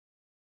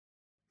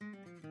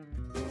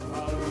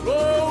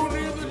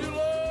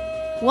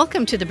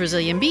Welcome to the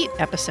Brazilian Beat,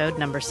 episode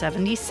number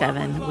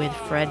 77, with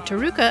Fred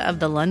Taruca of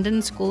the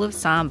London School of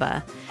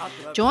Samba.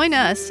 Join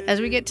us as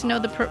we get to know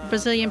the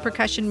Brazilian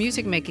percussion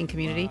music-making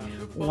community,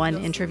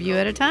 one interview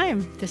at a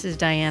time. This is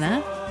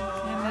Diana.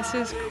 And this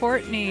is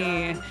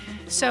Courtney.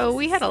 So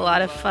we had a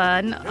lot of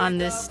fun on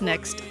this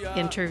next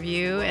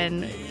interview,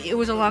 and it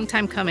was a long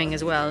time coming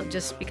as well,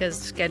 just because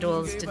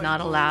schedules did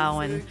not allow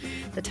and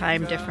the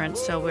time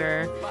difference. So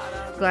we're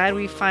glad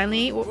we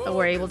finally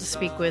were able to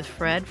speak with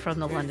Fred from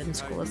the London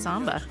School of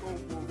Samba.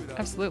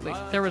 Absolutely.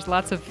 There was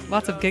lots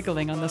of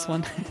giggling on this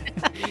one.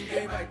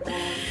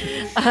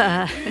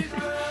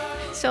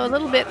 So a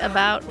little bit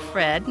about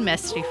Fred,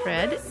 Mestre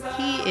Fred.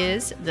 He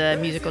is the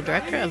musical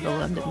director of the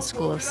London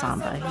School of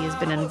Samba. He has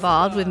been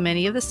involved with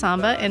many of the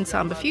samba and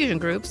samba fusion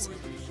groups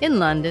in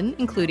London,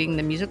 including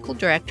the musical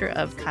director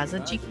of Casa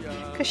de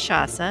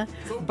Cachaça,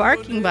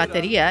 Barking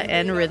Bateria,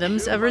 and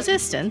Rhythms of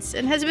Resistance,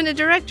 and has been a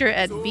director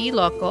at B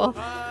Loco,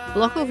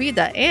 Bloco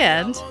Vida,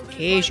 and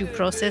Queijo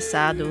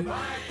Processado.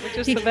 Which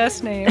is the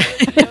best name.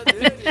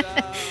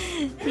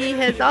 He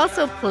has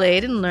also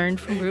played and learned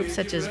from groups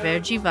such as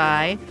Verde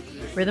Vai,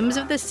 Rhythms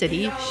of the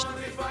City,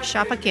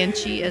 Chapa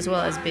Quente, as well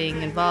as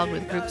being involved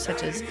with groups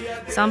such as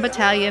Samba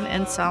Battalion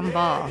and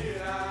Samba.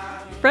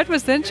 Fred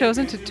was then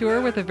chosen to tour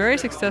with a very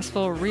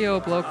successful Rio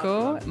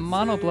Bloco,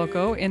 Mono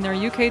Bloco, in their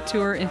UK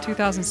tour in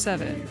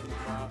 2007.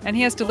 And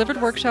he has delivered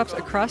workshops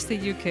across the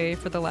UK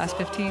for the last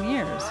 15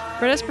 years.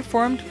 Fred has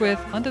performed with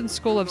London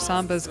School of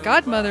Samba's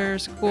Godmother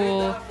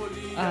School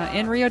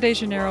in Rio de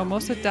Janeiro,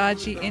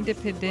 Mocidade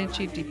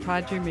Independente de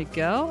Padre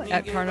Miguel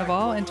at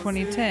Carnaval in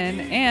 2010,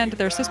 and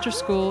their sister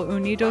school,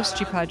 Unidos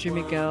de Padre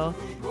Miguel,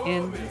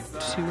 in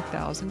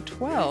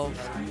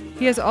 2012.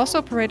 He has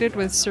also paraded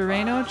with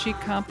Sereno de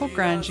Campo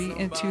Grande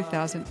in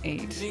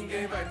 2008.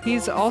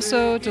 He's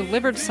also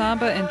delivered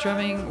samba and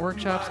drumming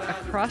workshops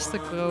across the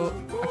globe,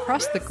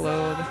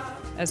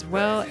 as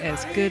well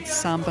as good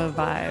samba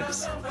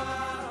vibes.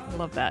 I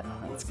love that.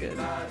 That's good.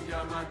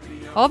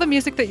 All the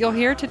music that you'll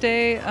hear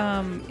today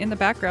in the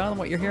background,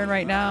 what you're hearing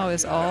right now,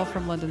 is all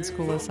from London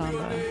School of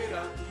Samba.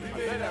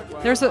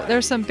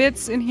 There's some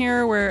bits in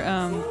here where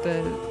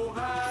the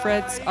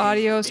Fred's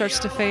audio starts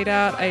to fade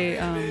out. I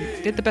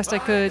did the best I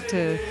could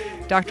to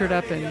doctor it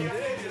up and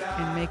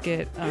make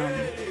it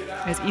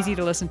as easy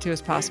to listen to as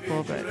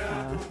possible, but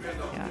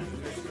yeah,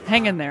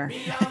 hang in there.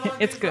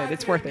 It's good.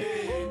 It's worth it.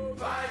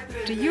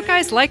 Do you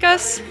guys like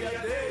us?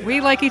 We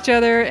like each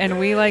other and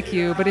we like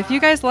you, but if you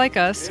guys like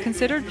us,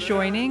 consider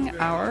joining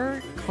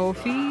our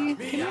Ko-fi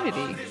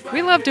community.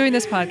 We love doing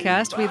this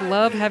podcast. We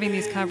love having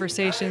these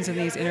conversations and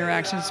these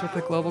interactions with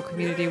the global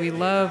community. We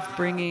love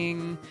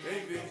bringing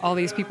all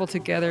these people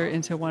together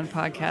into one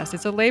podcast.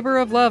 It's a labor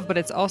of love, but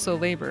it's also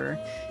labor.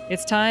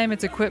 It's time,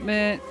 it's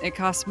equipment, it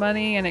costs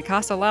money, and it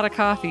costs a lot of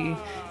coffee.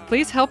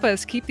 Please help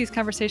us keep these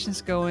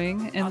conversations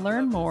going and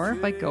learn more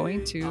by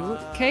going to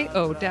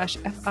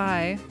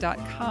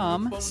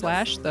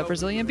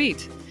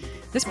ko-fi.com/thebrazilianbeat.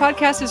 This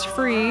podcast is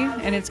free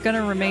and it's going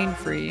to remain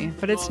free,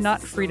 but it's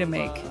not free to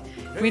make.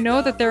 We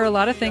know that there are a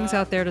lot of things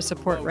out there to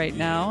support right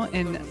now,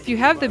 and if you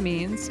have the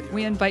means,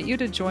 we invite you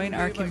to join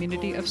our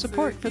community of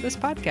support for this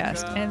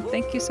podcast, and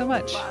thank you so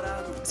much.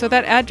 So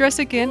that address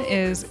again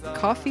is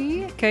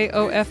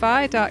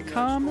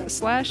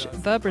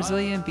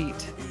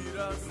kofi.com/thebrazilianbeat.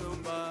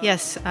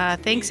 Yes,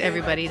 thanks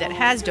everybody that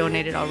has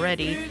donated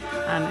already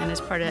and is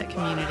part of that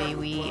community.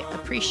 We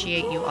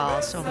appreciate you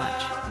all so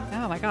much.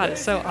 Oh my God,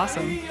 it's so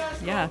awesome.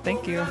 Yeah,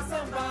 thank you.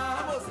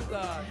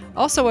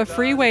 Also, a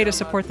free way to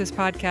support this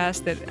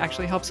podcast that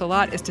actually helps a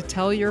lot is to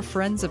tell your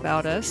friends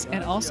about us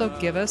and also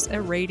give us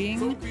a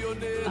rating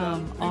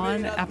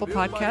on Apple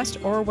Podcast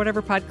or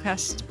whatever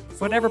podcast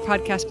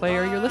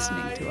player you're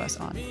listening to us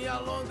on.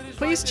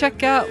 Please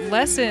check out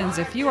lessons.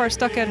 If you are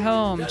stuck at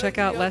home, check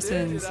out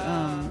lessons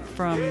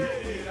from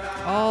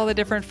all the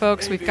different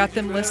folks. We've got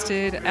them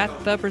listed at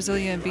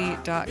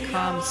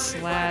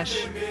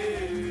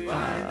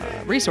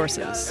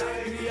thebrazilianbeat.com/resources.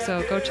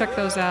 So go check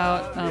those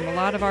out. A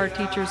lot of our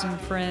teachers and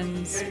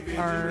friends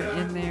are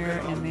in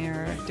there, and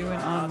they're doing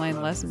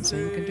online lessons, so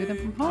you can do them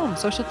from home.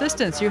 Social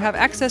distance. You have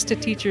access to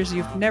teachers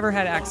you've never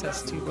had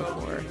access to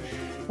before.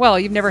 Well,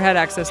 you've never had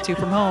access to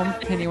from home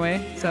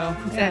anyway. So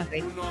exactly.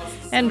 Yeah.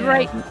 And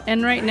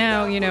right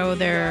now, you know,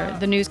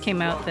 the news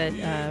came out that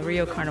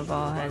Rio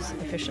Carnival has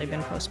officially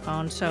been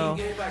postponed. So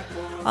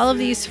all of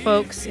these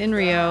folks in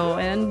Rio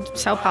and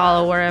Sao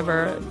Paulo,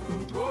 wherever,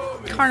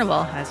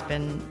 Carnival has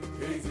been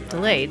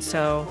delayed.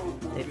 So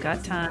they've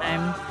got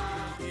time.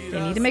 They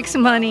need to make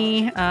some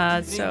money.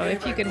 So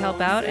if you could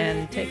help out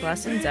and take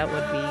lessons, that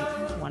would be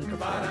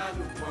wonderful.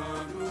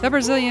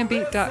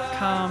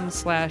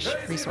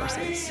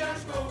 thebrazilianbeat.com/resources.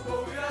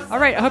 All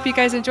right, I hope you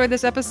guys enjoyed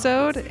this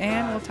episode,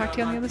 and we'll talk to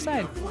you on the other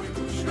side.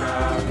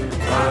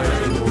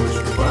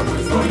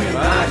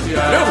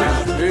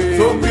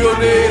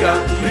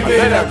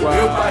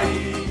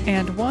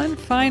 And one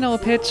final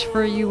pitch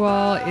for you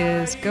all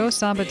is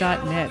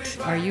GoSamba.net.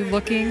 Are you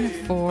looking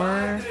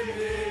for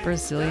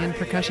Brazilian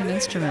percussion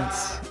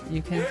instruments?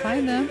 You can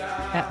find them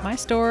at my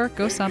store,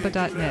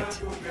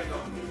 GoSamba.net.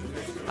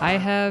 I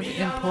have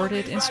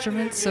imported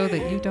instruments so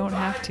that you don't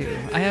have to.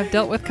 I have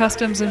dealt with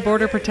customs and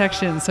border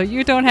protection so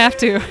you don't have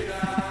to.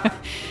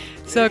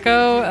 So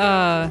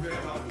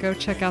go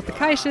check out the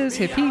caixas,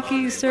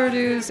 hipikis,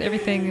 surdus,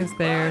 everything is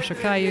there,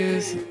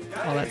 shokayus,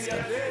 all that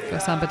stuff. Go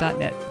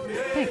samba.net.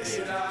 Thanks.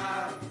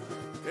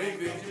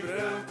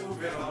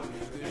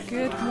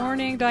 Good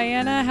morning,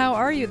 Diana. How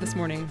are you this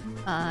morning?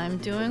 I'm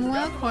doing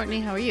well, Courtney.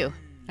 How are you?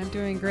 I'm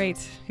doing great.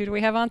 Who do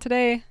we have on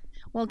today?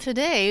 Well,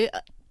 today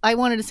I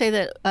wanted to say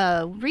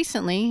that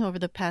recently, over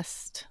the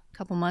past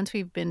couple months,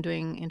 we've been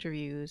doing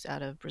interviews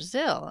out of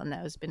Brazil, and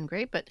that has been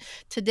great. But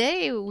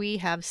today we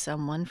have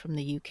someone from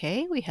the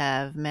UK. We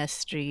have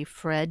Mestre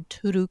Fred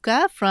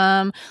Turuka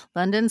from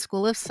London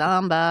School of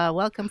Samba.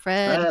 Welcome,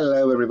 Fred.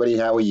 Hello, everybody.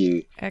 How are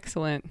you?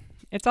 Excellent.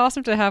 It's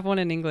awesome to have one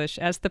in English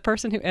as the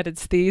person who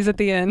edits these at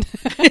the end.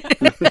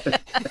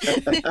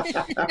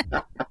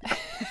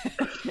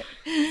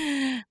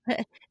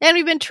 And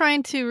we've been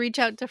trying to reach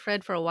out to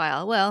Fred for a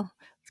while. Well,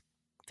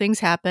 things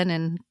happen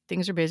and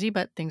things are busy,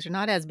 but things are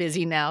not as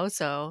busy now.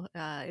 So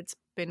it's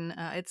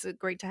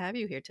great to have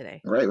you here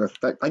today. Right. Well,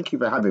 thank you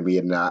for having me.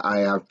 And I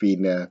have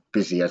been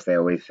busy, as they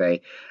always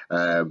say,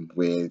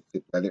 with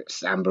whether it's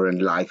Samba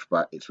and life.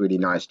 But it's really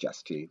nice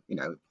just to,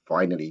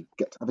 finally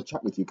get to have a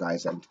chat with you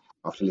guys. And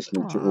after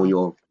listening to all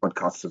your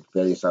podcasts of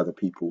various other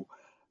people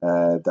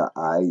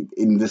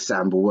in the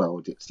Samba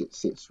world,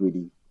 it's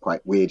really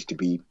quite weird to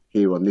be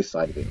here on this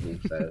side of it.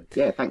 So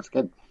yeah, thanks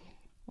again.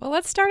 Well,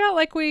 let's start out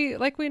like we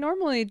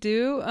normally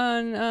do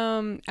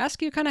and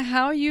ask you kind of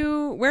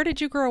where did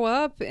you grow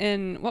up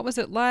and what was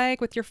it like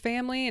with your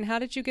family and how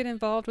did you get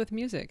involved with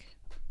music?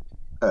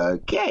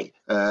 Okay.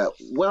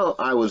 Well,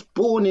 I was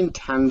born in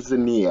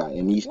Tanzania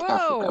in East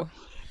Africa.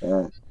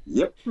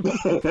 Yep.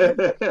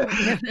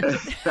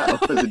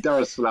 That was a Dar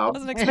es Salaam. I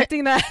wasn't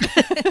expecting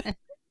that.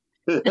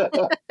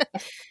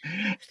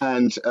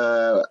 And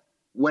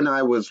when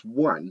I was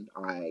 1,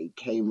 I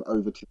came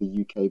over to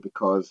the UK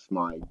because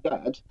my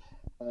dad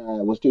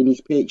was doing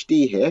his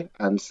PhD here,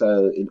 and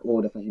so in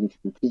order for him to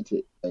complete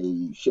it,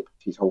 they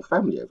shipped his whole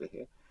family over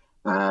here.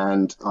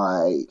 And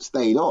I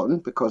stayed on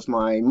because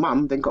my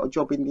mum then got a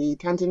job in the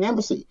Tanzanian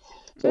embassy.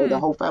 So the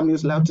whole family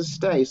was allowed to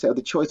stay. So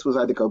the choice was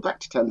either go back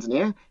to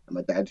Tanzania, and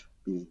my dad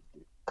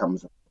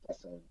becomes a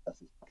professor and does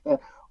his stuff there,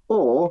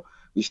 or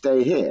we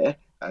stay here,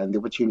 and the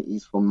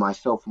opportunities for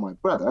myself and my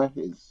brother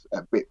is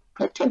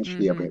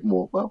potentially a bit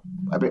more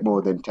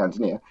than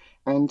Tanzania.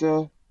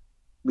 And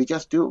we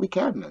just do what we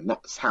can. And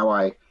that's how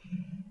I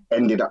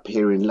ended up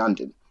here in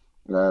London.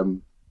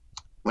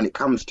 When it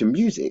comes to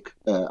music,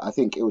 I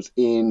think it was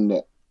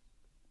in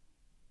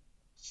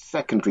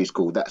secondary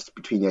school, that's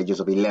between the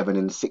ages of 11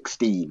 and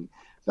 16,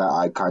 that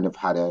I kind of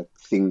had a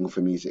thing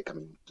for music. I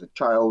mean, as a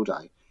child,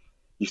 I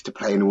used to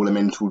play in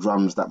ornamental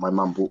drums that my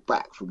mum brought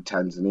back from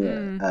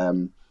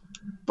Tanzania,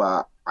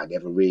 but I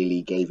never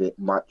really gave it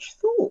much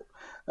thought.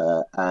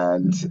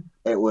 And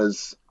it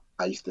was,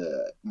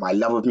 my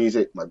love of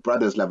music, my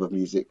brother's love of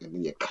music, and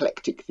the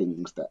eclectic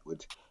things that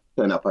would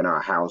turn up in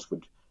our house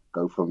would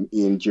go from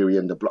Ian Dury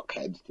and the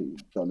Blockheads to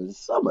Donna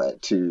Summer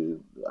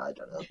to, I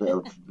don't know, a bit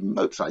of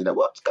Mozart,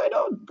 what's going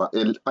on? But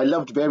I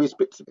loved various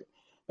bits of it.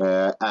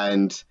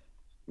 And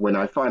when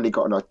I finally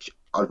got an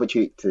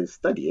opportunity to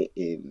study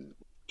it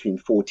between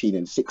 14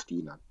 and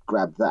 16, I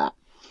grabbed that.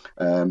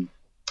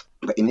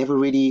 But it never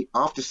really,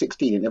 after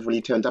 16, it never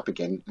really turned up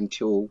again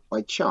until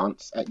by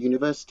chance at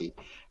university.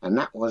 And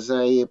that was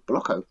a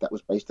blocko that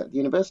was based at the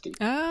university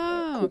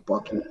called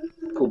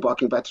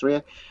Barking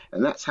Batteria.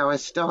 And that's how I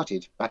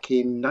started back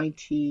in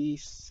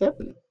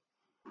 97.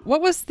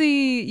 What was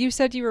you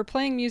said you were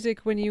playing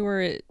music when you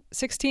were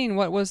 16.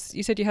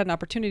 You said you had an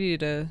opportunity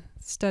to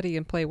study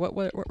and play. What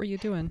were you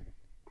doing?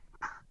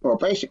 Well,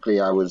 basically,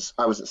 I was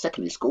at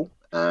secondary school,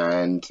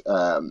 and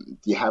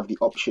you have the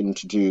option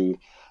to do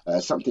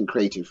something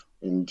creative,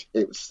 and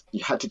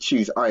you had to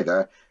choose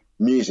either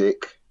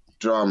music,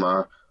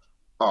 drama,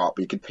 art,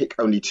 but you could pick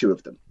only 2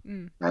 of them.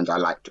 And I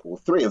liked all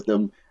 3 of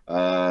them,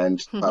 and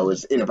I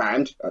was in a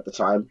band at the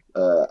time.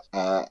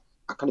 I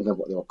can't remember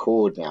what they were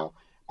called now,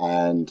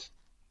 and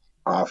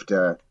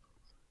after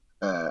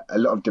a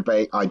lot of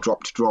debate, I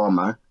dropped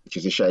drama, which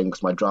is a shame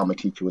because my drama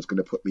teacher was going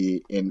to put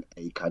me in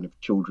a kind of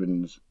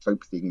children's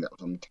soap thing that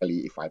was on the telly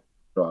if I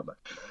drama.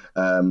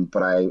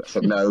 But I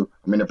said, no,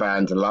 I'm in a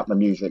band and I like my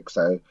music.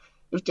 So it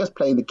was just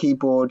playing the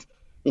keyboard,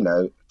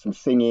 some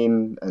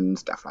singing and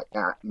stuff like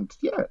that. And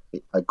yeah,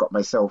 I got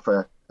myself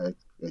a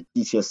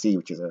GCSE,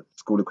 which is a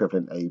school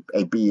equivalent,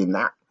 a B in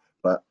that.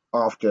 But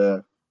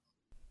after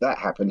that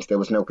happened, there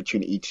was no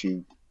opportunity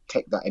to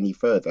take that any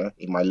further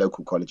in my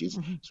local colleges.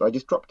 So I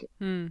just dropped it.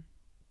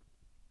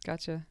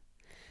 Gotcha.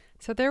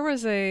 So there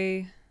was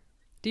do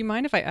you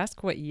mind if I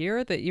ask what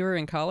year that you were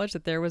in college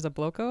that there was a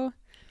bloco?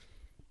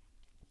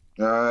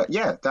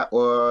 Yeah, that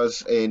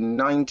was in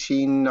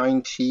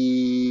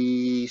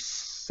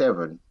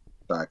 1997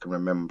 that I can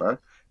remember.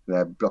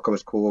 The bloco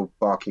was called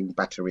Barking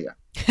Batteria.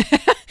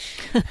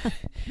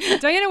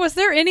 Diana, was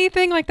there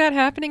anything like that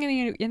happening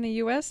in the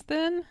U.S.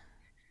 then?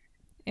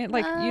 In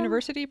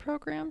university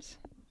programs?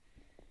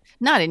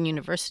 Not in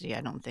university,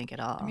 I don't think at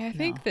all. I mean, I No.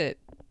 think that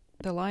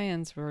the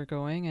Lions were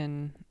going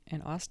and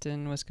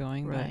Austin was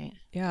going, Right.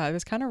 but yeah, it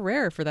was kind of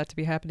rare for that to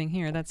be happening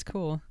here. That's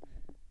cool.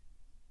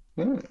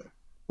 Yeah.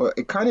 Well,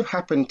 it kind of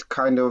happened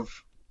kind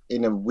of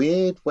in a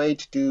weird way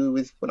to do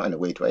with, well, not in a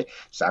weird way.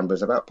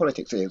 Samba's about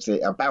politics. It's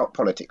about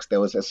politics. There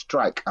was a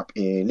strike up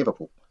in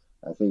Liverpool.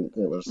 I think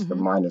it was the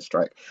Hmm. miners'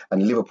 strike,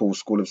 and Liverpool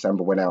School of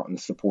Samba went out and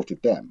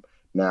supported them.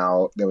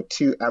 Now, there were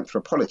two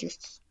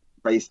anthropologists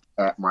based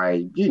at my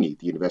uni,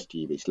 the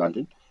University of East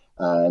London,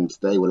 and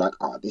they were like,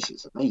 "Oh, this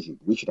is amazing.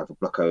 We should have a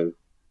blocko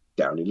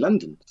down in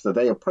London." So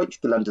they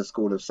approached the London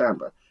School of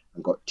Samba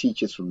and got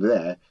teachers from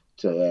there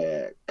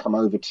to come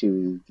over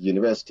to the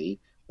university.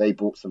 They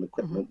bought some Hmm.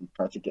 equipment and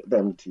tried to get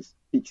them to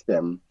teach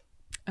them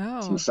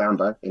some Oh,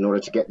 samba in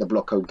order to get the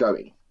blocko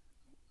going.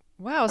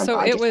 wow. And So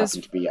I it just was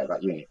happened to be at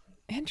that unit.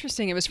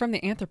 interesting. It was from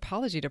the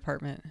anthropology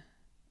department.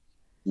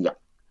 Yeah.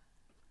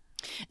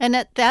 And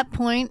at that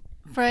point,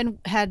 Fred,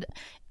 had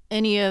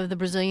any of the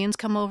Brazilians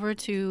come over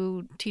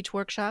to teach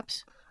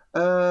workshops?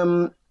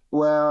 Well,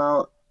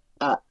 well,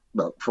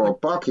 Or for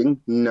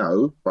barking,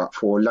 no, but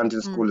for London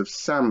mm, School of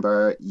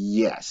Samba,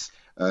 yes.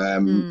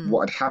 mm,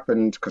 What had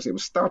happened, because it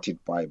was started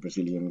by a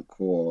Brazilian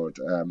called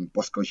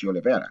Bosco de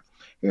Oliveira,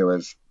 who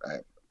was,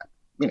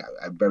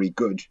 a very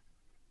good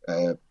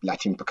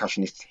Latin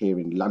percussionist here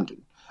in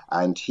London.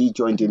 And he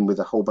joined mhm, in with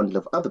a whole bundle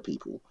of other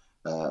people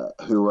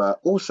who were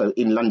also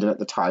in London at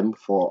the time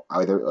for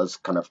either it was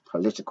kind of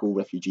political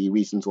refugee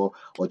reasons or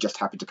just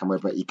happened to come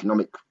over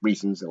economic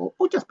reasons or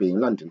just being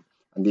in London.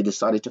 And they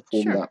decided to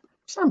form sure. that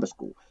samba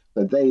school.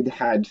 So they'd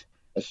had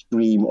a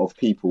stream of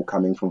people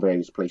coming from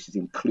various places,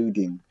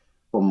 including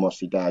from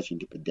Mocidade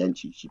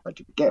Independente, Chipa.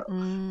 But,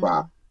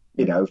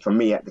 Mm, hmm. for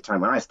me at the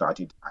time when I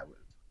started, I was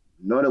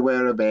not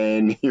aware of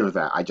any of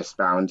that. I just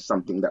found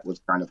something that was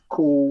kind of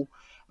cool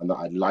and that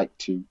I'd like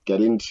to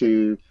get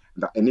into.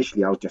 That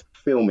initially I was just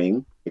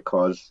filming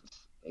because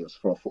it was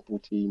for a football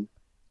team.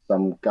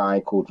 Some guy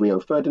called Rio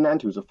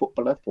Ferdinand, who's a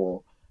footballer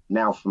for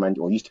now for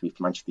or used to be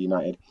for Manchester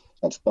United,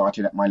 had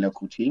started at my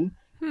local team.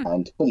 Hmm.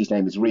 And because his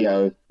name is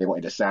Rio, they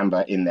wanted a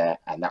samba in there,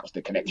 and that was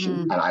the connection.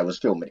 Mm, And I was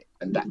filming it,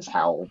 and that's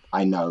how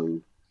I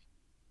know.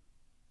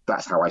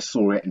 That's how I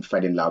saw it and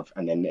fell in love,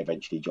 and then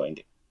eventually joined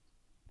it.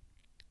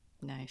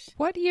 nice.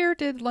 What year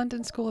did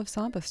London School of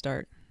Samba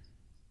start?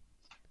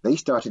 They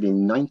started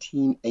in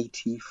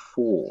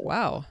 1984,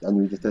 Wow.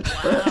 January the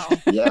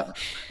 31st.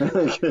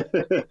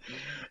 Wow.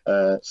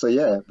 Yeah. So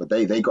yeah, but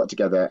they got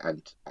together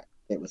and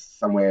it was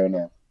somewhere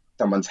in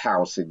someone's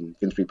house in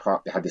Finsbury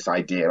Park. They had this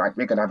idea, right?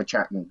 We're gonna have a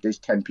chat, and these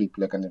 10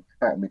 people are gonna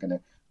chat, and we're gonna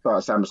start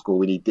a samba school.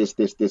 We need this,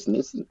 this, this, and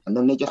this, and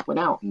then they just went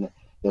out. And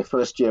their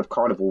first year of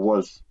carnival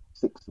was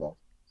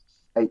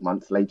 8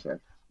 months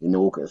later in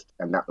August,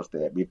 and that was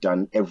there. We've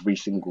done every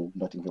single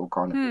Notting Hill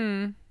carnival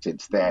Hmm.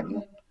 since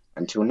then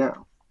until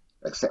now,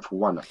 except for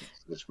one, I think,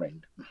 was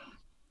rained.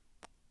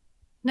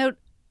 Now,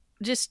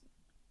 just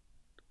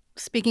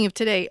speaking of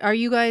today,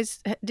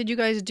 did you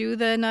guys do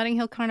the Notting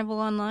Hill Carnival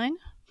online?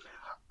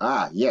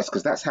 Ah, yes,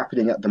 because that's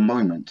happening at the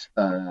moment.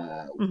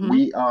 Mm-hmm.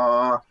 We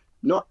are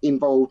not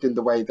involved in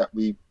the way that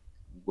we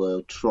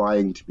were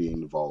trying to be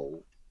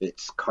involved.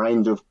 It's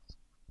kind of,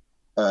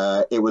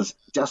 it was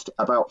just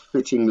about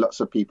fitting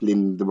lots of people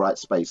in the right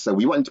space. So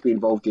we wanted to be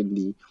involved in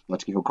the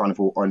Notting Hill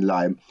Carnival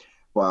online,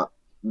 but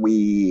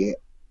we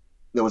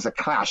there was a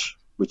clash,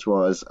 which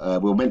was we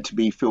were meant to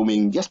be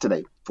filming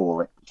yesterday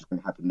for it, which is going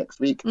to happen next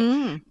week,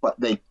 Mm. but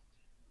they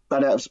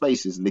ran out of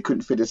spaces and they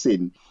couldn't fit us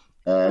in.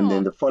 And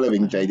then Oh. the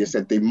following day, they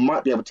said they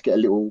might be able to get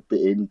a little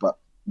bit in, but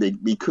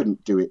we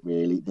couldn't do it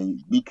really.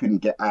 We couldn't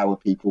get our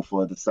people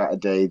for the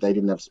Saturday. They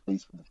didn't have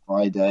space for the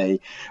Friday,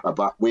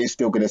 but we're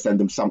still going to send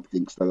them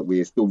something so that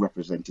we're still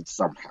represented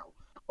somehow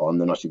on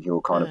the Notting Hill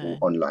Carnival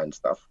Good. online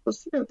stuff.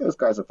 Because those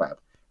guys are fab,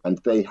 and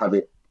they have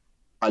it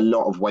a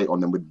lot of weight on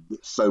them with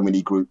so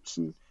many groups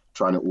and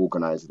trying to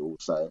organise it all.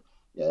 So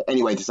yeah.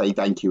 Anyway, to say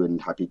thank you and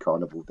happy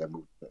Carnival, then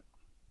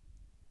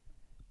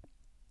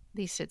At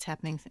least it's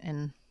happening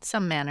in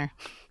some manner.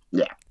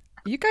 yeah.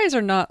 You guys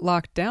are not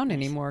locked down Nice.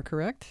 anymore,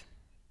 correct?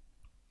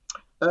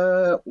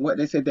 What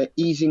they said, they're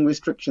easing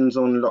restrictions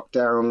on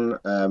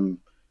lockdown.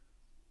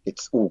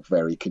 It's all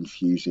very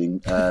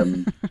confusing.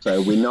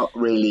 So we're not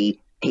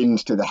really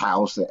pinned to the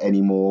house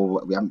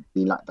anymore. We haven't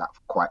been like that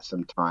for quite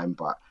some time.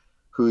 But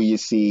who you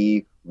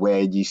see,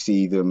 where you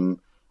see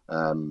them,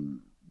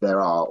 there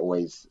are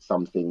always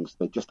some things.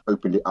 They just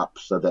opened it up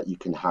so that you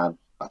can have,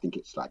 I think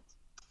it's like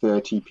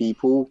 30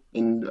 people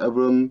in a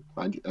room.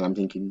 And I'm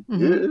thinking,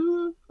 Mm-hmm.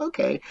 yeah,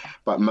 okay.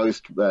 But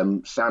most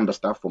samba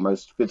stuff or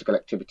most physical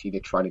activity,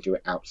 they're trying to do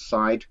it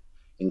outside,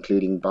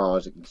 including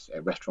bars and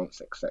restaurants,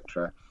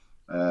 etc.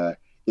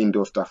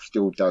 Indoor stuff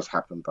still does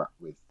happen, but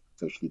with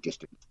socially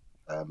distant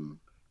um,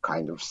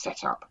 kind of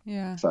setup.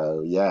 Yeah.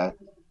 So yeah,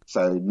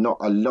 so not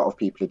a lot of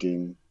people are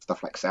doing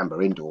stuff like samba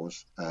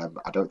indoors.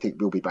 I don't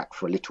think we'll be back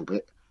for a little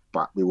bit,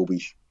 but we will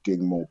be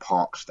doing more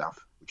park stuff,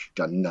 which we've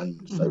done none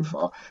so Mm-hmm.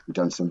 far. We've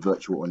done some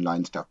virtual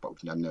online stuff, but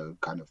we've done no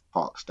kind of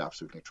park stuff.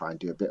 So we're going to try and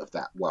do a bit of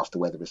that whilst the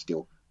weather is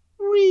still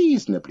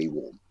reasonably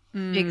warm.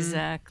 Mm.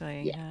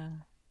 Exactly. Yeah. Yeah.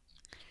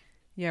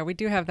 Yeah, we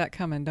do have that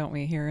coming, don't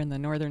we, here in the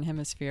Northern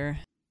Hemisphere?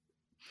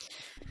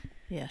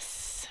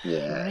 Yes.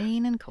 Yeah.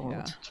 Rain and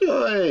cold.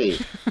 Joy.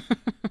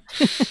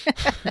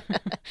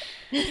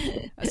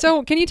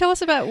 So, can you tell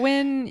us about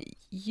when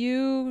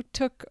you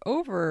took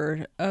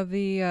over of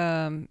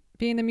the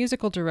being the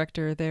musical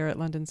director there at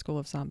London School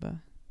of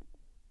Samba?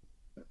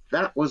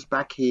 That was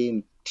back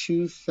in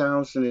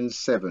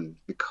 2007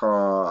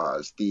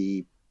 because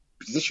the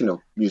position of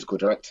musical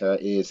director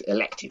is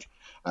elected.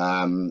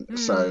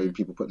 So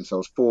people put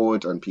themselves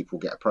forward and people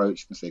get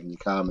approached and say, can you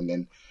come? And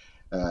then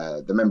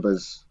the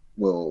members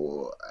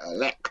will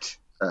elect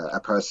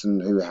a person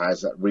who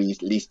has at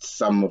least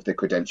some of the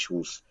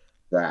credentials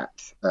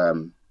that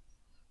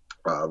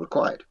are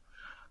required.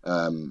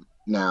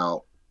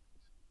 Now,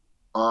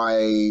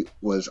 I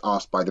was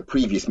asked by the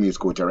previous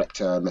musical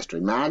director,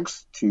 Mestre,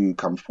 to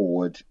come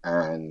forward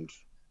and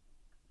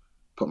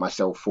put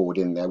myself forward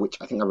in there, which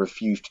I think I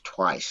refused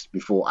twice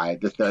before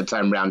the third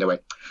time round I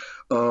went,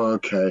 oh,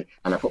 okay.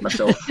 And I put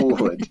myself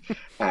forward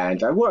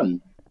and I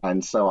won.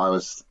 And so I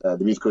was the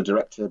musical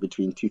director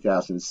between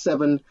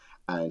 2007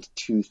 and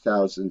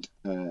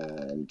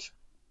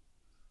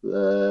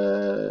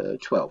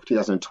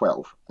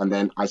 2012. And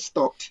then I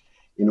stopped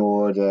in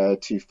order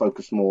to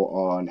focus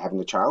more on having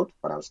a child,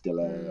 but I was still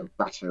a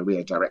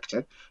batteria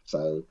director.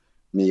 So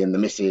me and the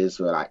missus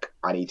were like,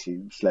 I need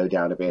to slow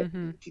down a bit,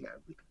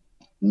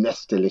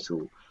 nest a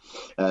little.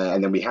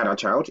 And then we had our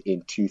child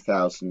in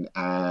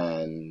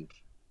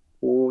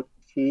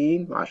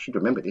 2014. I should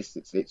remember this.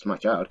 It's my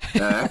child.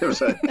 I'll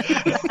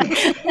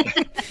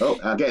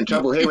get in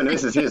trouble here when the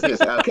missus hears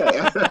this.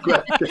 Okay.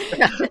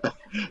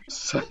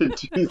 So in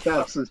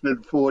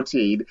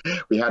 2014,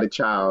 we had a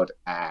child,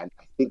 and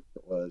I think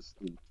it was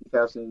in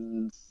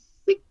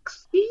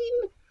 2016.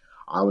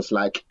 I was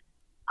like,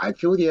 I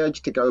feel the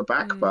urge to go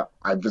back, but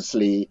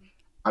obviously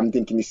I'm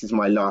thinking this is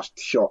my last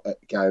shot at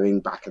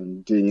going back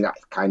and doing that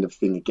kind of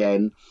thing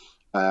again.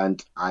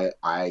 And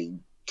I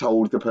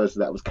told the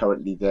person that was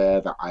currently there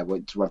that I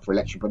went to run for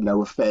election, but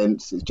no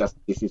offense, it's just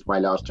this is my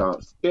last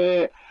chance to do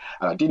it.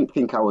 And I didn't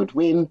think I would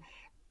win,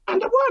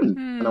 and I won.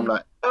 And I'm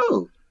like,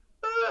 oh.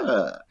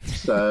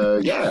 So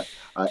yeah,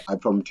 I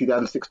from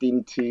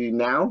 2016 to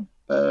now,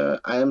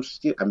 I'm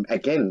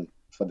again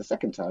for the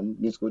second time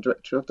musical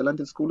director of the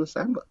London School of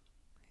Samba.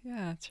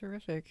 Yeah,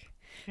 terrific.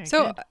 Very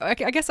So good.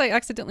 I guess I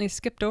accidentally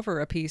skipped over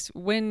a piece.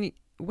 When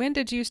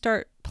did you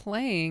start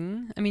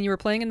playing? I mean, you were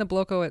playing in the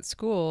Bloco at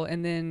school,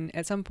 and then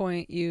at some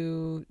point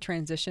you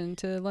transitioned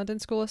to London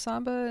School of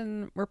Samba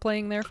and were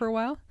playing there for a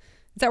while.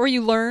 Is that where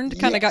you learned,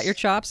 kind of got your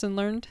chops and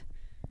learned?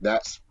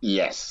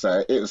 Yes.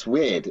 So it was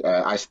weird.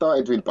 I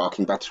started with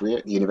Barking Battery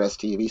at the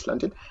University of East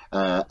London,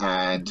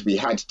 and we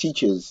had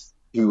teachers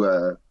who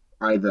were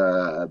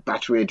either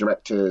battery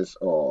directors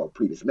or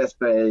previous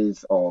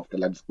mestres of the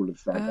London School of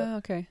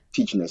Samba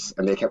teaching us,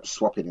 and they kept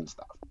swapping and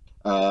stuff.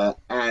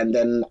 And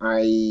then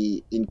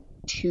in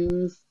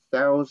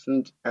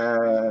 2000, in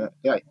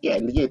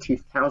the year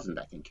 2000,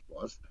 I think it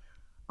was,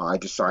 I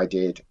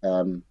decided,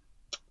 I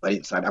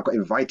got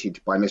invited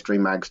by Mr.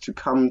 Mags to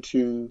come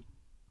to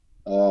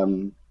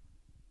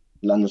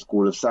London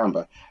School of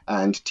Samba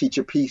and teach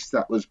a piece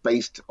that was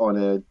based on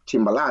a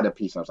Timbalada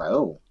piece. I was like,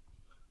 oh,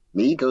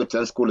 me go to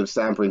the School of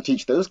Samba and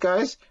teach those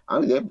guys?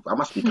 I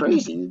must be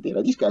crazy.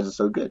 These guys are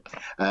so good.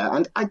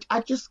 And I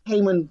just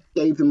came and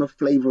gave them a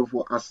flavour of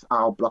what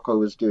our Bloco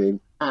was doing,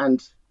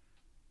 and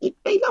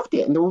they loved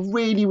it, and they were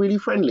really, really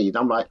friendly. And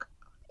I'm like,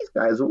 these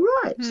guys are all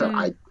right. So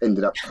I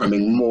ended up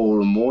coming more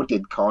and more,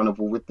 did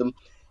Carnival with them.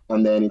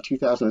 And then in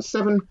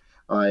 2007,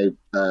 I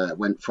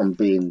went from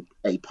being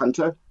a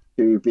punter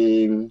to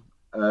being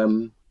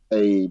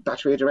a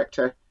battery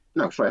director.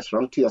 No, sorry, that's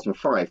wrong.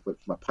 2005,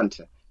 went from a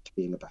punter to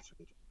being a battery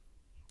director.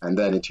 And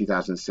then in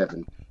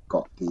 2007,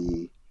 got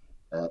the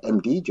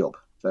MD job.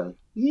 So,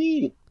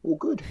 all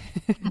good.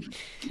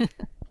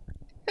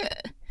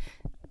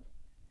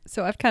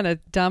 So I've kind of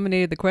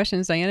dominated the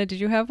questions. Diana, did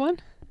you have one?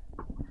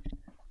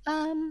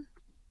 I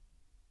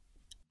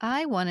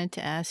wanted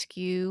to ask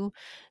you,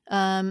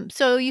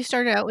 so you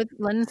started out with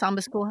London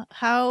Samba School.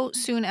 How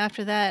soon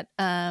after that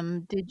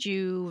did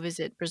you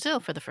visit Brazil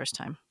for the first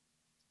time?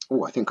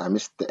 Oh, I think I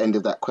missed the end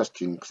of that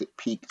question because it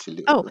peaked a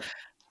little Oh, bit.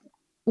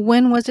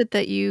 when was it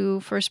that you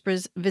first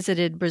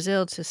visited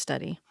Brazil to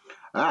study?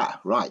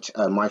 Right.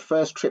 My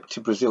first trip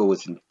to Brazil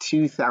was in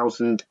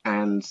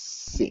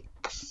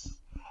 2006.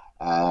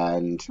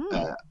 And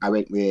I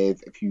went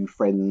with a few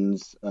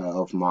friends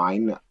of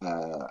mine.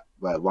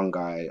 Well, a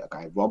guy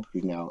Rob,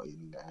 who's now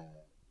in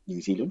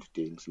New Zealand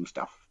doing some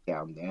stuff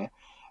down there,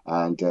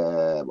 and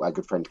my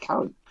good friend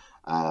Karen,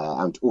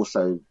 and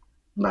also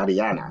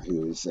Mariana,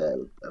 who's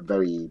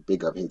very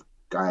big of his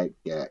guy.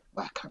 I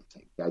can't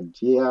say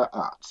Gagea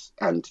Arts.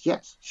 And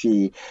yes,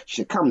 she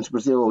said, come to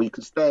Brazil. You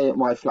can stay at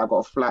my flat. I got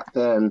a flat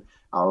there, and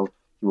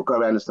we'll go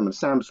around to some of the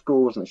Samba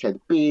schools and share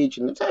the beach.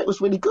 And it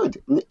was really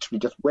good. Literally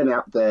just went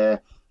out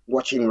there,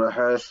 watching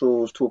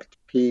rehearsals, talking to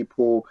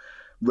people,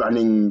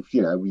 running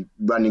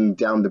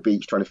down the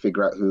beach, trying to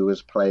figure out who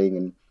was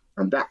playing.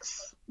 And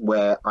that's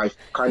where I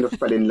kind of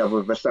fell in love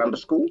with the Samba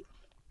school.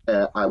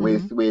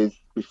 With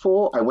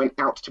before I went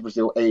out to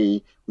Brazil,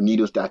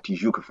 Unidos da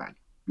Tijuca fan.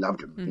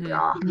 Loved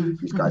him.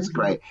 These guys are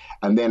great.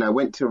 And then I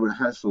went to a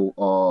rehearsal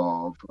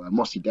of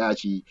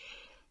Mocidade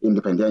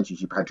Independente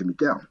de Padre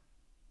Miguel.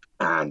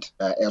 And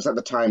it was at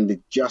the time they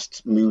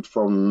just moved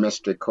from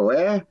Mestre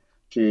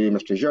to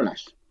Mestre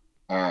Jonas.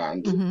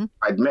 And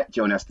I'd met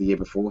Jonas the year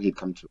before. He'd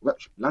come to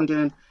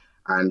London.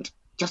 And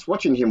just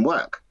watching him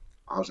work,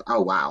 I was,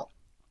 oh, wow.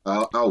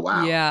 Oh,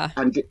 wow. Yeah.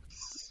 And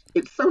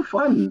it's so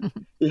fun.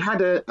 He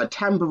had a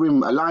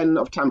tambourine, a line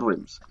of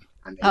tambourines.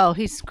 And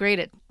he's great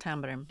at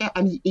tambourine. Yeah,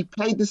 and he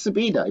played the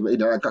sabina. You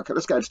know, like, okay,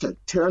 let's go. Let's turn.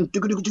 And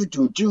he's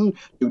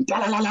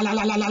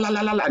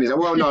like,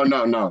 well,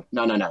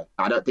 no.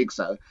 I don't think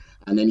so.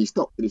 And then he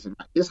stopped and he said,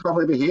 this half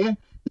over here,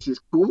 this is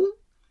cool.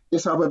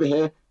 This half over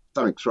here,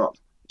 something's wrong.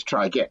 Let's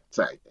try again.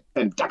 So,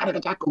 and no. And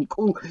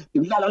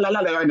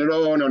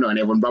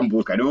everyone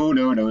rumbles, going, oh,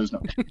 no, it's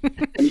not.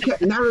 And he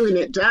kept narrowing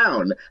it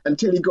down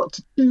until he got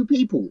to 2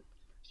 people.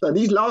 So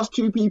these last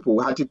 2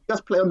 people had to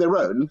just play on their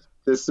own,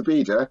 the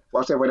sabina,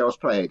 whilst everyone else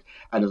played.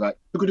 And it was like,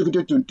 blah, blah,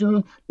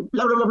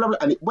 blah, blah,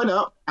 and it went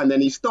up, and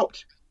then he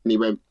stopped, and he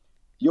went,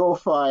 you're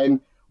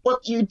fine. What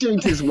are you doing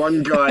to this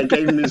one guy?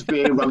 Gave him his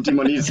beer, rubbed him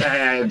on his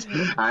head.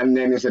 And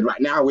then he said, right,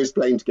 now we're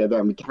playing together.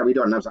 And we carried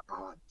on. And I was like,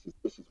 oh,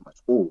 this is my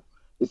school.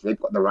 They've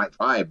got the right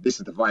vibe. This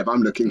is the vibe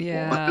I'm looking for.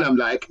 And I'm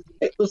like,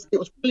 it was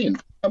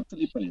brilliant.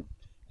 Absolutely brilliant.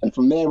 And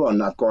from there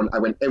on, I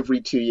went every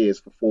 2 years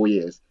for 4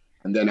 years.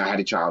 And then I had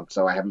a child,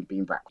 so I haven't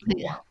been back for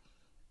a while.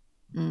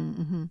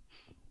 Mm-hmm.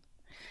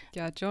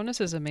 Yeah,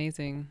 Jonas is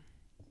amazing.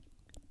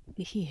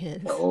 He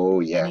is. Oh,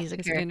 yeah. His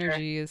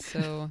energy is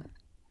so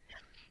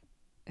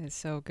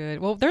good.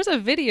 Well, there's a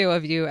video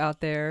of you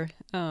out there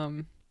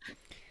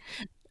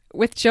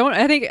with Jonas.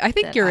 I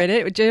think you're in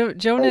it.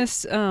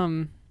 Jonas.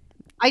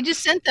 I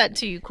just sent that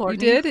to you,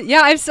 Courtney. You did?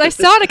 Yeah, I saw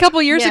it a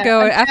couple years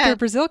ago after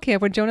Brazil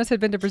camp when Jonas had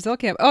been to Brazil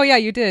camp. Oh yeah,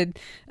 you did.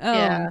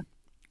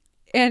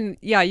 And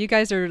yeah, you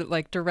guys are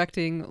like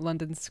directing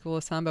London School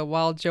of Samba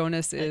while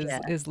Jonas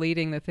is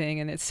leading the thing,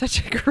 and it's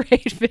such a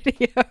great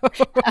video.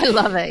 I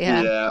love it.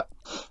 Yeah. Yeah.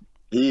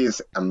 He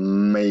is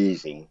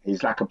amazing.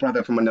 He's like a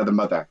brother from another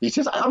mother. He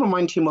says, I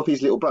remind him of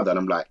his little brother. And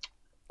I'm like,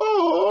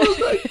 oh,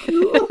 thank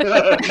you.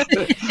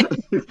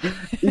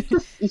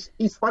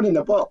 he's fun in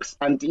the box.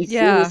 And he's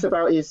serious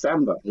about his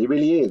samba. He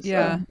really is.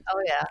 Yeah.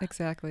 Oh, yeah.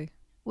 Exactly.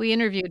 We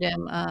interviewed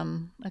him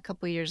a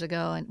couple of years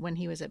ago, and when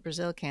he was at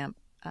Brazil camp.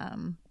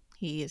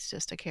 He is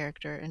just a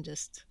character and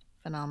just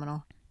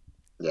phenomenal.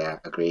 Yeah,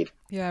 agreed.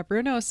 Yeah,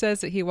 Bruno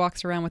says that he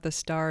walks around with a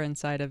star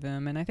inside of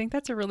him. And I think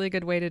that's a really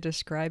good way to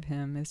describe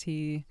him, is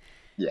he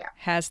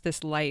has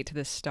this light,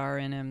 this star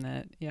in him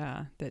that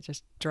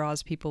just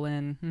draws people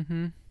in.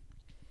 Mm-hmm.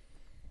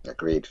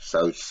 Agreed.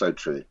 So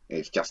true.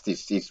 It's just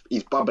he's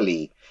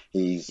bubbly.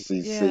 He's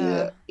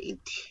like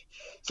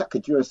a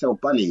Duracell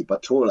bunny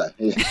but taller.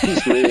 He's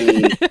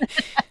really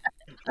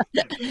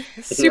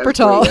super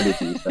tall.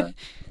 Energy, so.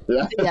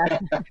 Yeah.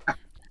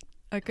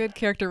 A good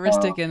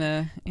characteristic in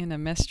a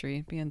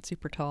Mestre, being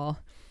super tall.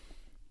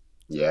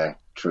 Yeah,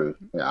 true.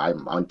 Yeah,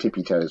 I'm on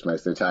tippy toes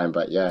most of the time,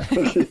 but yeah.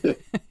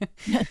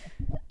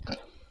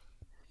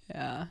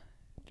 Yeah,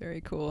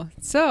 very cool.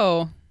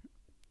 So,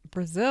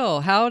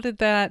 Brazil, how did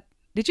that?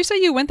 Did you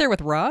say you went there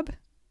with Rob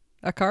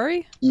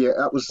Akari? Yeah,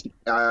 that was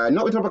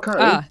not with Rob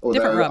Akari.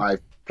 Different Rob. I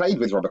played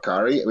with Rob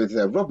Akari, with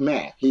Rob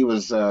Mayer. He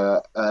was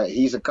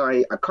he's a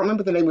guy. I can't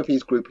remember the name of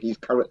his group. He's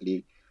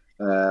currently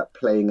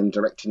playing and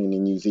directing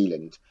in New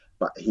Zealand.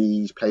 But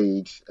he's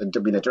been a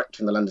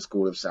director in the London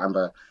School of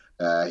Samba.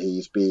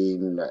 He's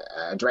been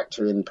a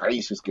director in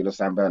Paris School of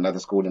Samba, another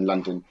school in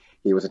London.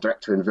 He was a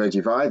director in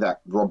Vergivai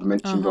that Rob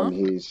mentioned on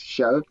his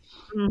show.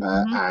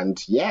 And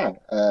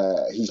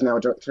he's now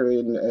a director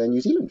in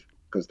New Zealand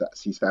because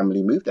that's his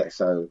family moved there.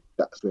 So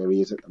that's where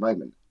he is at the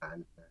moment.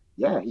 And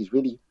he's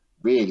really,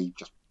 really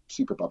just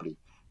super bubbly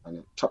and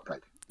a top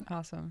bloke.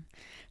 Awesome.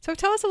 So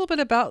tell us a little bit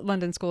about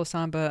London School of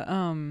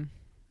Samba.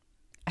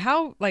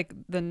 How, like,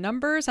 the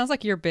numbers, sounds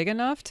like you're big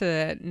enough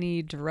to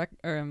need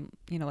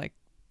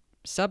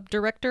sub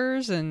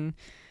directors and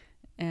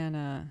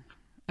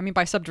I mean,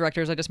 by sub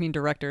directors I just mean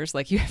directors.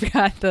 Like, you've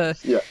got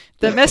the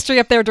Mestre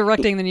up there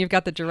directing, then you've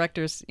got the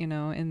directors,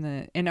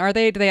 and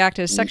do they act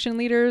as section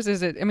leaders?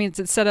 Is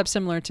it set up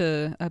similar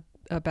to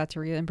a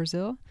bateria in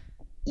Brazil?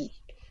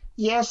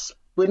 Yes,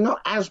 we're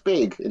not as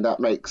big, if that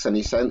makes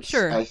any sense.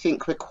 Sure. I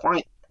think we're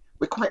quite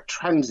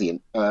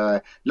transient.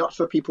 Lots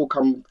of people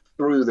come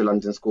through the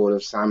London School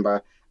of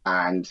Samba,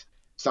 and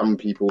some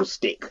people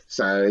stick.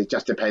 So it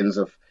just depends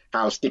of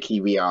how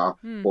sticky we are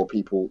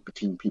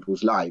between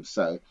people's lives.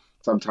 So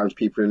sometimes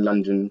people are in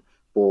London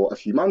for a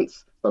few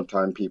months,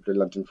 sometimes people are in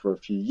London for a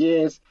few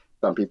years,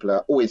 some people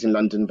are always in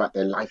London but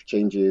their life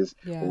changes,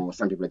 or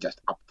some people are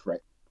just up for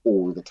it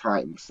all the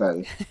time.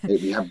 So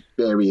we have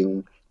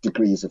varying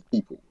degrees of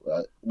people.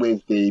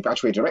 With the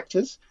Battery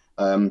directors,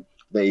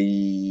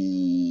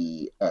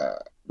 we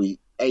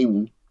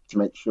aim to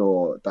make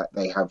sure that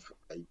they have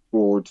a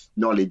broad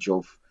knowledge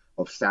of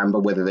Samba,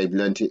 whether they've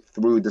learnt it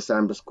through the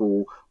Samba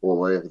school or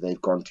whether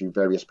they've gone to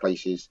various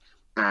places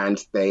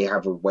and they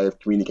have a way of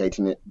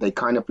communicating it. They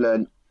kind of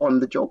learn on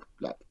the job,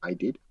 like I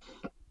did,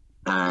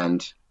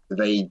 and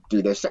they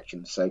do their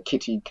sections. So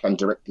Kitty can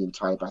direct the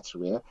entire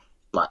batteria,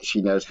 but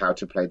she knows how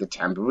to play the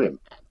tambourine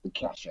and the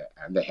kasha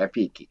and the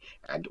hepiki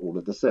and all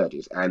of the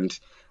surdies. And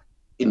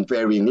in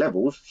varying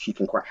levels, she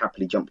can quite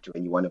happily jump to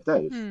any one of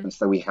those. And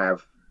so we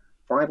have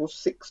 5 or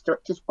 6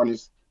 directors. One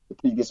is the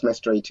previous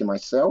Mestre to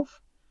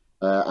myself,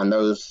 and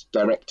those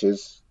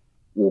directors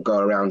will go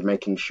around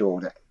making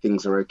sure that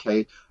things are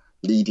okay.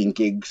 Leading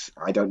gigs,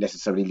 I don't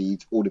necessarily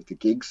lead all of the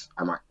gigs.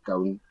 I might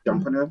go and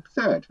jump on a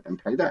third and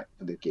play that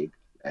for the gig,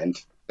 and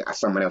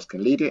someone else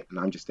can lead it, and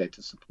I'm just there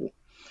to support.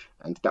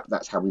 And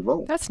that's how we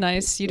roll. That's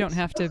nice. You don't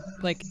have to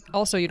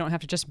you don't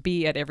have to just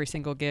be at every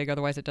single gig,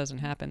 otherwise it doesn't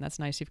happen. That's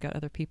nice. You've got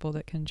other people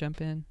that can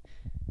jump in.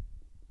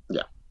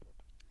 Yeah.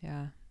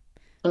 Yeah.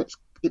 And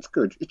it's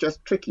good. It's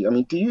just tricky. I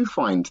mean, do you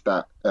find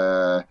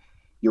that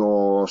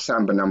your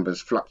samba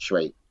numbers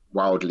fluctuate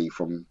wildly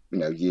from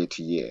year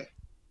to year,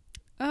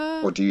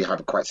 or do you have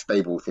a quite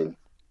stable thing?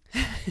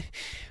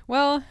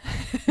 Well,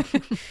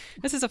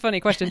 this is a funny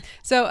question.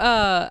 So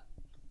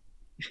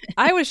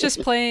I was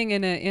just playing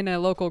in a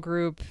local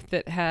group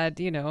that had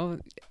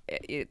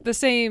the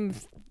same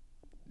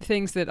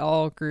things that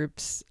all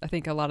groups, I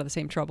think a lot of the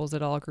same troubles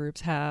that all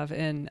groups have,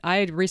 and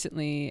I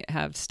recently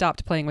have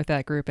stopped playing with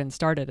that group and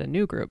started a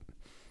new group.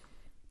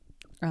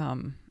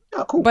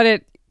 Oh, cool. But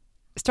it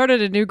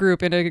started a new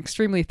group in an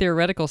extremely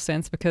theoretical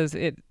sense because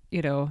I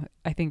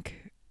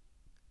think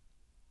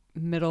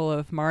middle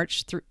of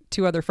March,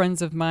 2 other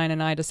friends of mine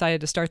and I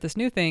decided to start this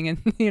new thing, and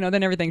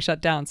then everything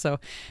shut down. So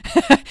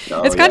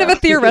it's kind of a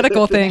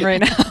theoretical thing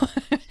right now.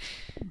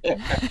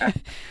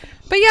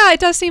 But yeah, it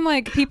does seem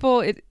like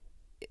people,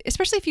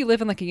 especially if you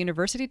live in like a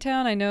university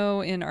town. I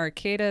know in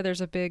Arcata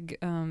there's a big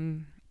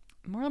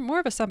more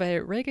of a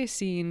samba reggae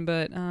scene,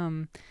 but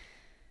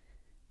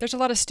there's a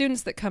lot of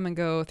students that come and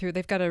go through.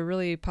 They've got a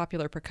really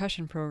popular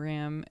percussion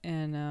program,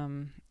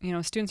 and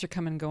students are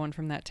coming and going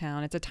from that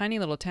town. It's a tiny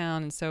little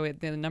town, and so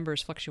the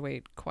numbers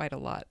fluctuate quite a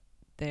lot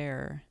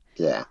there.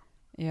 Yeah.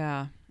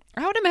 Yeah.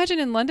 I would imagine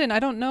in London, I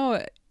don't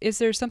know, is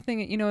there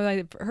something,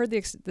 I've heard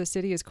the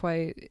city is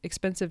quite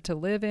expensive to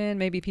live in,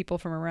 maybe people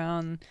from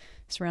around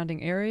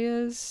surrounding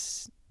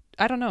areas.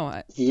 I don't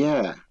know.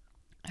 Yeah.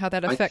 How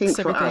that affects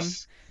everything.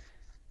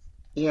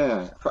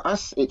 For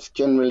us, it's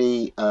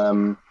generally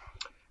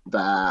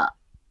that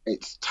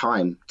it's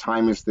time.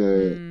 Time is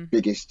the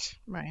biggest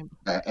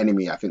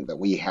enemy, I think, that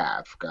we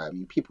have.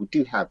 People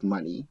do have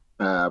money,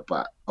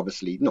 but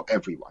obviously not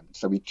everyone.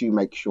 So we do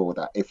make sure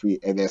that if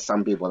there's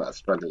some people that are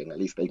struggling, at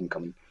least they can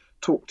come and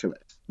talk to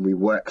us. We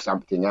work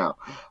something out,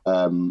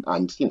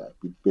 and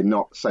we're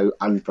not so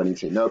unfunny to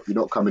say, nope, you're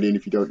not coming in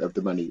if you don't have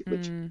the money.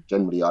 Which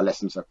generally our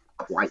lessons are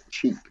quite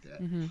cheap there.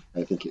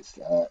 I think it's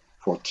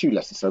for 2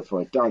 lessons. So for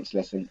a dance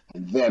lesson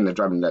and then a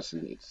drumming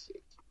lesson, it's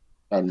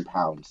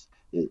 £10.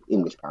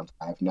 English pounds.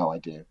 I have no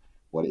idea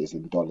what it is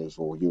in dollars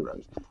or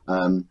euros.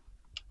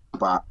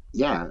 But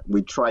yeah,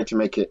 we try to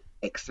make it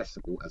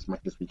accessible as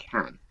much as we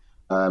can.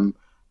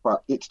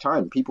 But it's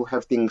time. People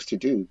have things to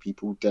do.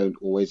 People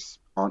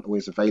aren't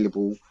always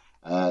available.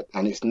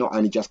 And it's not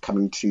only just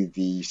coming to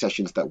the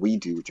sessions that we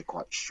do, which are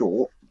quite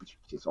short, which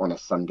is on a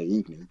Sunday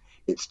evening.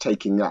 It's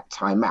taking that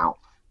time out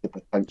to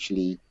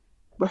potentially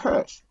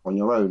rehearse on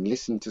your own,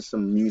 listen to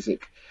some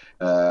music,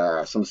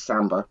 some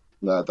samba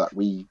that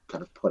we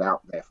kind of put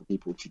out there for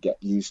people to get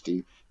used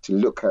to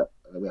look at.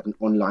 We have an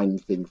online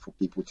thing for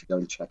people to go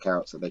and check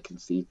out so they can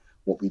see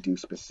what we do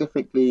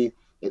specifically.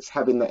 It's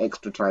having that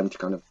extra time to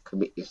kind of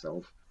commit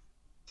yourself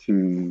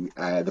to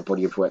the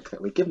body of work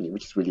that we're giving you,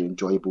 which is really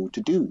enjoyable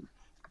to do.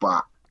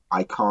 But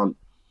I can't,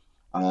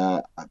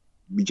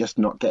 we're just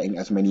not getting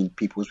as many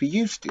people as we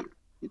used to.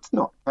 It's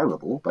not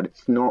terrible, but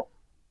it's not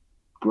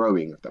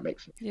growing, if that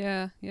makes sense.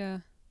 Yeah.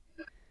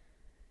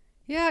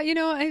 Yeah,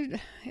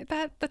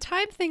 the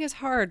time thing is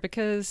hard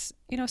because,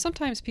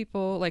 sometimes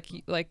people like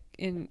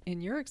in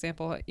your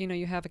example,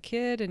 you have a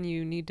kid and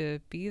you need to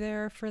be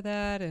there for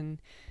that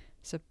and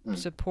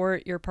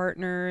support your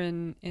partner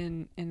and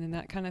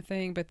that kind of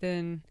thing. But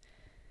then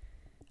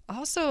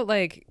also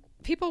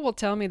people will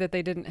tell me that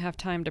they didn't have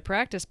time to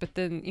practice, but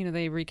then,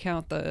 they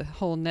recount the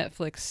whole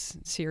Netflix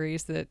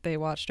series that they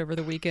watched over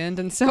the weekend.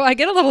 And so I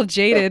get a little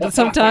jaded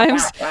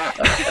sometimes.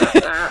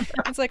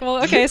 It's like,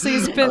 well, okay, so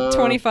you spent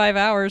 25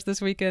 hours this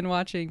weekend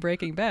watching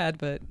Breaking Bad,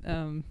 but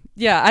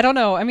yeah, I don't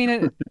know. I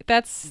mean,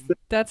 that's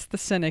the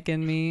cynic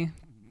in me,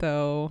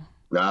 though.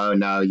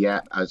 No,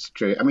 yeah, that's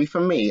true. I mean,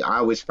 for me, I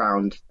always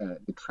found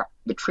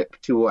the trip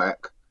to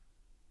work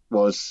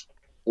was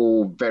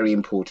all very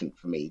important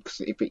for me, because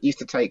if it used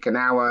to take an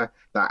hour,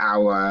 that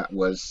hour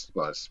was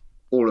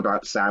all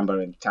about samba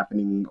and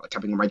tapping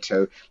on my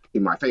toe,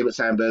 in my favorite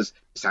sambas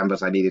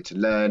I needed to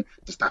learn,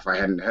 the stuff I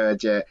hadn't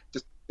heard yet,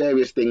 just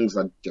various things.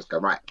 I'd just go,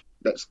 right,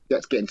 let's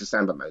get into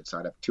samba mode. So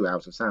I'd have 2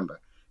 hours of samba.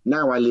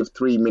 Now I live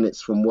 3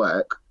 minutes from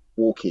work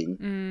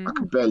walking. I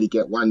could barely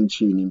get one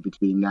tune in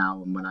between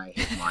now and when I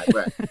hit my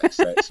work.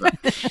 So I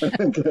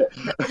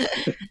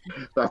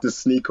have to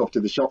sneak off to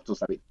the shops or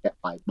something to get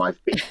my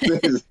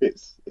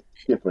fix.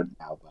 different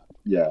now, but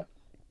yeah.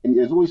 And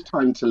there's always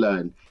time to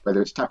learn,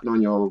 whether it's tapping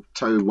on your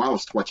toe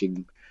whilst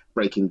watching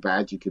Breaking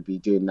Bad, you could be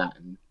doing that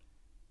and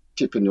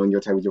tipping on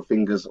your toe with your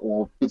fingers,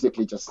 or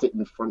physically just sitting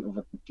in front of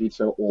a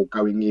computer or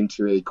going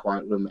into a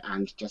quiet room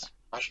and just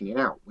flashing it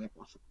out where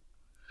possible.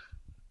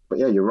 But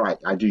yeah, you're right.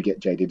 I do get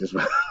jaded as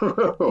well.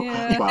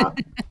 Yeah.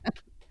 But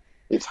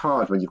it's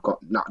hard when you've got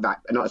not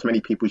as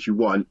many people as you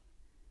want.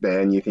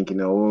 Then you're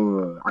thinking,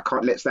 oh, I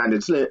can't let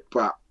standard slip.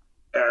 But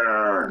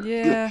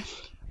Yeah.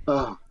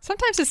 oh,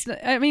 Sometimes it's,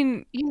 I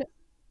mean,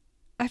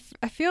 I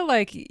feel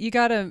like you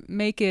got to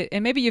make it,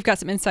 and maybe you've got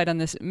some insight on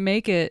this,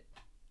 make it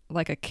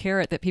like a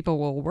carrot that people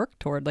will work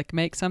toward, like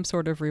make some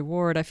sort of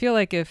reward. I feel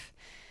like I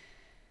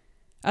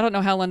don't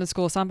know how London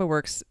School of Samba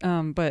works,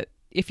 but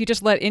if you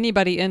just let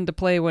anybody in to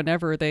play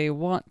whenever they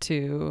want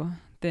to,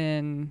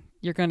 then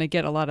you're going to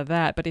get a lot of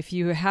that. But if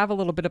you have a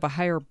little bit of a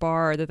higher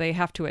bar that they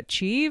have to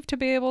achieve to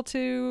be able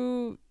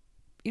to,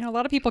 a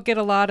lot of people get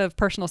a lot of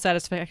personal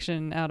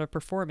satisfaction out of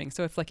performing.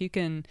 So if like you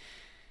can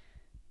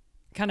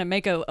kind of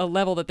make a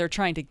level that they're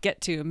trying to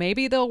get to,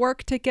 maybe they'll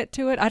work to get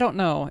to it. I don't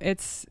know.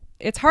 It's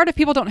hard if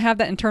people don't have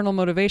that internal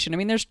motivation. I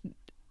mean,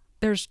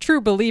 there's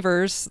true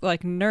believers,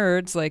 like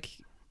nerds,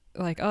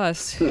 like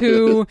us,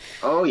 who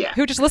oh yeah,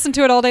 who just listen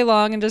to it all day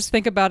long and just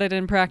think about it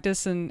in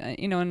practice and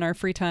in our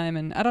free time.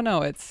 And I don't know,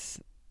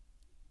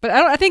 but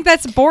I think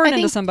that's born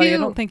into somebody. I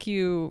don't think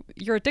you're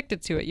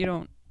addicted to it. You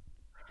don't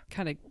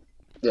kind of.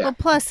 Yeah. Well,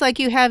 plus, like,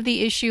 you have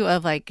the issue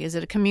of, like, is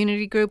it a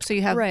community group? So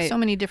you have Right. so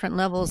many different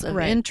levels of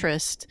Right.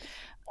 interest.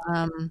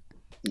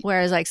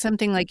 Whereas, like,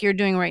 something like you're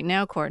doing right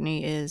now,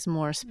 Courtney, is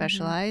more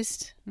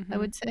specialized, I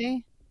would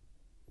say.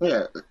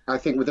 Yeah, I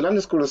think with the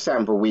London School of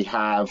Samba, we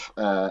have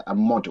a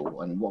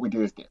model, and what we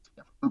do is get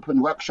open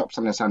workshops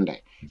on a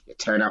Sunday. You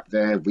turn up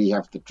there, we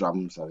have the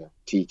drums, we have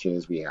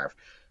teachers, we have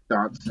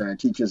dance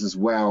teachers as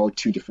well,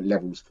 2 different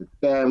levels for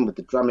them. With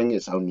the drumming,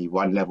 it's only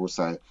 1 level,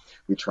 so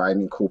we try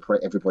and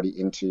incorporate everybody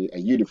into a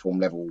uniform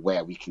level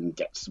where we can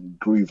get some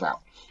groove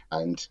out.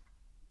 And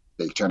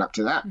they turn up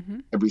to that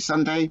every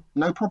Sunday,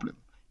 no problem.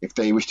 If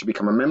they wish to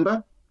become a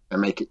member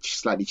and make it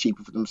slightly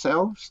cheaper for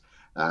themselves,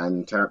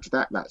 and turn up to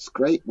that, that's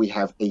great. We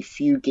have a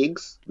few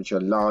gigs, which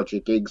are larger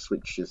gigs,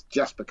 which is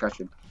just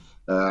percussion,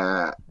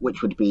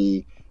 which would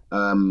be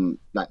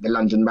like the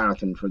London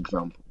Marathon, for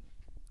example.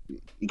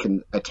 You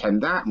can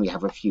attend that, and we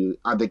have a few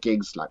other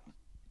gigs like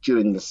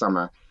during the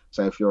summer.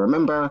 So if you're a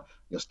member,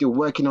 you're still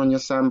working on your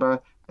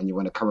samba, and you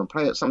want to come and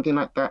play at something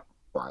like that,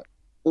 by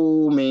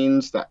all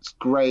means, that's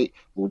great.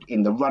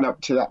 In the run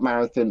up to that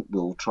marathon,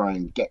 we'll try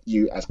and get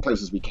you as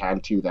close as we can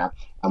to that,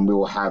 and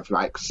we'll have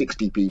like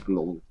 60 people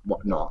or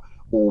whatnot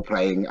all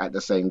playing at the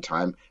same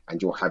time,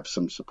 and you'll have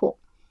some support.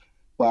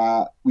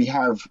 But we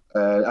have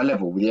a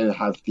level. We then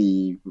have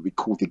what we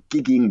call the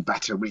gigging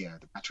batteria,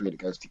 the batteria that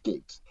goes to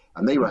gigs.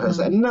 And they rehearse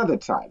at another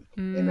time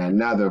in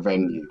another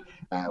venue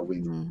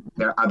with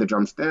their other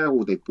drums there,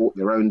 or they've bought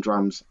their own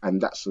drums, and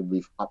that's when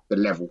we've upped the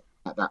level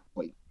at that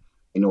point.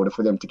 In order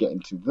for them to get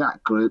into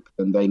that group,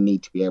 then they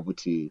need to be able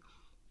to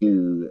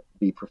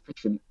be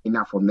proficient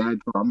enough on their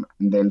drum,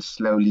 and then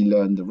slowly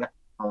learn the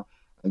repertoire,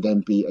 and then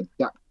be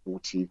adaptable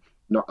to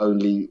not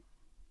only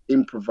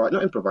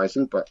not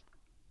improvising, but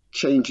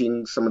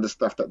changing some of the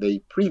stuff that they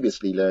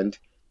previously learned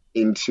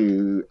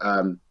into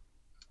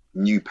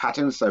new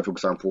patterns. So, for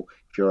example,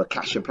 if you're a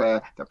Kasha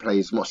player that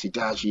plays Mossy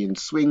Daji and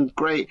swing,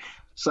 great.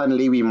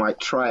 Suddenly we might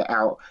try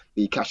out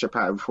the Kasha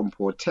pattern from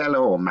Portela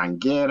or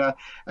Manguera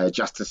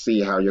just to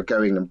see how you're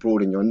going and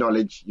broaden your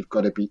knowledge. You've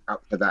got to be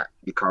up for that.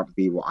 You can't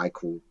be what I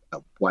call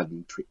a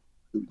one-trick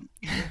pony.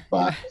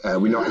 But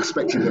we're not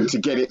expecting them to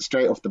get it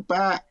straight off the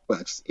bat,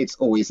 but it's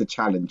always a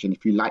challenge. And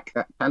if you like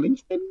that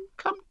challenge, then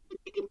come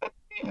to back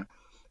here.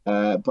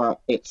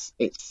 But it's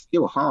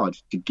still hard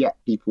to get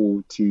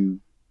people to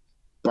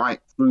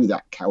bite through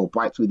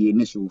bite through the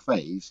initial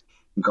phase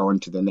and go on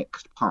to the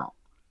next part,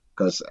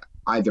 because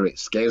either it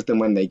scares them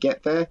when they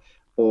get there,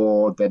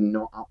 or they're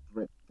not up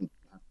for it, they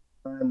don't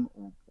have time,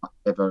 or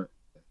whatever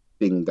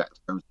thing that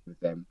goes with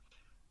them,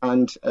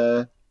 and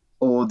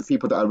or the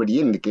people that are already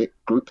in the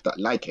group that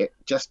like it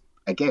just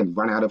again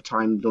run out of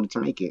time in order to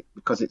make it,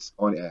 because it's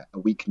on a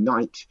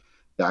weeknight.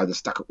 They're either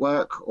stuck at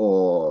work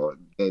or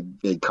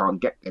they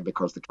can't get there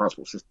because the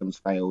transport system's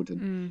failed,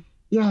 and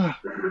yeah,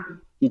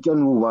 the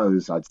general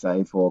woes, I'd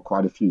say, for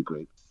quite a few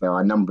groups. So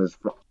our numbers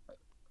fluctuate,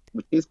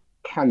 which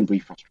can be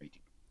frustrating.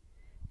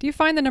 Do you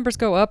find the numbers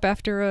go up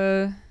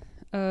after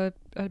a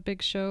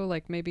big show,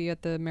 like maybe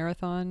at the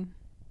marathon?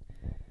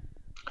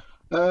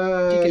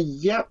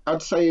 Yeah,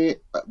 I'd say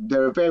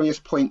there are various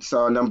points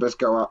our numbers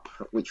go up,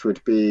 which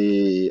would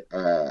be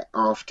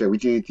after we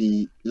do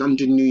the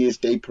London New Year's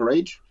Day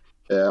parade.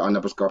 Our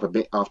numbers go up a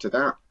bit after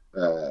that.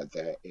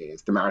 There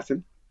is the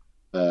marathon.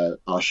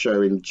 Our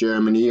show in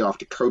Germany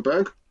after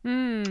Coburg,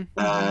 and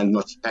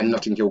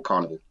Notting Hill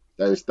Carnival.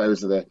 Those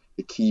are the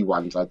key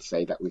ones, I'd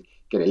say, that we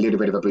get a little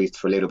bit of a boost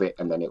for a little bit,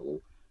 and then it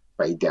will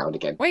fade down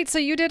again. Wait, so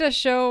you did a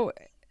show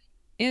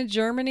in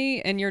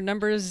Germany and your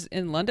numbers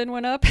in London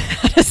went up?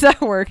 How does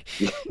that work?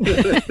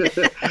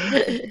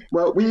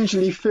 Well, we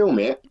usually film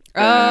it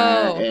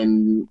Oh,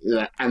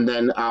 and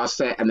then our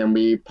set, and then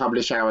we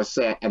publish our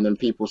set, and then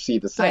people see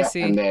the I set,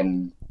 and see.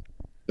 then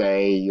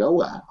they,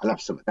 oh, I love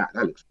some of that.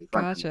 That looks really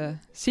fun. Gotcha.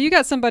 So you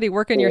got somebody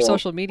working your Or,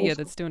 social or media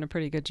that's doing a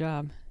pretty good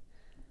job.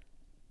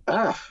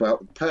 well,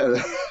 I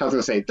was going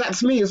to say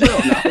that's me as well.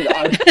 No,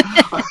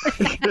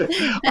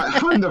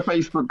 I'm the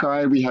Facebook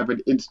guy. We have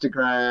an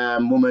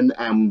Instagram woman,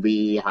 and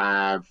we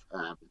have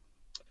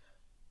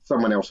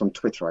someone else on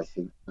Twitter, I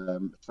think.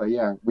 So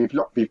yeah,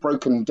 we've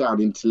broken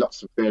down into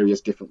lots of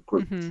various different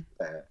groups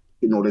Mm-hmm.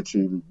 in order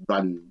to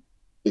run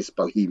this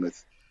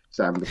behemoth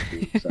Samba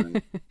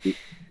school.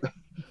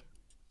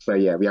 So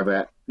yeah,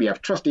 we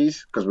have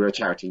trustees because we're a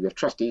charity. We have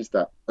trustees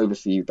that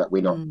oversee that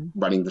we're not Mm.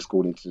 running the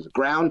school into the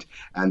ground,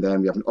 and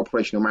then we have an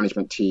operational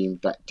management team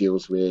that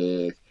deals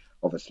with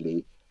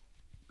obviously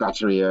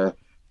batteria,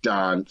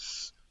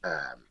 dance,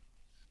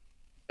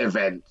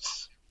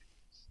 events,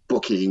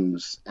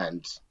 bookings,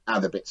 and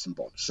other bits and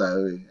bobs.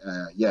 So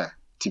yeah,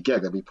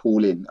 together we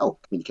pull in. Oh,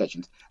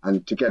 communications,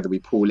 and together we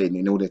pull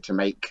in order to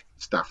make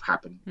stuff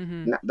happen. Mm-hmm.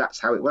 And that's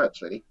how it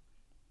works, really.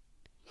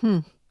 Hmm.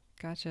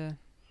 Gotcha.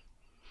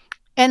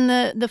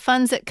 And the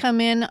funds that come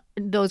in,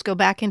 those go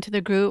back into the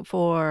group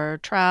for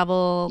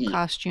travel, Yeah.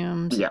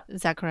 costumes. Yeah.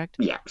 Is that correct?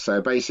 Yeah,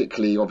 so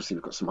basically, obviously,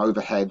 we've got some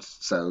overheads,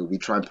 so we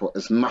try and put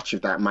as much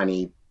of that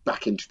money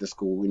back into the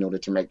school in order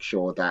to make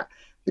sure that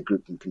the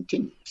group can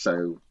continue.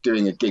 So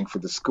doing a gig for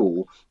the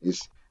school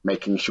is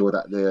making sure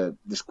that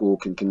the school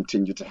can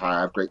continue to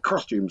have great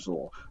costumes,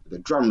 or the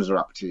drums are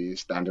up to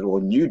standard, or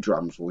new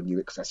drums, or new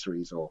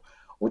accessories, or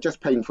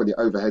just paying for the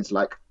overheads,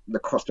 like the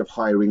cost of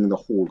hiring the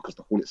hall, because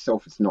the hall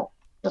itself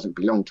doesn't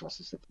belong to us,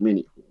 it's a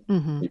community hall.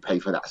 Mm-hmm. We pay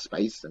for that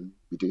space, and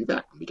we do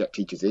that. We get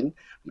teachers in,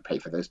 we pay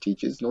for those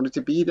teachers in order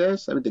to be there,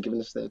 so they're giving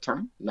us their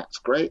time, and that's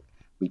great.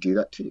 We do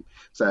that too.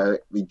 So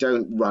we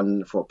don't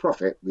run for a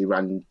profit, we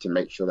run to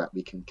make sure that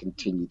we can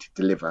continue to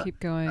deliver, Keep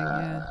going.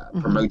 Yeah.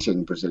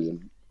 promoting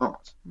Brazilian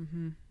art.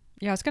 Mm-hmm.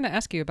 Yeah, I was going to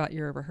ask you about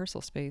your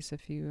rehearsal space,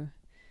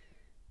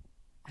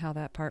 how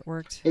that part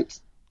worked.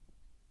 It's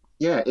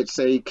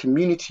a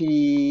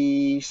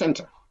community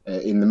centre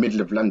in the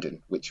middle of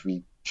London, which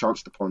we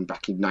chanced upon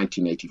back in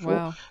 1984.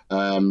 Wow.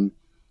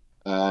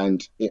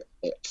 And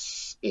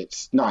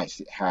it's nice.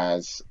 It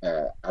has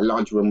a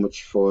large room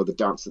which for the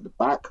dance at the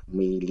back.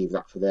 We leave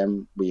that for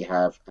them. We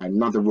have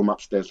another room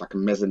upstairs, like a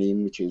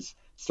mezzanine, which is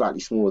slightly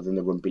smaller than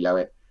the room below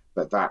it,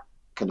 but that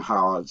can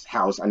house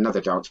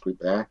another dance group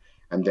there.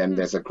 And then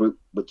there's a group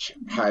which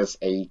has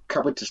a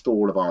cupboard to store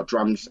all of our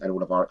drums and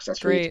all of our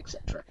accessories, Great.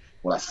 etc.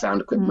 All our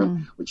sound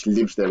equipment, which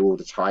lives there all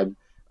the time.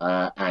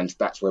 And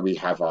that's where we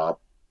have our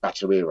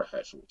battery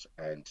rehearsals.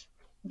 And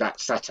that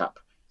setup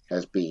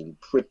has been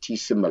pretty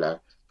similar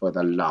for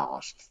the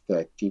last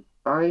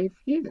 35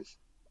 years.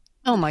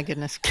 Oh my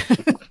goodness.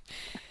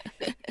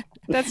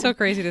 That's so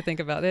crazy to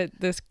think about.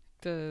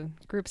 The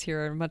groups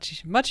here are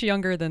much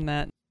younger than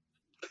that.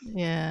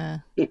 Yeah.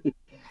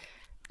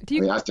 Do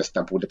you, I just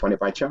stumbled upon it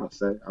by chance,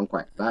 so I'm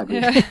quite glad.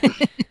 yeah.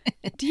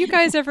 Do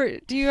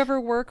you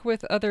ever work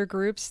with other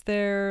groups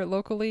there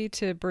locally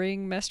to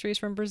bring mestres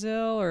from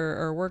Brazil,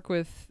 or work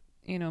with,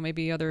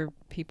 maybe other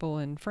people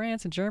in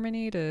France and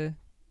Germany to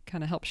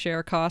kind of help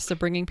share costs of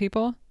bringing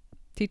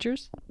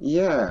teachers?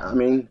 Yeah,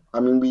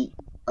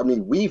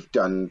 we've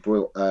done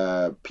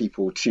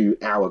people to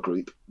our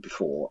group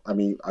before.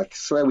 I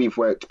swear we've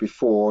worked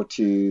before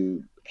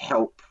to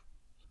help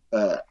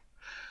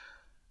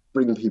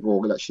bring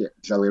people actually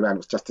the other way around. It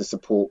was just to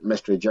support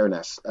Mestre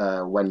Jonas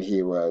when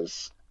he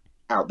was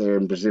out there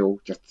in Brazil.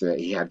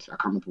 He had, I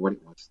can't remember what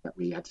it was that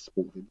we had to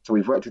support him. So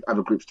we've worked with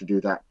other groups to do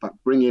that. But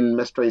bringing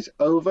Mestres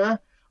over,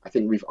 I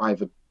think we've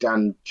either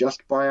done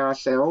just by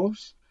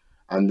ourselves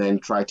and then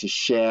try to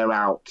share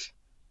out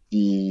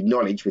the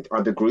knowledge with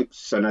other groups.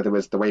 So in other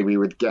words, the way we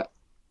would get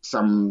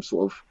some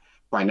sort of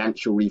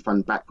financial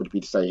refund back would be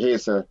to say,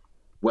 here's a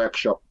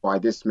workshop by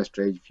this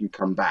Mestre. If you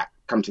come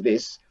to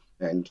this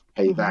and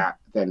pay that,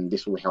 then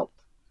this will help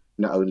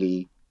not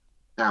only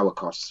our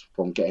costs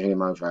from getting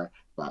him over,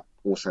 but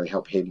also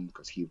help him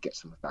because he'll get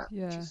some of that,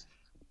 Yeah.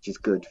 which is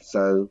good.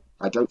 So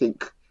I don't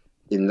think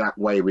in that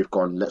way we've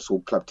gone, let's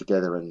all club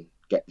together and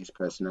get this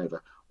person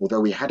over.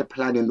 Although we had a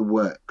plan in the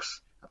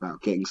works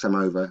about getting some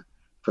over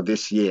for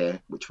this year,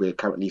 which we're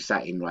currently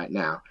sat in right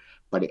now,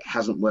 but it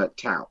hasn't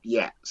worked out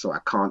yet. So I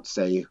can't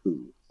say who,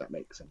 if that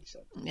makes any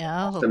sense.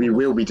 Yeah. So we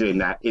will be doing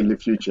that in the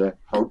future,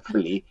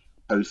 hopefully,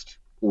 post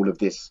all of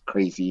this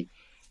crazy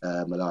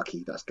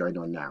malarkey that's going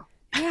on now.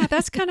 Yeah,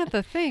 that's kind of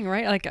the thing,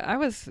 right? Like I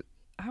was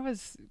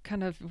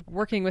kind of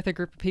working with a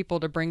group of people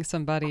to bring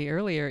somebody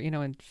earlier,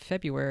 in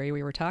February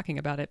we were talking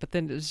about it, but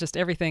then it was just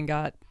everything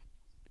got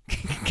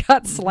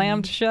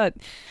slammed shut.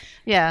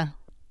 Yeah.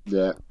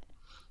 Yeah.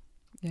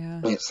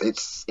 Yeah.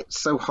 It's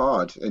so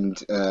hard, and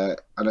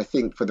I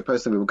think for the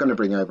person we were going to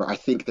bring over, I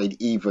think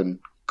they'd even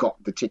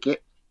got the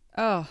ticket,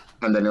 Oh,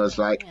 and then it was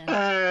like,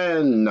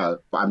 no.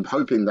 But I'm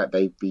hoping that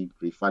they'd be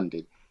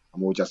refunded,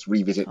 and we'll just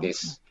revisit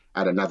this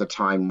at another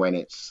time when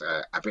it's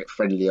a bit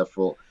friendlier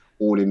for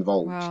all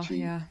involved wow. to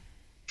Yeah.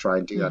 try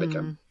and do that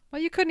again.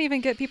 Well, you couldn't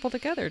even get people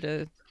together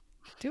to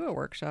do a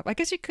workshop. I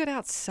guess you could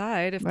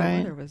outside if the Right.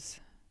 weather was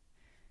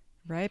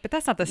right, but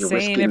that's not the You're same.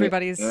 risking it.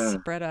 Everybody's Yeah.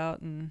 spread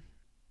out and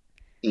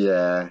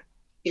Yeah.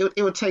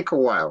 It would take a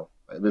while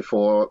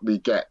before we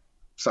get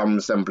some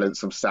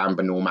semblance of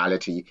samba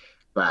normality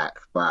back.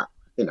 But,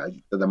 at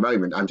the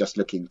moment, I'm just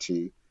looking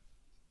to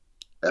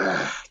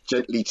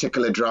gently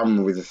tickle a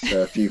drum with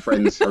a few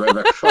friends,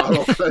 however far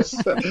or close.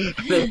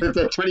 If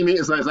they're 20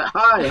 meters away, it's like,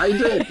 hi, how you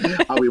doing?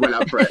 Oh, we went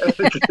up for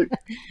it.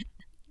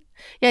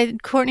 Yeah,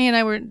 Courtney and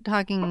I were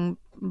talking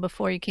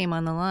before you came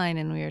on the line,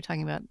 and we were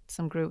talking about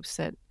some groups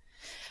that.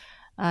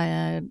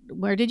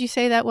 Where did you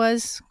say that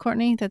was,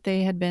 Courtney? That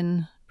they had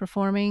been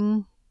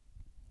performing?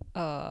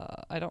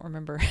 I don't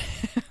remember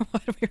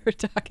what we were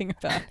talking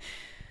about.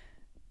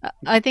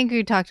 I think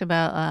we talked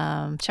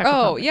about Czech Oh,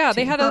 Republic, yeah,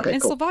 they too. had Okay, in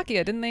cool.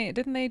 Slovakia, didn't they?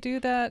 Didn't they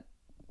do that?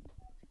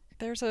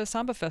 There's a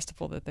samba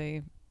festival that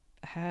they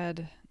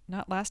had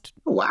not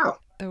Oh, wow.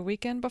 the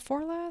weekend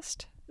before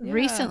last. Yeah.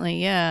 Recently,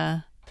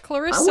 yeah. What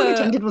Clarissa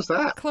attended was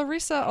that?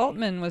 Clarissa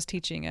Altman was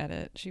teaching at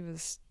it. She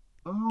was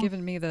Oh,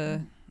 giving me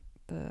the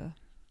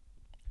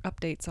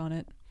updates on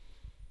it.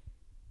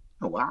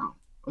 oh, wow.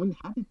 I mean,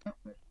 how did that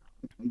work?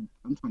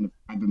 I'm trying to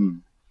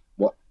fathom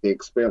what the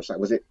experience like.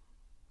 Was it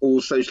all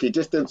socially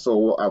distanced,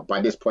 or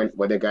by this point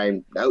were they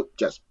going, nope,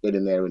 just get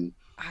in there and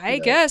I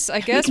guess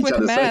lick each with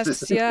other's masks.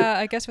 faces? Yeah,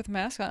 I guess with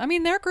masks on. I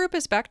mean, their group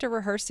is back to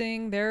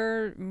rehearsing.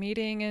 They're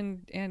meeting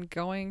and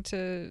going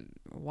to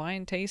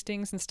wine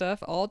tastings and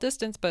stuff, all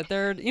distance, but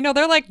they're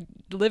like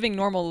living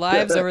normal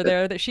lives over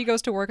there. That she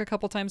goes to work a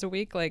couple times a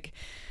week. Like,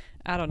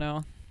 I don't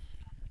know.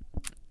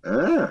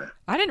 Ah,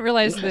 I didn't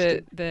realize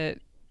interesting.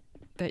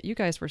 that you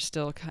guys were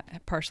still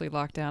partially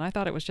locked down. I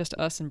thought it was just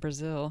us in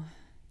Brazil.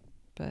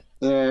 But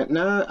Yeah,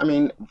 no, I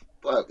mean,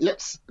 well,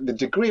 the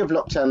degree of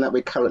lockdown that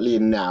we're currently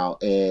in now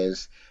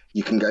is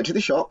you can go to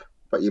the shop,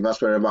 but you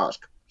must wear a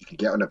mask. You can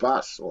get on a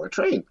bus or a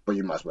train, but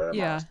you must wear a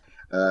yeah,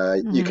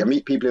 mask. You can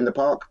meet people in the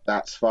park,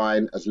 that's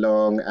fine, as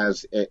long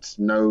as it's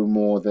no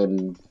more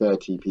than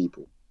 30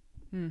 people,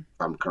 if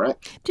I'm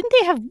correct.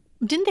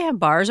 Didn't they have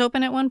bars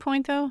open at one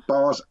point though?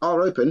 Bars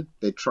are open.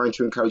 They're trying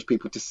to encourage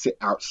people to sit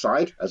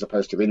outside as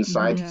opposed to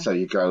inside. yeah, So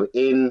you go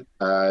in,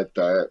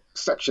 the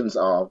sections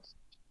are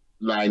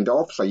lined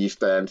off, so you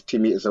stand 2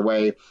 meters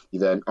away. You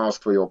then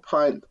ask for your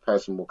pint. The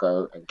person will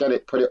go and get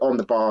it, put it on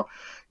the bar.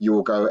 You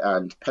will go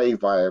and pay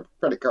via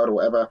credit card or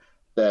whatever.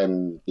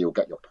 Then you'll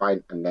get your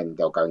pint, and then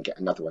they'll go and get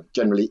another one,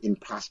 generally in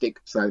plastic.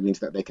 So that means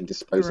that they can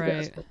dispose of it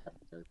as right. opposed to having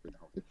to go through the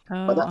whole thing.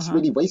 But Oh, that's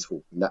really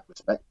wasteful in that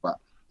respect. But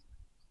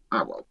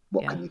well,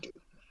 what yeah. can you do?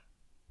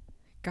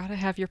 Gotta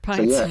have your So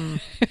pints.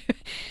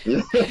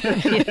 yeah,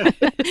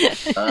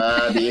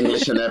 the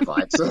English and their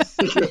pints.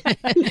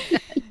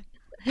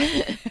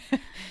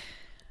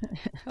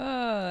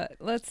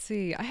 Let's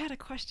see. I had a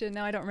question.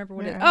 Now I don't remember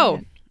what it. Where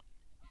Oh,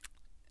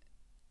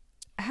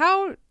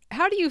 are you?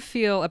 how do you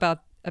feel about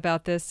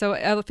this? So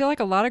I feel like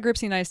a lot of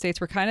groups in the United States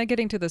were kind of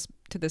getting to this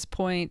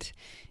point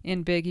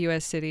in big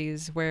U.S.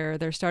 cities where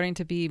there's starting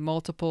to be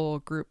multiple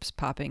groups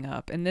popping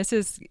up, and this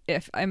is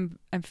if I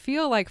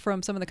feel like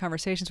from some of the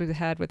conversations we've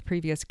had with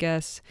previous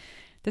guests,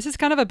 this is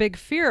kind of a big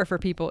fear for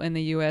people in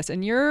the U.S.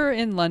 And you're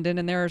in London,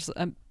 and there's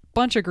a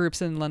bunch of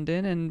groups in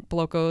London, and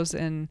Blocos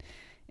and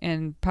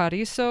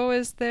Paraiso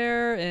is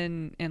there,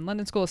 and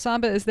London School of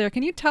Samba is there.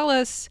 Can you tell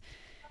us,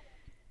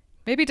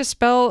 maybe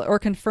dispel or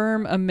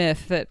confirm a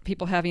myth that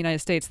people have in the United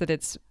States that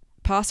it's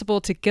possible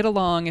to get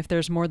along if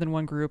there's more than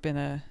one group in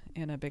a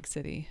big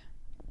city?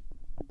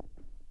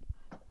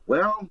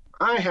 Well,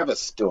 I have a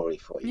story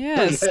for you.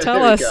 Yes, There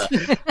tell we us.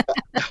 go.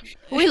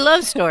 We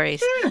love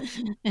stories.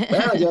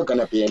 Well, you're going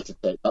to be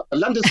entertained. The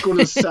London School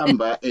of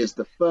Samba is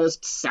the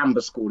first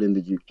samba school in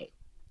the UK.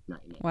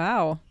 1980.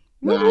 Wow.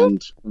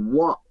 And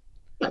what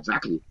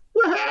exactly?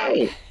 Well,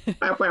 hey! And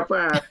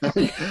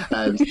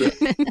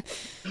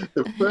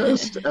the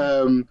first,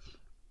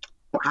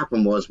 what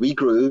happened was we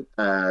grew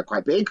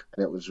quite big,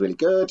 and it was really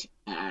good.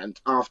 And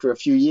after a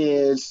few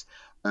years,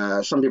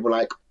 some people were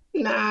like,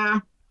 nah,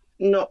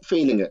 not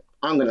feeling it.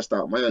 I'm going to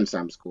start my own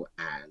samba school.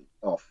 And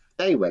off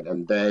they went,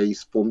 and they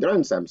formed their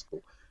own samba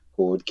school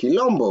called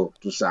Quilombo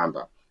do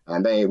Samba.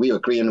 And we were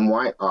green and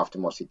white after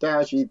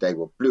Mocidade. They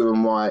were blue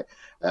and white.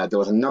 There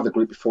was another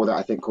group before that,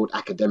 I think, called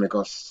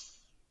Academicos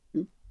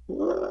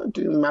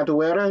do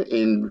Madureira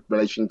in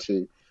relation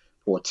to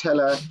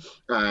Portela.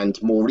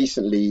 And more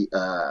recently,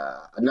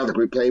 another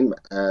group came,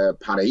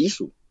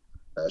 Paraiso,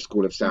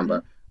 School of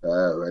Samba,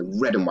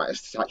 red and white,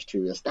 attached to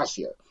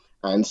Estacio.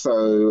 And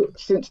so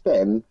since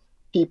then,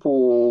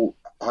 people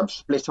have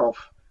split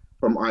off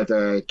from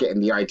either getting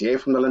the idea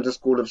from the London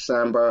School of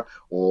Samba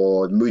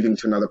or moving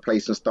to another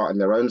place and starting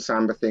their own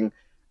samba thing.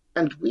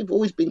 And we've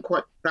always been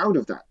quite proud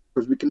of that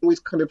because we can always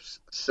kind of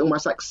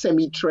almost like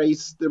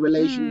semi-trace the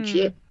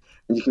relationship.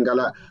 And you can go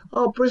like,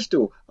 oh,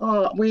 Bristol,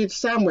 oh,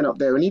 Sam went up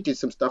there and he did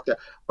some stuff there.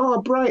 Oh,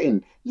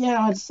 Brighton,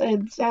 yeah, I'd say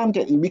Sam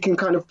did. And we can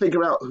kind of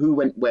figure out who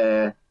went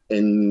where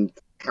and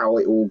how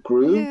it all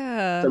grew.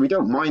 Yeah. So we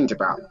don't mind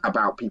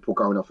about people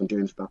going off and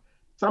doing stuff.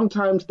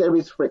 Sometimes there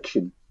is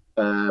friction.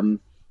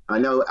 I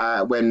know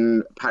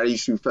when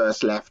Paraiso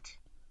first left,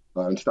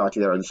 and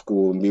started their own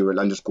school. And we were at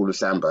London School of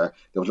Samba.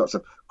 There was lots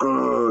of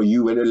girl,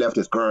 you went to the left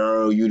is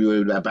girl, you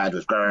do that bad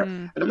was girl.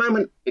 At the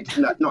moment, it's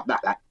not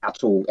that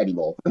at all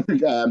anymore.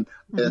 There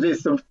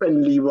is some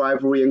friendly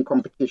rivalry and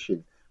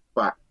competition,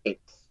 but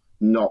it's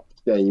not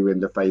staring you in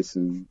the face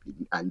and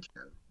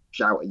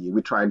shout at you.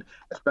 We're trying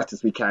as best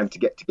as we can to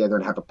get together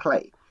and have a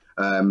play.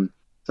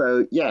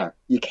 So yeah,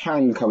 you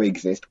can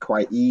coexist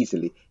quite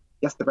easily,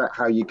 just about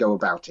how you go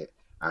about it.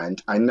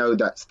 And I know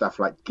that stuff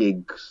like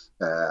gigs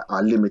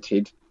are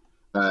limited,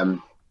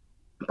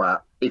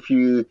 but if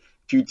you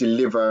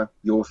deliver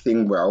your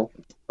thing well,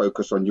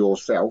 focus on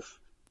yourself,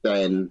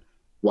 then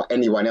what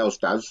anyone else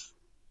does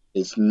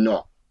is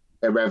not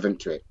irrelevant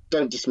to it.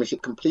 Don't dismiss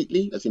it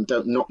completely, as in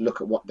don't not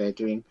look at what they're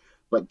doing,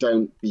 but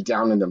don't be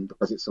down on them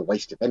because it's a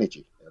waste of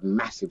energy, a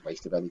massive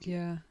waste of energy.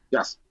 Yeah.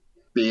 Just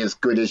be as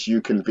good as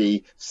you can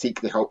be,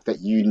 seek the help that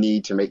you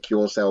need to make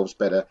yourselves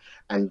better,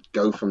 and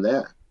go from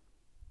there.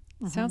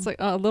 Sounds like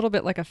a little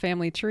bit like a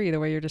family tree, the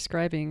way you're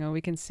describing. Oh,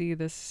 we can see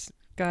this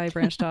guy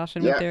branched off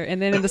and went there.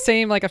 And then in the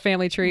same, like a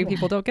family tree,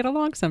 people don't get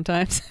along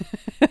sometimes.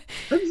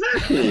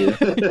 Exactly.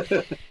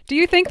 Do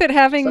you think that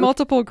having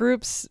multiple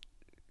groups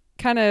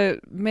kind of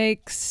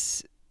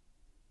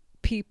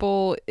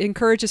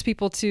encourages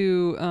people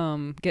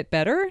to get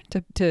better,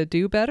 to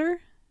do better?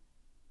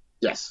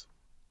 Yes,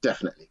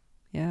 definitely.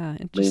 Yeah,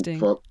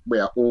 interesting. We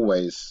are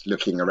always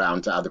looking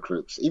around to other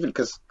groups, even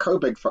because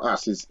Coburg for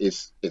us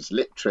is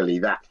literally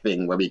that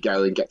thing where we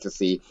go and get to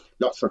see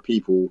lots of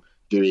people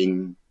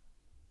doing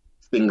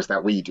things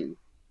that we do,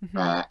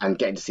 and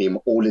getting to see them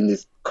all in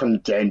this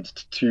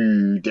condensed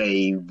 2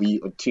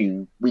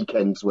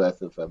 weekends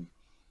worth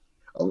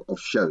of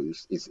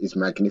shows is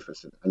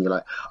magnificent. And you're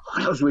like, oh,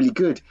 that was really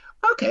good.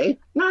 Okay,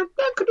 now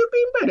that could have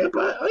been better,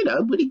 but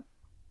really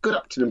good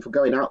up to them for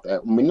going out there.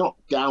 And we're not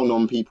down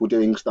on people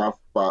doing stuff,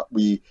 but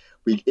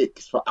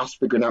it's for us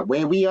figuring out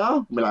where we are.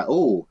 And we're like,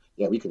 oh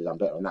yeah, we could have done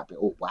better on that bit.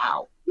 Oh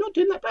wow, not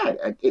doing that bad.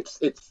 And it's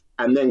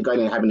and then going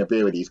and having a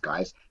beer with these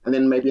guys, and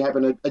then maybe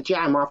having a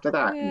jam after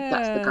that. Yeah. And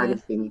that's the kind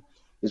of thing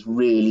is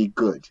really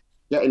good.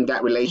 Getting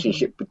that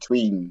relationship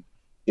between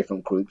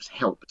different groups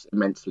helps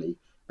immensely.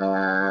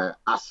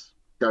 Us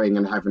going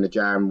and having a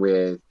jam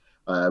with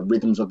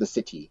Rhythms of the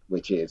City,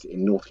 which is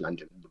in North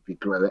London, would be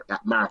great.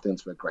 That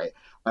marathons were great.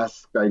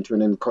 Us going to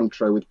an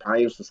encontro with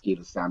Paris for Ski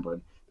of Samba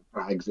and the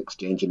flags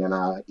exchanging,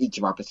 and each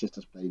of our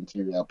sisters playing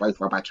too, both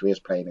of our batteries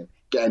playing and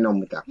getting on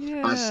with that.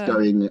 Yeah. Us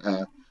going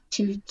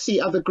to see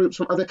other groups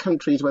from other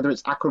countries, whether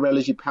it's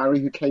Aquarelles Paris,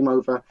 who came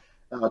over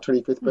our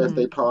 25th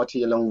birthday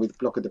party along with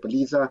Blocco de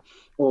Bellisa,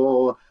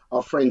 or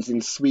our friends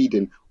in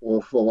Sweden,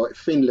 or for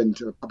Finland,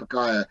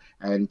 Papagaya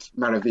and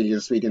Maravilla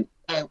in Sweden.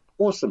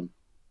 Awesome.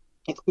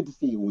 It's good to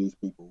see all these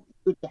people. It's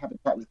good to have a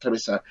chat with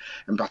Clarissa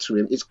and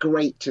Battery. It's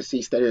great to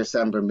see Stereo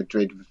Samba in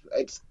Madrid.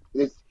 It's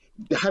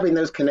having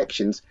those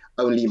connections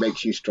only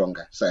makes you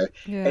stronger. So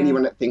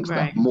anyone that thinks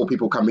that more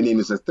people coming in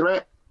is a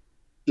threat,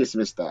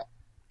 dismiss that.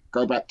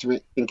 Go back to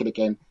it, think it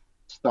again,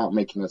 start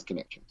making those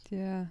connections.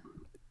 Yeah.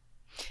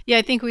 Yeah,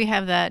 I think we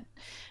have that,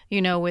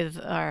 with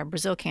our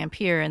Brazil camp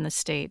here in the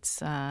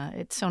States.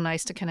 It's so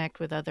nice to connect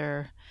with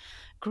other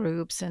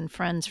groups and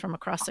friends from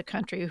across the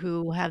country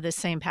who have this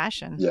same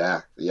passion.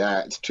 Yeah,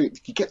 it's true.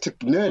 You get to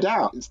nerd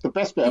out. It's the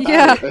best bit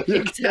about it.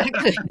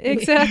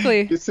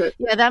 Exactly.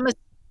 Yeah, that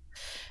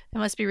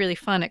must be really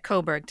fun at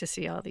Coburg to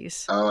see all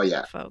these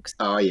folks.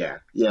 Oh, yeah.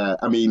 Yeah,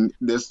 I mean,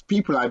 there's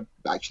people I've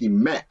actually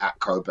met at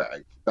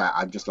Coburg that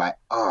I'm just like,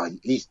 oh,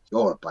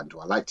 you're a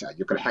bundle. I like that.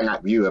 You're going to hang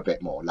out with you a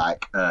bit more.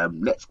 Like,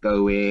 let's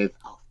go with...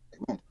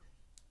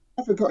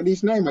 I've forgotten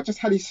his name. I just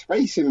had his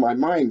face in my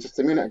mind just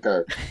a minute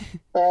ago.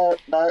 No,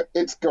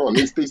 it's gone.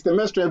 It's the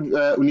Mestre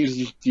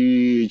Unidos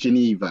de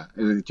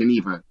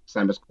Geneva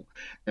Samba School.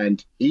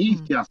 And he's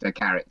just a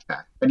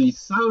character. And he's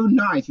so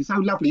nice. He's so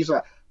lovely. He's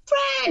like,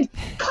 Fred,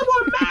 come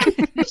on,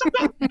 man. It's a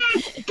big man.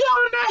 Get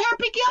on there,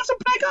 happy girls and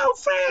play go,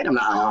 Fred. I'm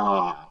like,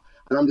 oh.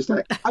 And I'm just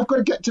like, I've got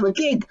to get to a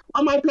gig.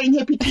 Am I playing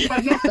Happy Tea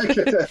right now?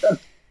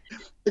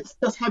 It's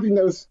just having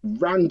those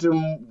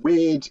random,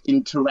 weird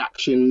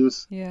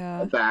interactions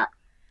that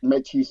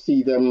make you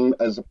see them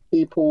as a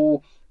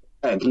people,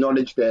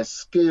 acknowledge their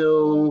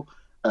skill,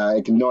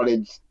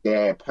 acknowledge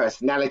their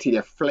personality,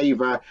 their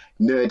flavor,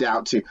 nerd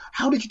out to,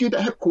 how did you do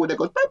that hip chord that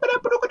goes...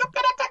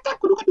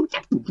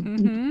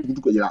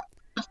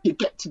 You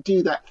get to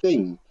do that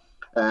thing.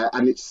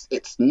 And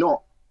it's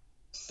not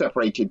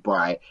separated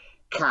by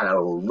color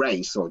or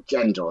race or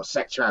gender or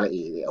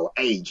sexuality or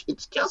age.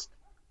 It's just,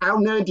 how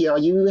nerdy are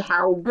you?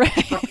 How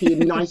happy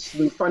and nice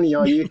and funny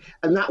are you?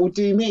 And that will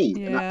do me.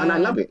 Yeah. And I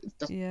love it. It's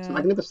just it's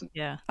magnificent.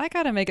 Yeah. I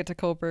got to make it to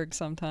Coburg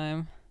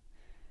sometime.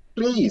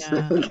 Please.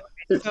 Yeah.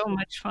 It's so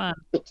much fun.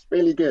 It's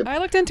really good. I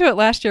looked into it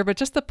last year, but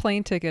just the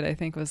plane ticket, I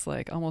think, was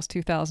like almost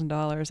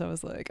 $2,000. I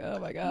was like, oh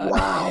my God.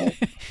 Wow.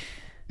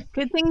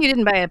 Good thing you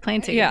didn't buy a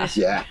plane ticket this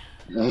year.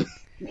 Yeah.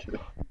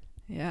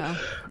 Yeah.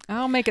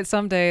 I'll make it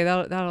someday.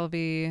 That'll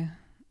be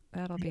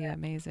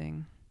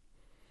amazing.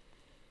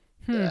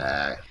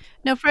 Yeah.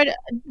 Now, Fred,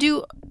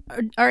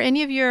 are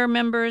any of your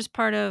members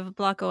part of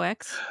Block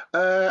OX?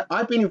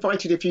 I've been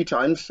invited a few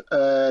times.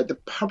 The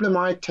problem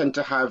I tend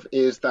to have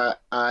is that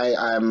I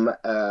am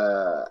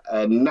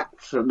a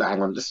natural. No,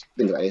 hang on, just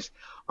think about this.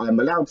 I'm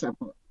allowed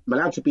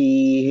to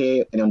be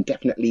here and on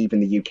definite leave in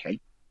the UK,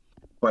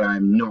 but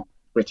I'm not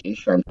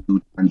British. I'm still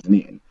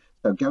Tanzanian.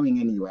 So going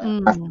anywhere, I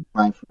have to Mm.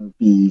 apply for a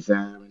visa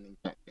and then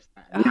get this,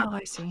 that, and the Oh, other.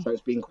 I see. So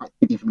it's been quite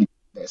tricky for me to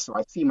do this. So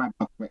I see my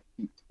document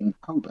in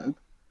Coburg,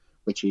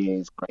 which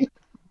is great.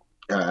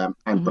 And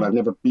but Hmm. I've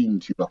never been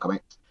to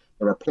Blockworks.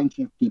 There are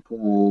plenty of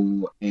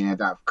people that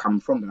have come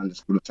from the London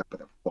School of Samba that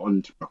have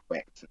gone to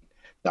Blockworks and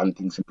done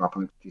things in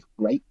Blockworks, which is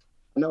great.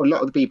 I know a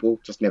lot of the people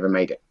just never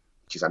made it,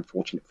 which is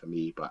unfortunate for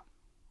me, but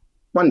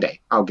one day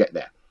I'll get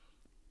there.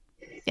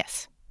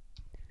 Yes.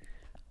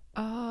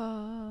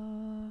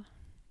 Uh,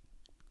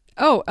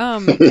 oh,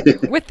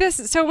 with this,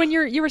 so when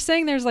you were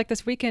saying there's like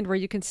this weekend where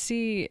you can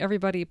see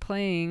everybody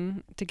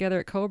playing together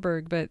at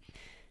Coburg, but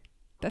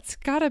that's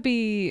gotta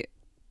be.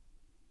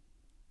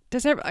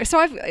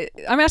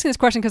 I'm asking this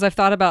question because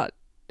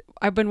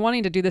I've been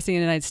wanting to do this in the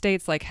United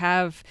States, like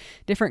have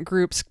different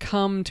groups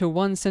come to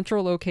one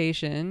central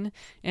location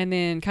and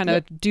then kind Yeah,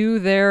 of do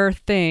their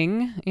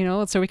thing,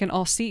 so we can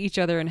all see each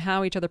other and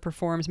how each other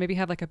performs, maybe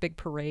have like a big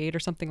parade or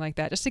something like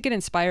that, just to get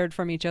inspired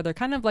from each other,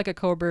 kind of like a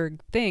Coburg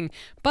thing.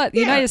 But the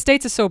yeah, United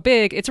States is so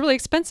big, it's really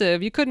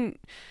expensive. You couldn't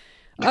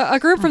a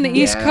group from the Hmm.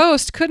 East yeah,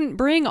 Coast couldn't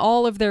bring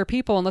all of their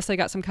people unless they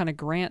got some kind of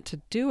grant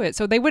to do it.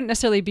 So they wouldn't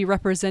necessarily be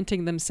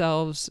representing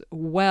themselves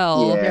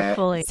well. They're yeah,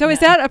 fully, So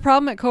is yeah. that a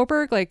problem at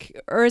Coburg? Like,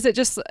 or is it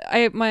just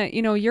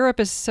Europe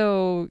is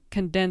so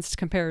condensed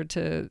compared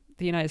to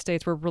the United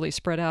States. We're really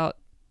spread out.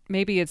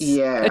 Maybe it's a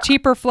yeah,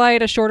 cheaper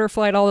flight, a shorter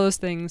flight, all those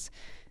things.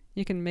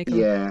 You can make them.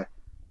 yeah.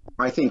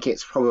 I think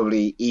it's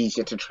probably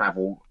easier to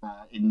travel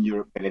in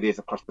Europe than it is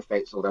across the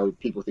States, although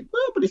people think,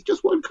 well, but it's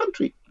just one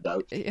country. No,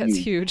 it's It's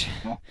huge.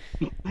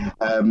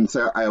 huge.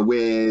 So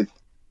with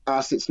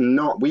us, it's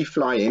not. We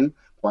fly in,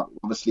 but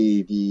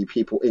obviously the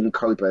people in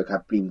Coburg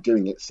have been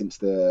doing it since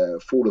the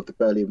fall of the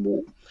Berlin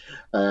Wall,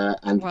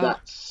 and Wow.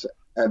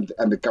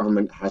 the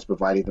government has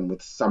provided them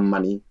with some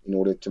money in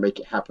order to make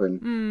it happen.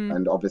 Mm.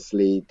 And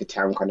obviously the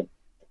town kind of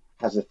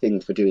has a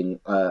thing for doing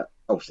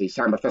obviously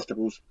samba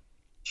festivals,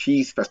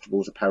 cheese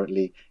festivals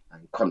apparently,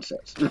 and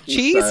concerts.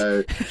 Cheese?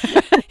 So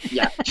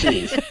yeah,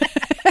 cheese.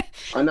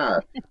 I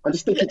know. I'm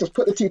just thinking, just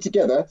put the two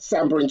together,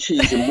 samba and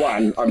cheese in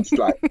one. I'm just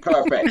like,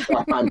 perfect.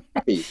 I'm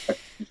happy.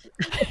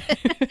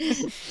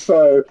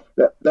 So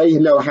that they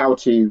know how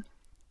to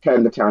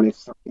turn the town into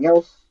something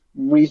else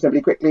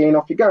reasonably quickly, and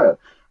off you go.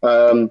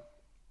 Um,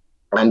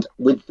 and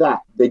with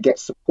that, they get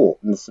support,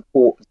 and the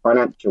support is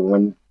financial.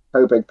 When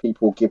Coburg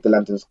people give the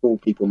London School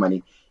people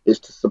money, is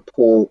to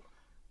support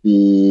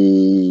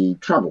the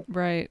travel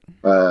Right.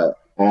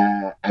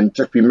 and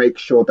just we make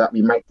sure that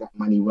we make that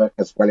money work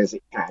as well as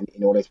it can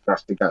in order for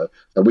us to go.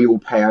 So we will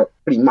pay out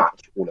pretty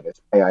much all of us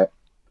pay out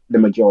the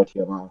majority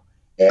of our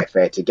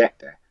airfare to get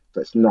there.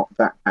 So it's not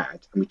that bad,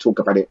 and we talk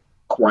about it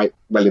quite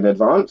well in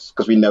advance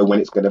because we know when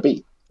it's going to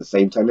be. The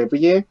same time every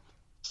year,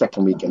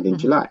 second weekend in Hmm.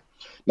 July.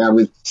 Now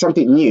with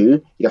something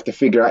new, you have to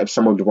figure out if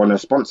someone would want to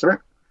sponsor it,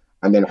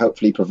 and then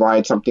hopefully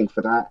provide something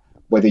for that.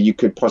 Whether you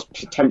could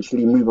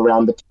potentially move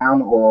around the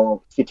town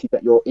or city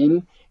that you're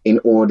in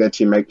order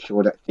to make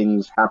sure that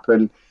things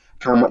happen.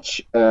 How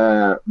much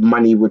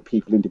money would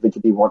people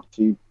individually want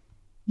to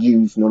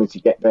use in order to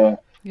get there?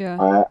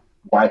 Yeah. Uh,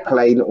 by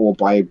plane or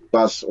by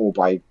bus or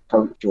by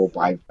coach or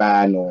by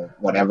van or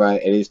whatever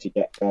it is to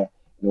get there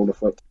in order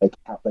for it to make it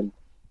happen.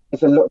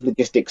 There's a lot of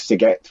logistics to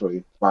get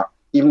through, but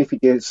even if you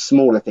do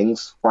smaller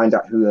things, find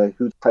out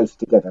who's close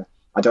together.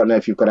 I don't know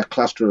if you've got a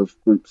cluster of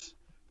groups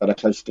that are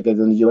close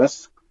together in the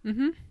US.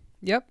 Mm-hmm.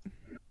 Yep.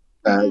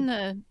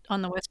 Uh,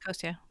 On the West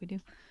Coast, yeah, we do.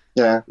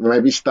 yeah,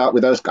 maybe start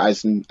with those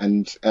guys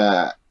and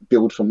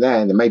build from there,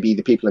 and then maybe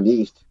the people in the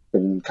East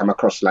can come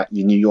across like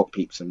your New York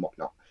peeps and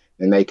whatnot,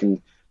 and they can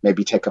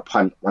maybe take a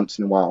punt once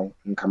in a while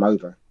and come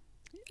over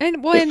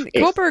And well, if and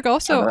if Coburg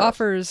also somewhere else.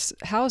 offers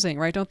housing,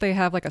 right? Don't they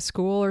have like a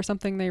school or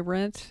something they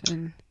rent?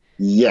 And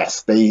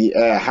Yes, they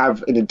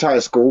have an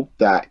entire school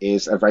that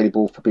is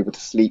available for people to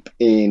sleep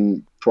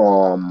in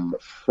from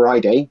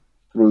Friday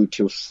through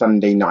till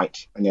Sunday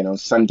night, and then on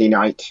Sunday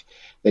night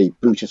they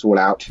boot us all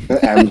out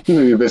and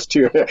move us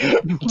to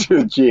to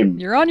a gym,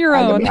 you're on your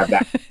and then we own. have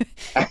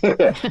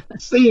that.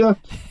 See ya,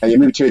 and you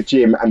move to a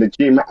gym, and the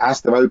gym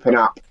has to open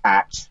up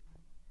at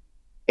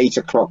 8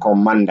 o'clock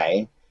on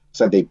Monday,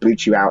 so they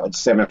boot you out at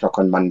 7 o'clock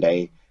on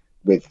Monday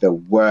with the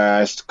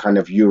worst kind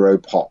of Euro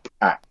pop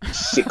at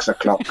 6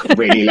 o'clock,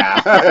 really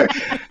loud.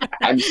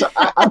 And so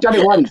I've done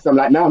it once. I'm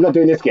like, no, I'm not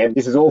doing this again.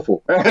 This is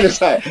awful. And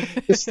it's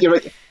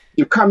like,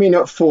 you come in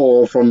at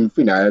 4 from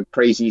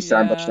crazy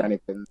samba Yeah.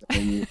 shenanigans,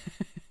 and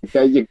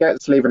you get to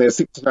sleep, and then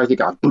 6 o'clock you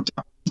go,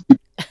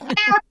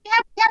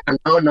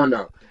 no, no,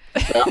 no.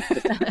 So I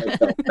just told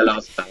myself the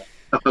last time,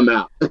 I'm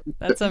out.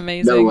 That's No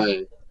amazing.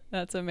 way.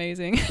 That's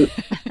amazing.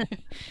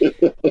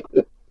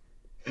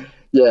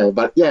 Yeah,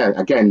 but yeah,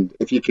 again,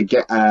 if you could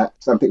get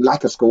something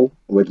like a school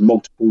with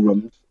multiple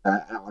rooms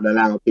and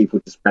allow people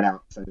to spread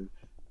out. So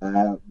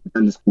then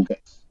the school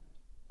gets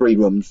 3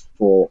 rooms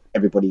for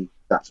everybody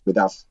that's with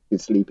us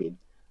who's sleeping,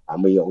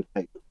 and we all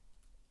take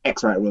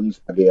X amount of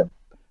rooms. There'll be a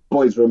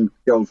boys' room,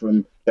 girls'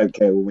 room, don't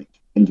care which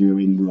end you're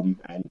in room,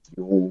 and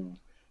you all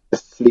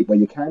just sleep where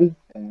you can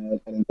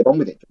and then get on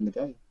with it during the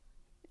day.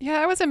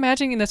 Yeah, I was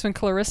imagining this when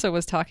Clarissa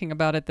was talking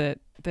about it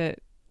that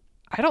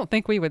I don't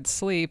think we would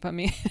sleep. I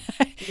mean,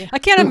 I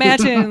can't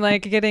imagine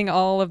like getting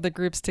all of the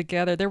groups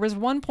together. There was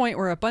one point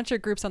where a bunch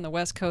of groups on the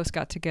West Coast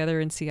got together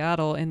in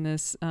Seattle, and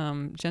this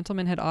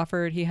gentleman had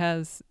offered, he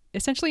has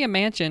essentially a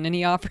mansion, and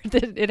he offered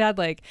that it had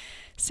like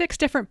 6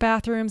 different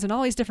bathrooms and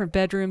all these different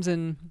bedrooms,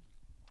 and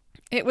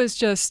it was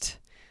just,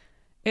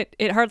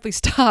 it hardly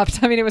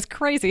stopped. I mean, it was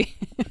crazy.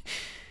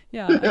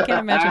 Yeah, I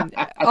can't imagine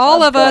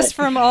all of us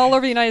from all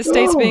over the United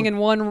States being in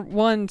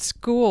one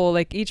school.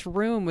 Like each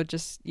room would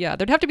just,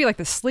 there'd have to be like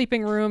the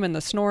sleeping room and the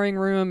snoring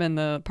room and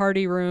the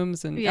party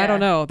rooms, and I don't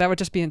know, that would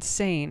just be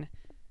insane.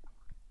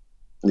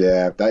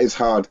 Yeah, that is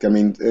hard. I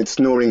mean,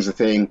 snoring's a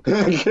thing.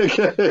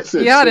 It's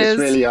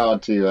really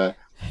hard to.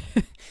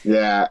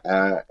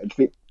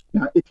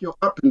 Now, if you're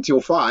up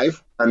until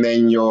 5 and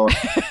then you're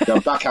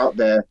back out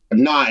there at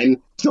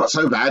 9, it's not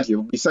so bad.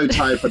 You'll be so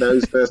tired for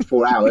those first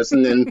 4 hours,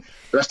 and then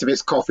the rest of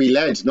it's coffee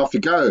led, and off you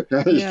go.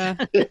 Yeah.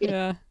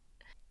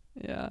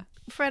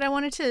 Fred, I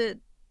wanted to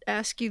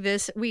ask you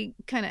this. We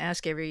kind of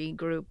ask every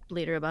group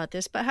leader about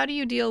this, but how do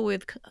you deal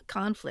with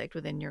conflict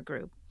within your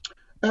group?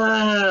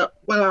 Well,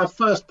 our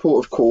first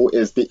port of call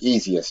is the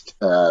easiest.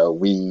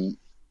 We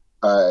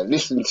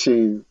listen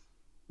to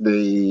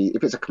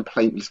if it's a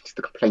complaint, we listen to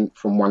the complaint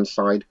from one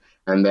side,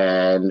 and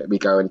then we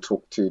go and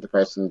talk to the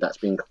person that's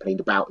being complained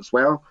about as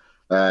well.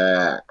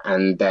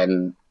 And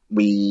then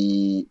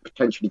we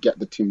potentially get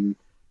the two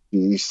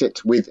to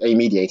sit with a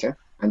mediator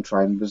and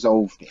try and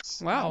resolve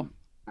this. Wow.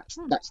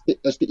 That's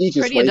the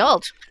easiest Pretty way.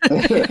 Adult.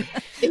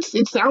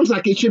 It sounds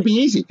like it should be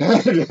easy,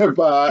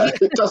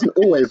 but it doesn't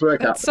always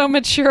work out. So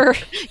mature.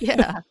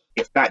 Yeah.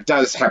 If that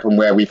does happen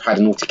where we've had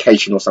an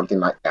altercation or something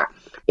like that,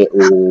 it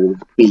will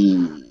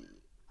be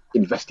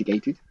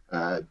investigated,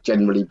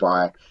 generally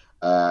by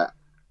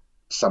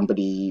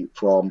somebody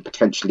from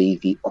potentially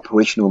the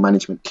operational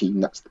management team,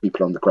 that's the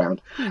people on the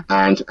ground,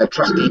 and a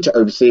trustee to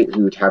oversee it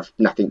who would have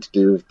nothing to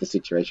do with the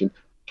situation,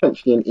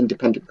 potentially an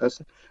independent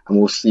person, and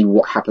we'll see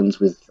what happens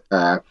with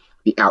the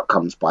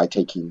outcomes by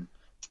taking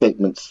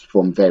statements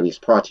from various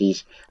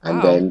parties,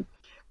 and then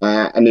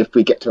and if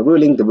we get to a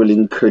ruling, the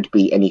ruling could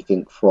be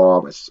anything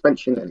from a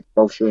suspension, an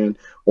expulsion,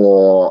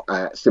 or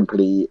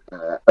simply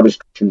a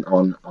restriction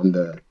on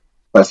the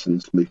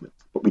person's movement.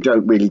 But we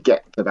don't really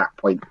get to that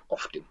point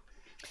often.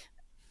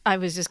 I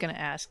was just going to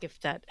ask if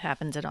that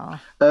happens at all.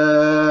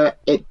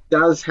 It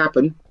does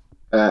happen,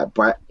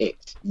 but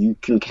you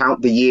can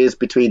count the years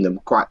between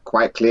them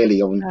quite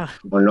clearly on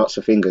lots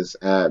of fingers.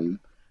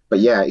 But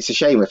yeah, it's a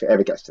shame if it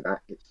ever gets to that.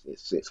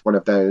 It's one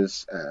of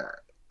those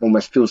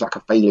almost feels like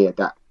a failure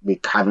that we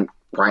haven't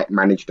quite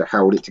managed to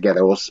hold it together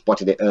or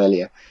spotted it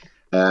earlier.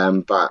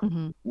 But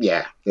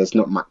yeah, there's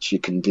not much you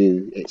can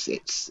do.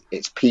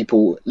 It's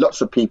people,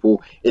 lots of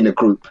people in a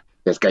group.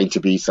 There's going to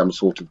be some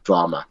sort of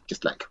drama.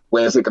 Just like,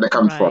 where's it going to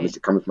come from? Is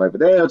it coming from over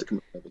there? Is it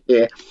coming from over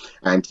here?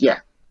 And yeah,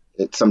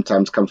 it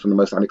sometimes comes from the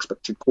most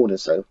unexpected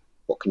corners. So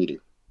what can you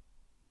do?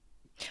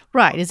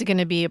 Right. Is it going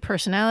to be a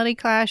personality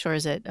clash, or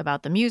is it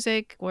about the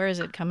music? Where is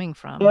it coming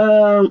from?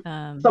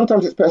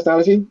 Sometimes it's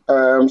personality.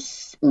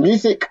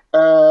 Music,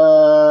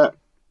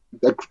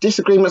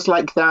 disagreements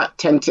like that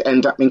tend to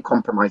end up in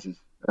compromises.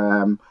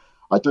 I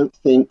don't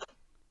think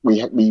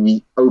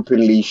we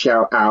openly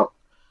shout out,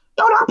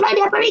 "Do not play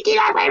the blah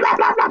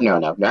blah blah."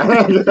 No.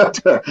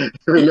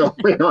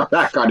 We're not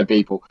that kind of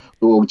people.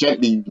 We will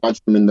gently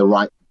nudge them in the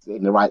right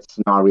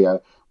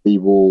scenario. We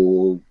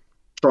will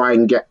try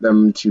and get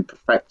them to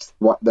perfect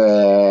what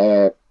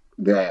their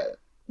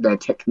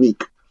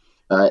technique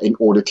in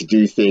order to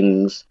do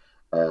things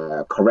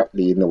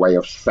correctly in the way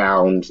of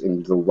sound,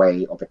 in the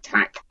way of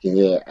attack,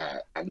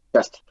 and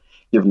just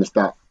giving us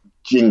that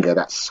jingle,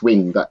 that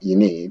swing that you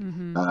need.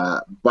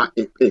 But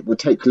it will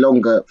take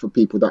longer for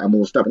people that are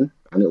more stubborn,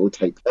 and it will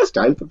take less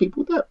time for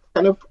people that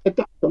kind of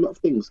adapt to a lot of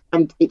things.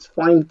 And it's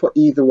fine for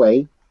either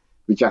way.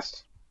 We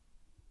just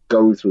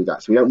go through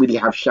that. So we don't really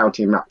have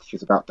shouting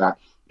matches about that.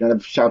 We don't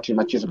have shouting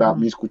matches about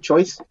musical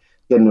choice.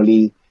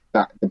 Generally,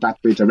 that the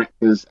battery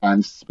directors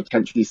and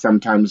potentially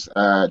sometimes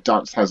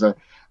dance has a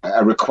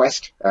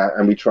request,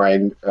 and we try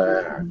and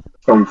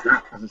solve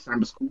that as a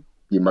Samba school.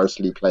 You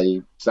mostly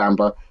play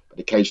Samba, but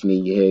occasionally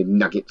you hear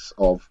nuggets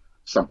of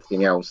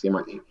something else. You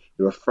might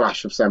hear a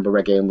flash of Samba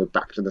reggae and we're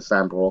back to the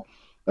Samba, or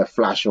a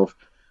flash of,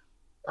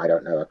 I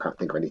don't know, I can't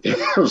think of anything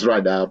else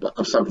right now, but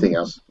of something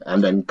else,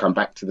 and then come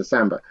back to the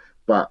Samba.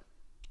 But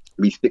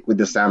we stick with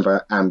the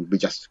Samba and we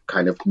just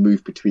kind of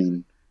move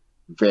between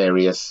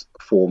various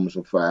forms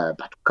of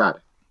Batucada.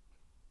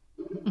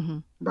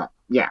 But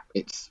yeah,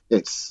 it's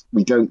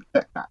we don't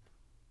get that.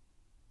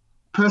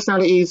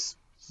 Personalities,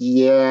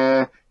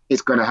 yeah,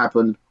 it's going to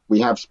happen.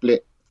 We have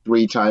split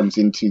 3 times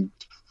into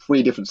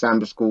 3 different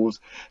Samba schools.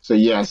 So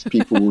yes,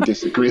 people will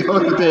disagree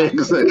on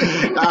things.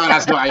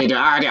 That's not how you do it.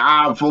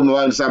 I'll form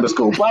my own Samba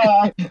school.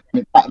 Bye. I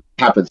mean, that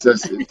happens.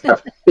 It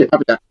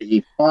happened at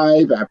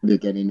 85. It happened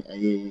again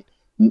in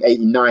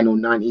 89 or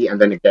 90, and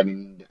then again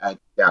in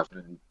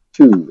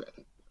 2002.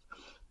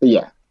 So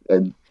yeah,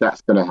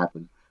 that's going to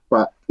happen.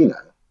 But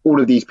all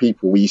of these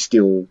people,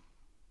 who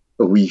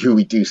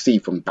we do see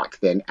from back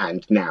then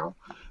and now,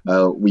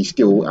 we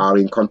still are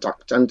in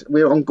contact and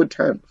we're on good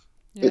terms.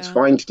 Yeah. It's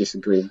fine to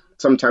disagree.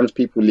 Sometimes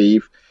people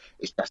leave.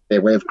 It's just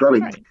their way of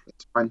growing. Right.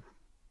 It's fine.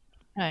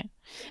 Right.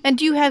 And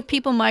do you have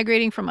people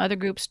migrating from other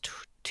groups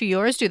to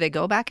yours? Do they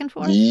go back and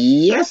forth?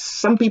 Yes,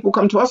 some people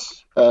come to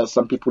us.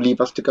 Some people leave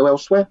us to go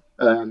elsewhere.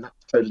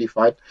 That's totally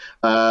fine.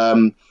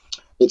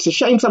 It's a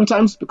shame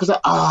sometimes because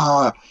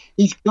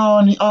he's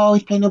gone. Oh,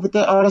 he's playing over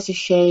there. Oh, that's a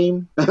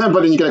shame. But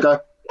then you're gonna go,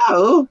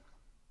 no,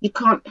 you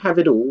can't have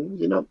it all.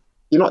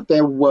 You're not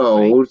their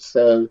world, right.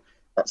 So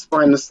that's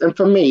fine. And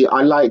for me,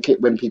 I like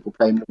it when people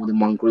play more than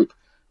one group.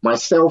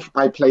 Myself,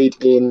 I played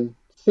in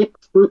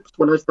 6 groups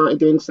when I started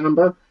doing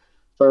Samba.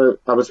 So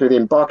I was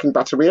within Barking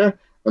Batteria,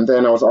 and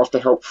then I was asked to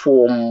help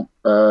form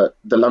the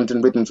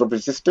London Rhythms of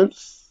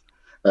Resistance.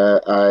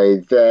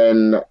 I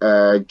then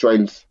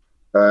joined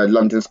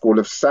London School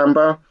of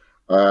Samba.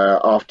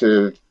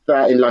 After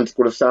that, in London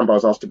School of Samba, I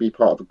was asked to be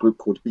part of a group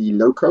called B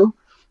Loco,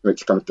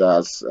 which kind of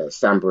does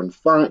Samba and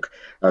funk.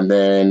 And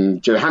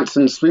then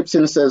Johansson swoops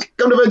in and says,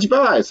 "Come to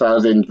Vertify." So I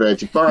was in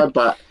Vertify.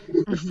 But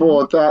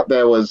before that,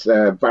 there was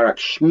Barak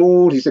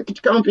Shmuel. He said, "Could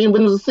you come and be in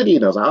Windows of the City?"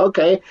 And I was like,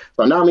 "Okay."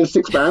 So now I'm in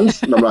 6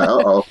 bands. And I'm like,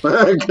 "Uh-oh."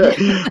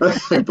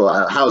 Okay.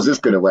 But how's this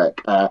going to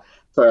work?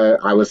 So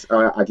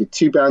I did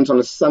 2 bands on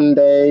a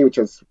Sunday, which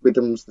was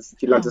Rhythms, the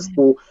City London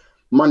School.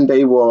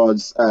 Monday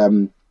was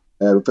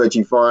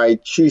Vertify.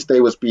 Tuesday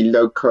was Be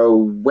Loco.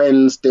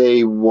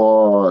 Wednesday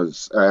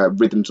was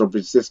Rhythms of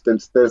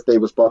Resistance. Thursday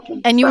was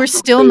Barking. And you were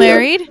still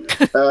married?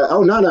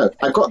 Oh no!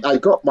 I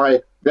got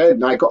my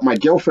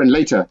girlfriend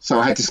later, so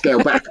I had to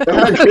scale back. Okay.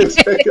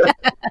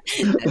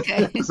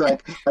 It's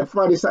like I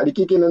finally started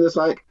kicking, and it's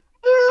like,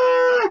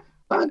 I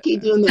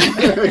keep doing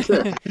this.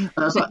 And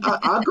I was like,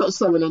 I've got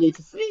someone I need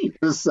to see.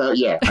 So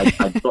yeah,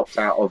 I dropped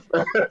out of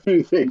a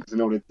few things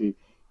in order to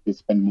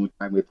spend more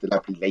time with the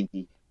lovely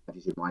lady that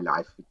is in my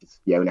life, which is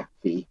Fiona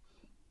Fee,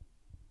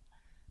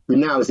 who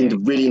now is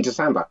really into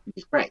Samba, which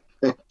is great.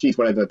 She's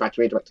one of the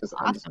battery directors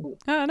at the school.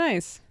 Oh,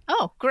 nice.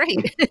 Oh,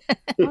 great.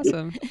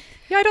 Awesome.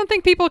 Yeah, I don't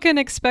think people can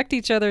expect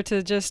each other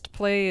to just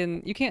play,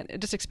 and you can't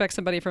just expect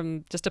somebody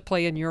from just to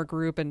play in your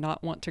group and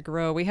not want to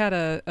grow. We had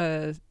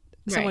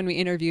someone we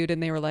interviewed,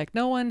 and they were like,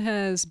 no one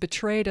has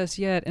betrayed us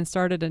yet and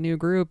started a new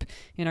group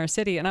in our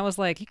city. And I was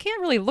like, you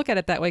can't really look at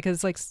it that way,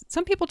 because like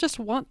some people just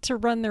want to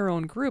run their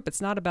own group.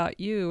 It's not about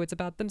you, it's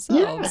about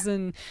themselves.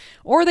 Yeah.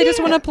 Or they just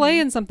want to play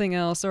in something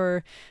else.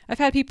 Or I've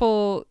had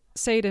people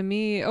say to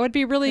me, it'd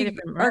be really,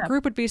 our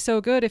group would be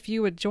so good if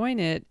you would join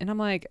it. And I'm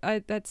like,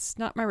 that's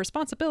not my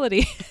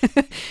responsibility.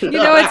 It's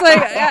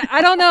like,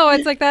 I don't know.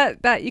 It's like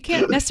that you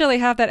can't necessarily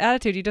have that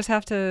attitude. You just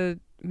have to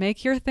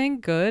make your thing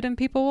good and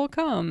people will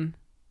come.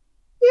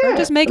 Yeah. Or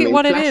just make it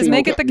what it is.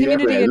 Make it the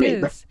community it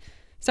is.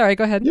 Sorry,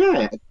 go ahead.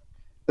 Yeah.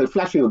 So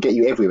flattery will get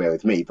you everywhere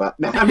with me. But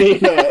I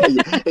mean,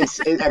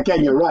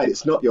 again, you're right.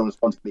 It's not your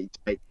responsibility to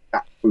make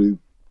that group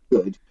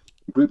good.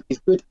 The group is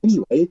good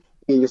anyway.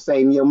 You're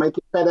saying you'll make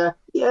it better.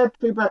 Yeah,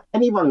 but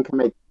anyone can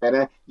make it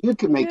better. You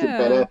can make it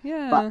better.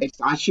 Yeah. But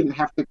I shouldn't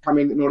have to come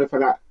in order for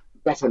that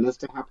betterness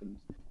to happen.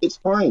 It's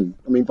fine.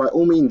 I mean, by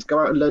all means, go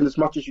out and learn as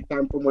much as you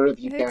can from wherever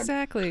you can.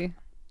 Exactly.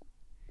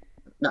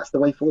 That's the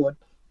way forward.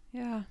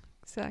 Yeah.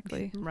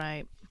 Exactly.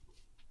 Right.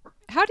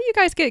 How do you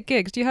guys get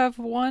gigs? Do you have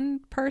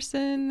one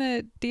person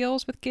that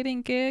deals with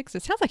getting gigs?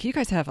 It sounds like you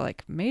guys have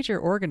like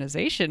major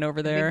organization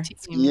over there.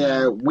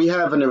 Yeah, we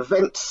have an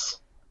events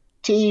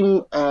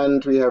team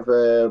and we have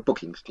a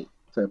bookings team.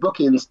 So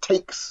bookings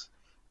takes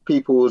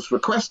people's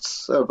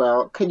requests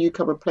about, can you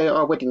come and play at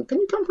our wedding? Can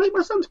you come play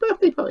my son's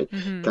birthday party?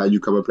 Mm-hmm. Can you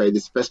come and play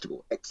this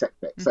festival? Etc.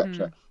 Etc.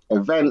 Mm-hmm.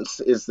 Events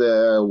is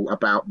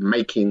about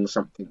making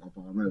something of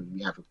our own.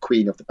 We have a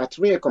Queen of the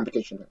Batteria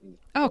competition.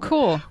 Oh,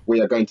 cool. We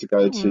are going to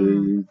go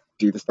to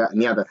do this, that, and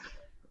the other.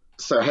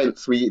 So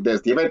hence,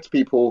 there's the events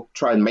people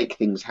try and make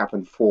things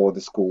happen for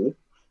the school,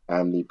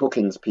 and the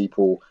bookings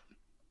people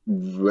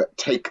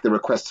take the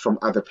requests from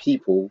other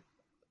people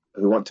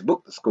who want to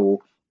book the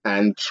school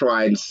and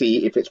try and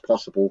see if it's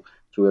possible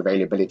through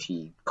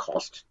availability,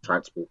 cost,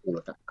 transport, all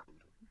of that,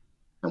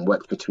 and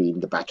work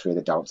between the battery,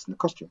 the dance, and the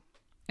costume.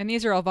 And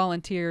these are all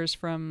volunteers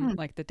from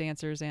like the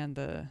dancers and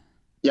the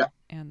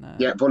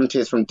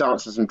volunteers from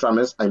dancers and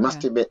drummers. I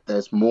must admit,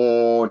 there's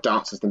more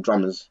dancers than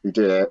drummers who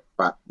do it,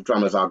 but the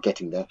drummers are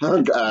getting there.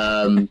 But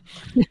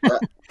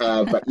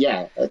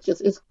yeah,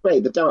 it's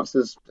great. The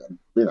dancers,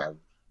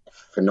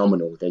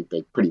 phenomenal. They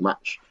pretty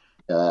much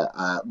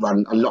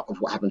run a lot of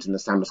what happens in the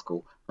Samba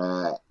school.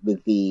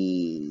 With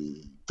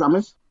the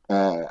drummers,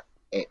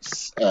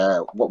 it's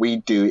what we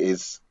do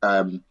is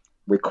we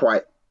work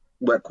quite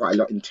a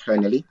lot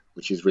internally,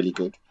 which is really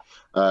good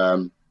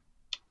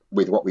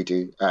with what we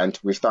do. And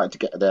we've started to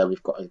get there.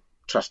 We've got a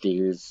trustee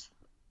who's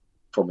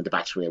from the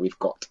Battery. We've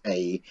got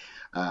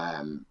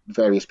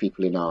various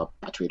people in our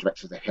Battery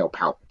directors that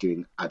help out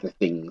doing other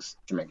things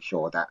to make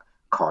sure that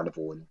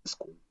carnival and the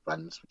school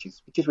runs, which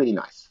is really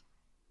nice.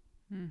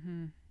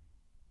 Mm-hmm.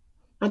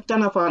 I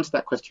don't know if I answered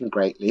that question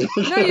greatly.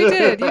 No, you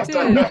did. You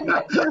did.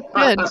 Good.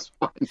 That's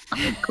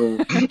fine. Cool.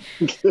 I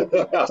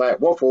was like,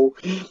 waffle.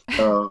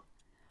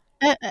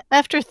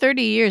 After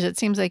 30 years, it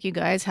seems like you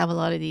guys have a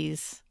lot of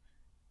these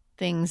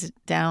things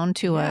down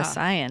to a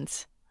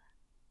science.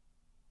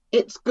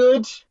 It's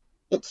good.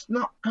 It's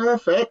not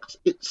perfect.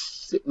 It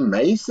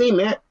may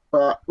seem it,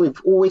 but we've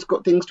always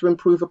got things to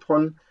improve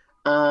upon,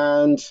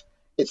 and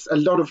it's a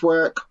lot of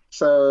work.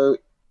 So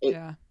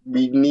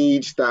we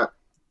need that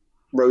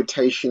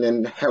rotation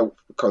and help,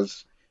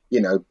 because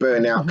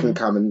burnout can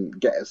come and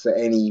get us at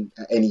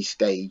any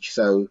stage.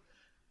 So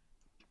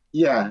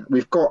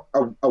we've got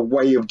a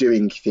way of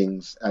doing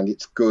things, and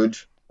it's good,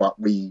 but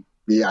we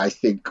I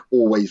think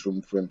always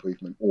room for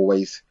improvement,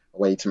 always a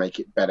way to make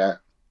it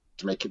better,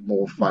 to make it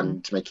more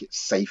fun, to make it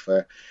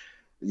safer.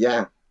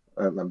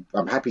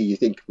 I'm happy you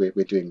think we're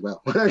doing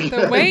well.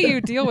 The way you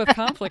deal with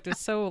conflict is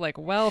so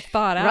well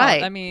thought out.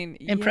 Right. I mean,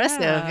 impressive.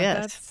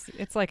 Yes,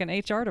 it's like an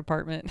HR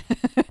department.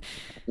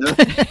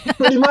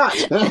 Pretty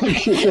much. So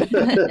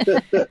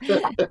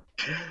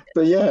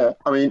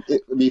I mean,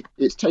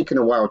 it's taken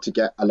a while to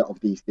get a lot of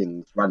these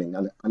things running,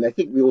 and I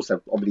think we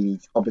also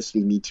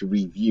obviously need to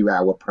review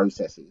our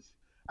processes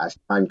as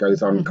time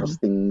goes on, because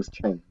things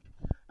change,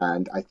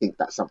 and I think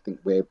that's something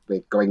we're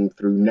going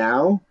through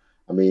now.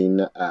 I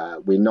mean,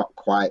 we're not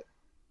quite,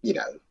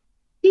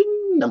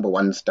 in number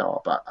one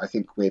star, but I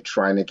think we're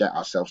trying to get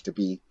ourselves to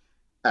be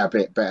a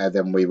bit better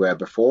than we were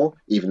before,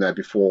 even though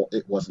before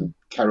it wasn't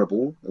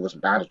terrible, it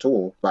wasn't bad at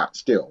all, but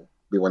still,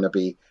 we want to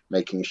be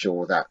making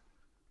sure that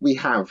we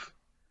have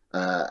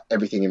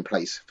everything in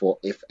place for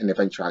if an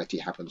eventuality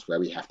happens where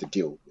we have to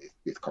deal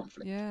with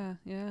conflict. Yeah.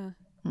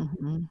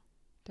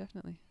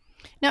 Definitely.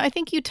 Now, I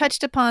think you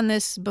touched upon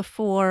this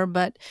before,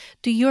 but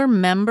do your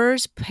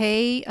members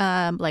pay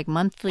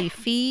monthly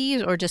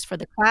fees, or just for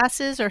the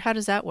classes, or how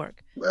does that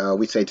work? Well,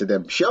 we say to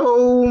them,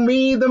 show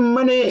me the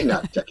money.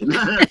 No, checking.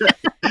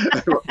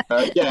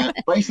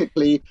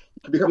 Basically, you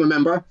can become a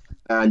member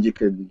and you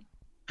can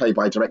pay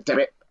by direct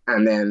debit,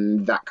 and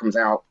then that comes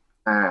out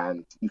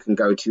and you can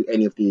go to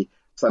any of the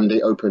Sunday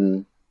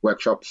open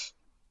workshops.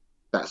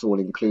 That's all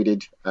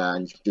included,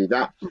 and you can do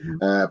that.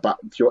 But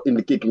if you're in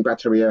the gigging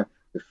batteria,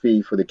 the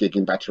fee for the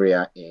gigging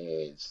batteria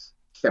is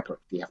separate.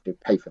 You have to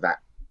pay for that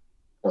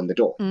on the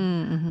door.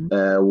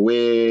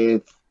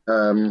 With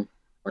I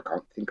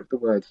can't think of the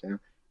words now.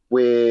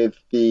 If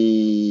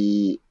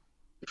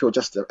you're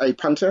just a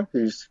punter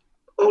who's,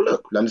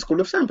 London School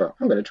of Samba,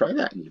 I'm going to try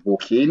that. And you'd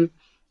walk in,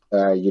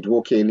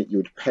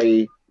 you'd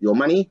pay your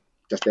money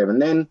just there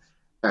and then,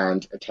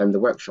 and attend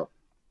the workshop,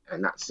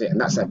 and that's it. And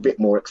that's a bit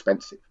more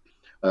expensive.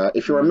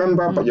 If you're a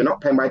member but you're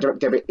not paying by direct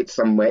debit, it's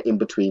somewhere in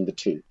between the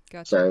two.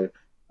 Gotcha. So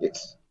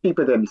it's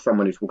cheaper than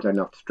someone who's walking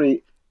off the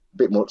street, a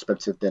bit more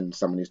expensive than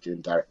someone who's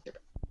doing direct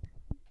debit.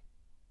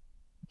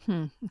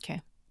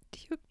 Okay.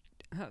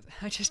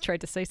 I just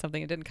tried to say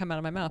something. It didn't come out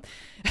of my mouth.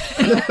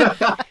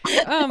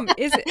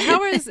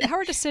 How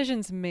are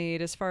decisions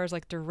made as far as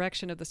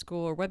direction of the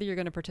school, or whether you're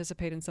going to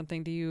participate in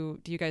something? Do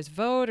you guys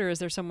vote, or is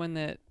there someone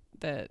that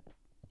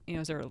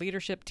is there a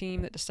leadership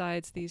team that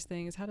decides these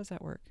things? How does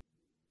that work?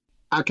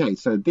 Okay,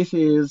 so this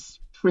is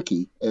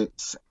tricky.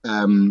 It's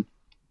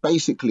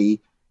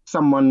basically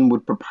someone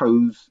would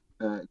propose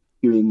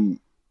doing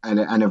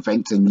an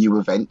event, a new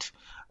event,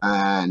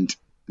 and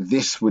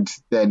this would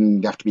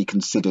then have to be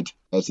considered,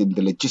 as in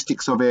the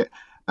logistics of it,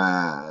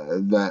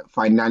 the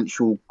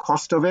financial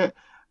cost of it,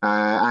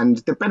 and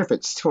the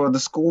benefits for the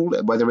school,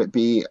 whether it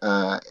be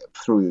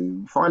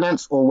through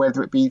finance or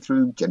whether it be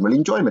through general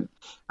enjoyment.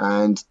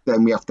 And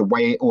then we have to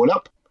weigh it all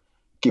up,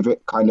 give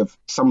it kind of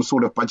some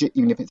sort of budget,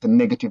 even if it's a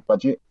negative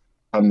budget,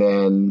 and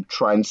then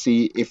try and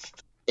see if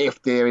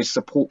there is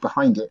support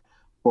behind it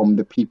from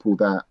the people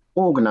that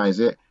organize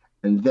it,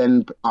 and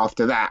then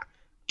after that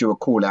do a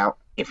call out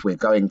if we're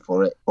going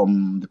for it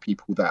from the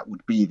people that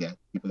would be there,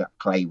 people that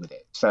play with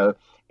it. So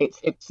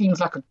it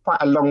seems like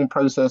quite a long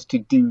process to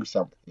do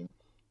something,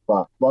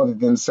 but rather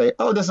than say,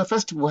 there's a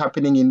festival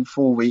happening in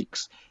 4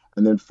 weeks,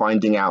 and then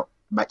finding out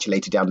much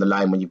later down the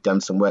line when you've done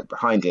some work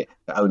behind it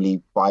that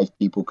only 5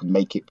 people can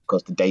make it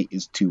because the date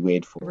is too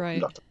weird for a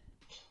lot of them.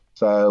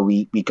 So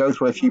we go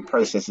through a few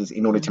processes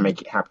in order to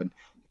make it happen.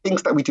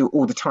 Things that we do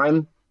all the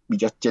time, we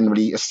just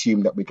generally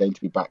assume that we're going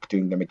to be back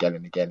doing them again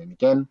and again and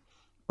again.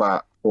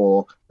 But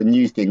for the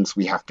new things,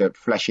 we have to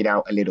flesh it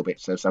out a little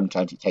bit. So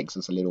sometimes it takes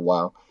us a little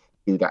while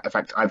to do that. In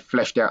fact, I've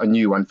fleshed out a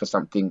new one for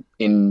something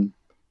in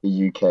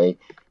the UK,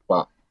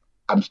 but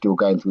I'm still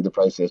going through the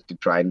process to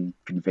try and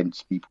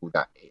convince people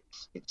that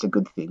it's a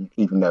good thing,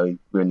 even though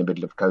we're in the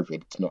middle of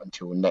COVID. It's not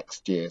until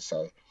next year,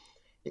 so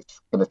it's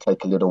going to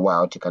take a little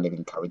while to kind of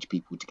encourage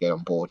people to get on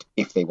board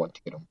if they want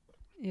to get on board.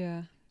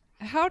 Yeah.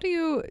 How do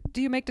you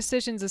make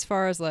decisions as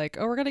far as we're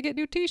going to get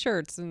new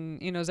T-shirts,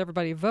 and is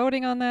everybody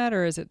voting on that,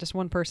 or is it just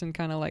one person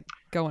kind of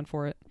going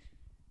for it?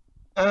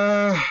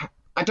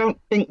 I don't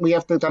think we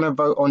have to done a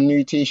vote on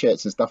new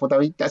T-shirts and stuff.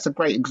 Although that's a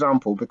great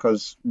example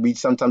because we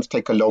sometimes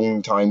take a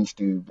long time to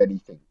do many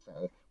things.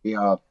 So we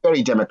are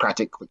very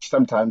democratic, which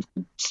sometimes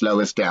could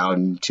slow us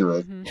down to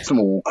a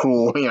small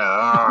crawl.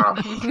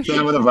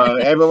 Get with a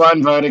vote.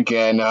 Everyone vote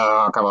again.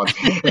 Oh, come on.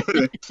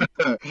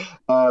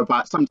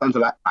 But sometimes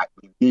we're like, right,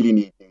 we really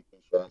need new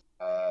T-shirts.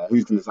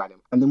 Who's going to sign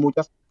them? And then we'll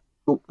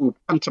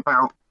punt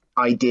about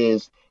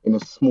ideas in a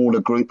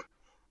smaller group,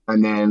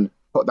 and then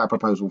put that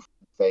proposal.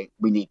 Say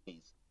we need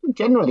these.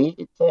 Generally,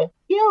 it's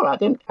yeah, all right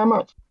then. How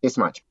much? This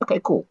much. Okay,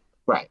 cool.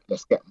 Right,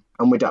 let's get them,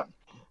 and we're done.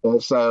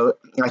 So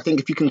I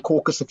think if you can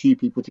caucus a few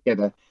people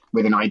together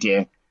with an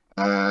idea,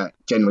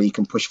 generally you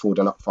can push forward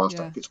a lot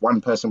faster. Yeah. If it's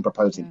one person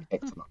proposing, it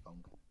takes a lot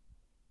longer.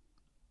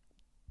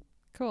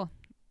 Cool.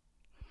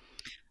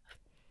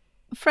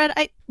 Fred,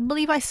 I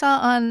believe I saw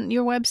on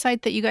your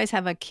website that you guys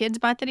have a kids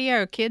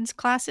bateria or kids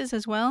classes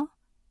as well.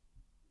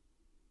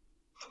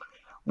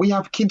 We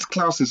have kids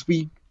classes.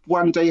 We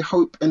one day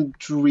hope and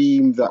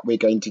dream that we're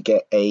going to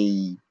get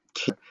a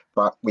kid,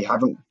 but we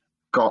haven't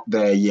got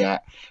there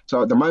yet.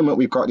 So at the moment,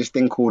 we've got this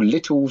thing called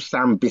Little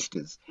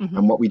Sambistas.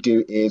 And what we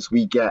do is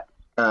we get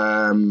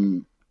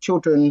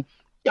children,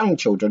 young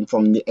children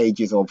from the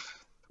ages of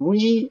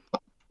 3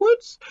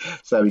 upwards.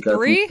 So we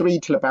go from 3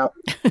 till about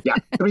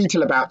 3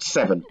 till about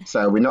 7.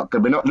 So we're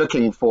not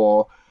looking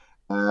for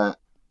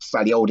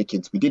slightly older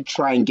kids. We did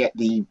try and get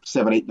the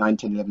 7, 8, 9,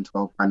 10, 11,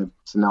 12 kind of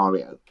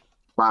scenario,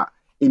 but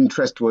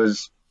interest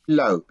was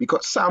low. We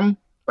got some,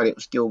 but it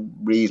was still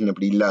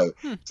reasonably low.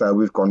 So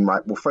we've gone,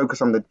 right, we'll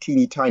focus on the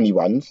teeny tiny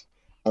ones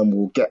and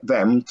we'll get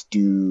them to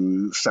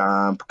do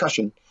some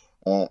percussion.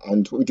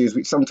 And what we do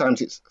is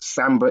sometimes it's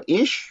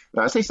samba-ish.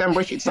 When I say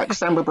samba-ish, it's like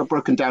samba but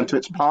broken down to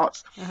its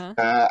parts.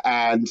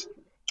 And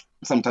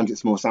sometimes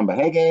it's more samba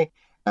reggae.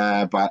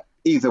 But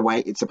either way,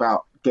 it's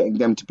about getting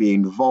them to be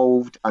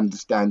involved,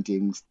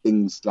 understanding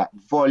things like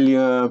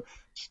volume,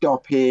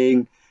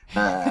 stopping,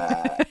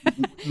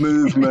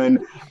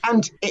 movement,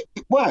 and it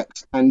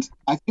works. And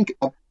I think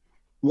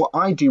what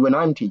I do when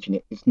I'm teaching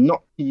it is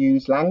not to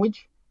use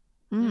language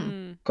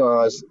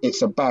because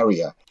it's a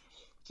barrier.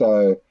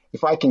 So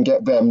if I can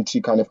get them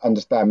to kind of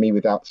understand me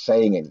without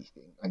saying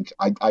anything, and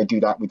I do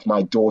that with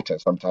my daughter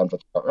sometimes, I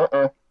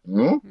go,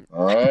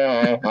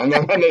 and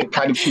then it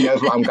kind of, she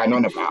knows what I'm going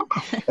on about,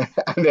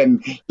 and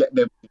then get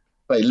them to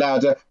play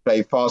louder,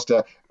 play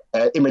faster,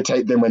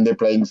 imitate them when they're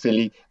playing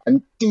silly,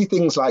 and do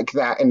things like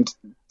that. And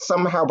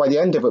somehow by the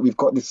end of it, we've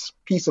got this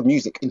piece of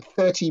music in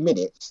 30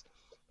 minutes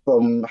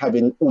from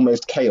having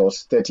almost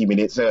chaos 30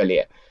 minutes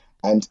earlier.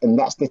 And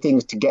that's the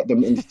things to get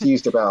them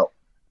enthused about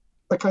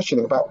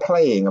percussion, about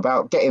playing,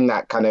 about getting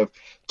that kind of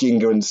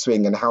jingle and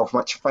swing and how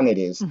much fun it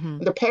is.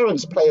 And the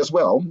parents play as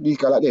well. You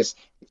go like this.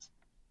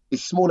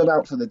 It's small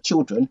amount for the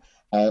children,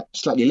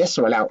 slightly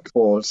lesser amount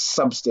for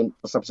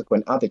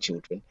subsequent other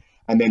children.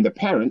 And then the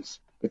parents,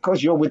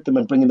 because you're with them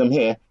and bringing them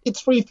here, it's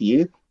free for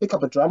you. Pick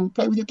up a drum,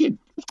 play with your kid.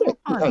 It's great.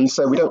 And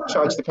so we don't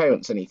charge the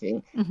parents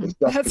anything. It's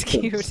just That's the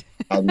kids cute.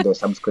 and the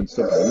subsequent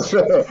siblings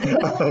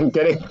and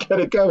get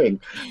it going.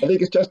 I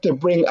think it's just to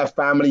bring a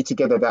family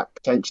together that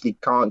potentially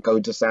can't go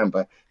to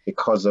Samba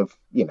because of,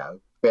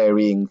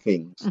 varying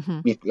things.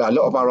 A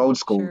lot of our old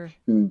school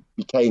who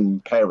became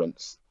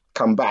parents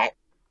come back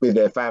with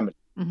their family.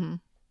 And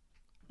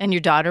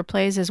your daughter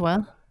plays as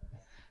well?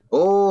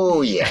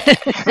 Oh, yeah.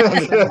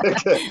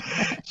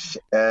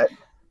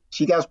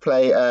 She does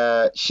play.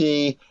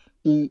 She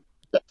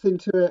gets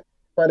into it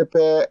quite a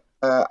bit.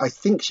 I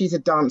think she's a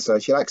dancer.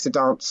 She likes to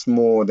dance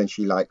more than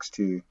she likes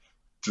to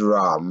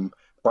drum.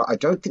 But I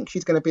don't think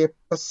she's going to be a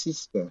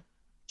passista.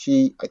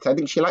 I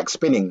think she likes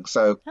spinning.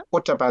 So,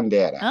 Porta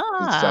Bandera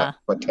is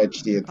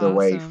potentially the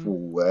way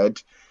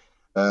forward.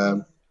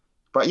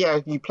 But yeah,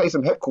 you play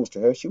some hip calls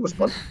to her. She was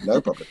fun. No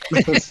problem.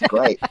 It's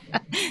great.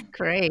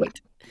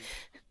 Great.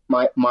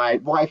 My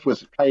wife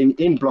was playing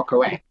in Block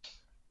OX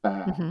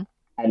and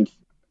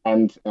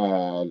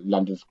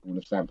London School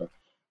of Samba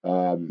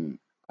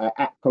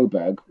at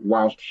Coburg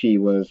whilst she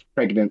was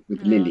pregnant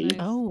with Lily.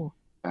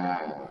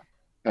 Nice.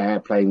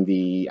 Playing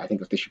I think it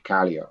was the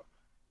Chicalio.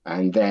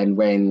 And then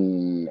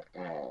when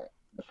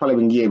the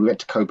following year we went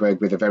to Coburg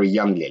with a very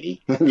young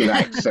Lily,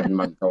 like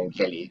 7-month-old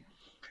Lily,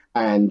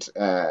 and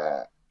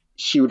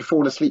she would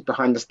fall asleep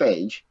behind the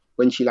stage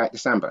when she liked the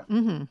Samba.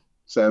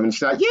 So when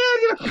she's like,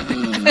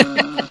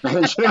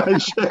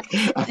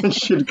 and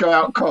she'd go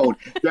out cold.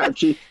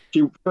 She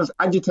was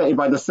agitated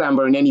by the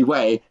Samba in any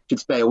way, she'd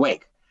stay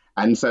awake.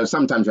 And so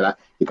sometimes you're like,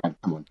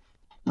 come on.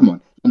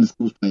 And the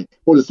school's playing.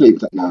 Fall asleep.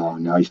 It's like,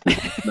 no, he's still.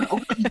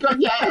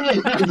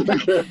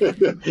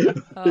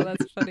 Oh,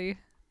 that's funny.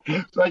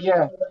 So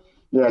yeah,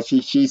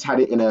 she's had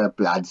it in her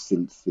blood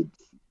since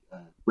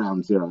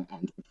round 0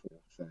 and before.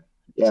 So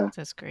yeah,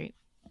 that's great.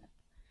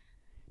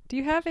 Do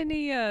you have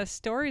any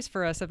stories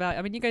for us about?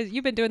 I mean,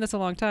 you've been doing this a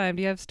long time.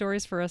 Do you have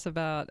stories for us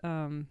about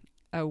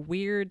a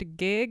weird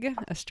gig,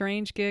 a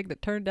strange gig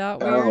that turned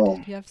out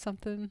weird? Do you have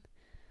something?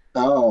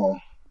 Oh,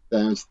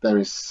 there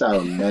is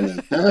so many.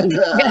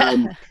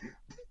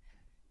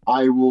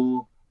 I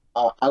will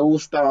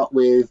start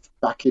with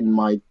back in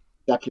my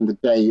back in the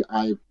day,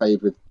 I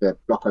played with the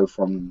Blocko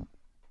from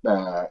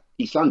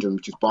East London,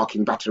 which is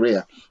Barking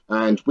Batteria,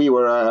 and we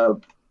were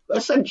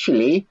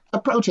essentially a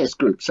protest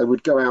group. So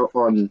we'd go out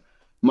on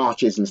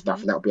marches and stuff,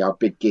 and that would be our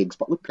big gigs.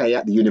 But we'd play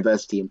at the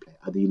university and play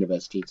at the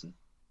universities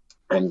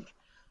and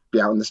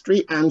be out on the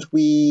street. And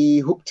we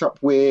hooked up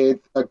with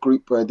a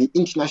group, the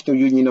International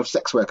Union of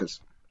Sex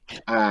Workers,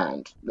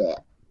 and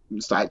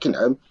it's like,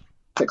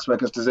 sex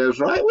workers deserve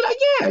rights. We're like,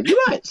 yeah, you're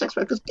right. Sex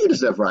workers do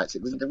deserve rights.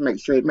 It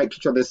makes sure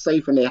they're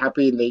safe and they're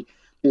happy and they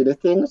do their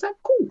thing. It's like,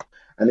 cool.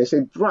 And they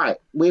said, right,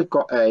 we've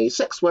got a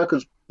sex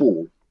workers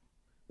ball.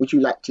 Would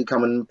you like to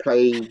come and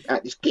play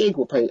at this gig?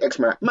 We'll pay X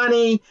amount of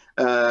money.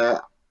 I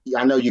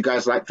know you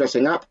guys like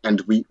dressing up, and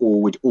we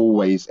all would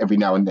always, every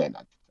now and then,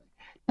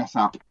 dress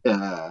up.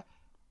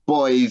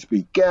 Boys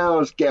be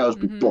girls, girls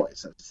be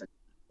boys. So it's like,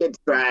 get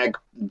drag,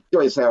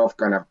 enjoy yourself,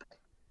 kind of.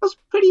 It was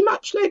pretty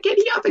much like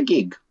any other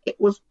gig. It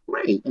was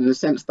great in the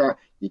sense that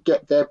you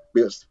get there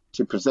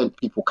to present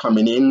people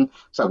coming in.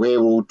 So we're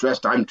all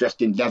dressed. I'm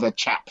dressed in leather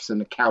chaps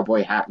and a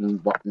cowboy hat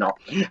and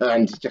whatnot,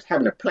 and just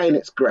having a play, and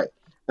it's great.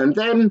 And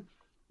then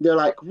they're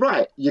like,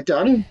 right, you're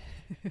done.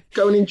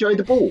 Go and enjoy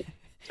the ball.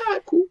 All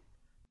right, cool.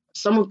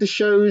 Some of the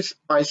shows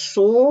I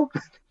saw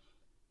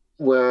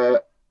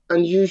were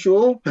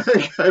unusual,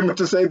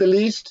 to say the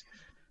least.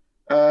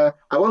 I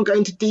won't go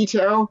into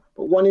detail,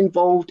 but one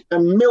involved a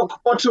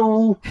milk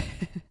bottle,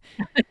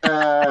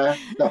 a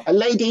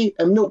lady,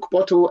 a milk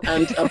bottle,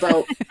 and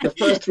about the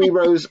first 3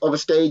 rows of a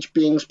stage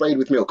being sprayed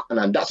with milk.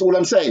 And that's all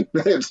I'm saying.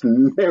 It's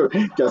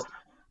just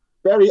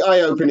very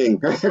eye-opening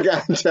to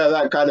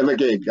that kind of a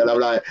gig. And I'm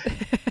like,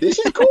 this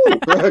is cool.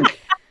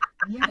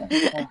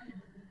 Yeah.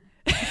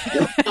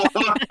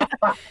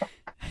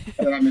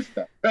 And I missed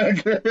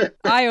that.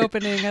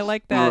 Eye-opening. I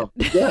like that.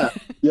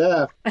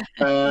 Yeah.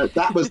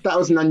 That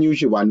was an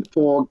unusual one.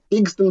 For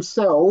gigs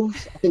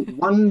themselves, I think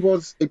one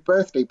was a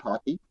birthday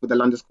party for the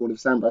London School of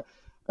Samba,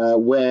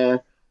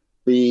 where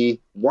the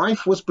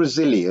wife was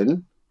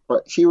Brazilian,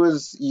 but she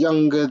was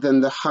younger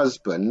than the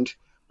husband,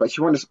 but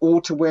she wanted us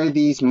all to wear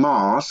these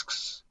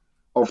masks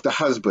of the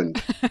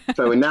husband.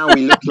 So now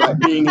we look like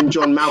being in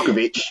John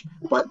Malkovich,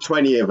 but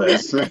 20 of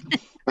us.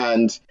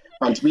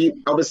 And we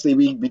obviously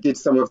we did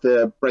some of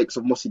the breaks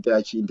of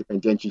Mocidade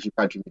Independente de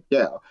Padre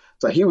Miguel.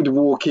 So he would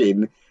walk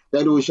in,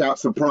 they'd all shout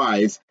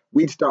surprise.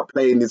 We'd start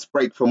playing this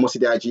break from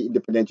Mocidade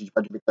Independente de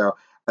Padre Miguel,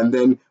 and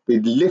then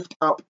we'd lift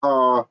up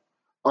our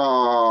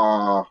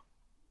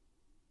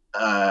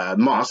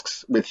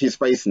masks with his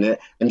face in it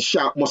and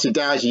shout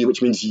Mocidade,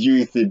 which means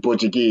youth in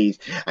Portuguese.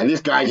 And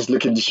this guy just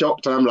looking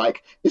shocked, and I'm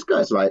like, this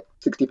guy's like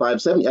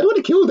 65, 70. I don't want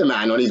to kill the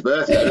man on his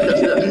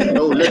birthday.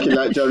 Oh, looking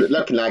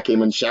like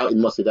him and shouting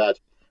Mocidade.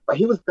 But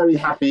he was very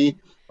happy,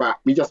 but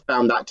we just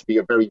found that to be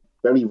a very,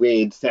 very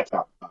weird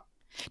setup.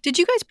 Did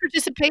you guys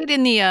participate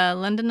in the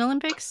London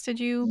Olympics? Did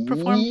you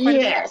perform quite a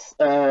bit? Yes.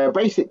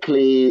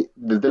 Basically,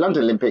 the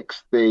London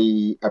Olympics,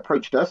 they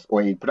approached us,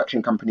 or a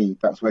production company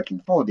that's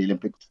working for the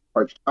Olympics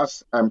approached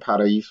us and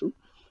Paraíso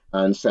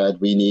and said,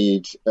 we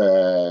need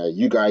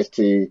you guys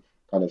to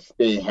kind of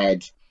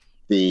spearhead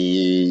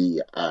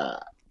the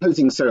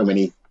closing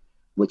ceremony,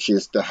 which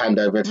is the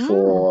handover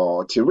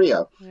to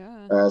Rio. Yeah.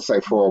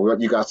 So for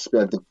you guys to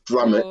spearhead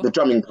the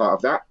drumming part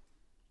of that,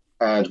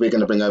 and we're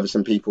going to bring over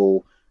some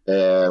people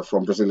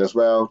from Brazil as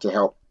well to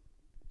help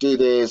do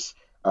this.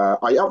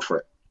 Are you up for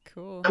it?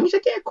 Cool. And we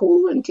said, yeah,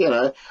 cool. And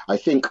I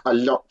think a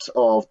lot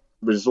of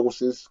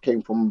resources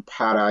came from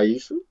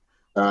Paraíso,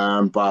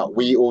 but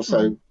we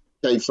also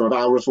gave some of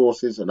our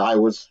resources, and I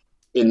was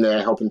in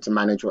there helping to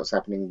manage what's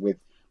happening with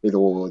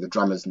all the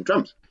drummers and the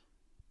drums,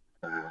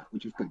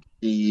 which is good.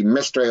 The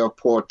Mestre of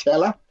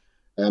Portela,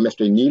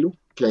 Mestre Nilo,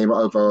 came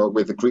over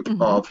with a group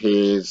of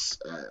his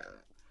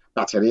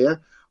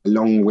bateria,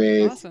 along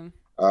with awesome.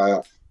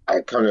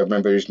 I can't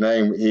remember his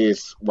name. He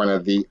is one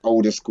of the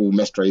oldest school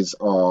mestres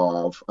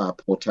of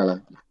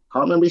Portela.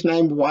 Can't remember his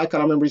name. Why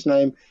can't I remember his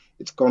name?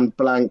 It's gone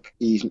blank.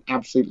 He's an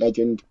absolute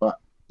legend, but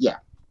yeah,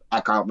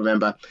 I can't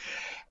remember.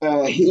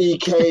 He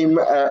came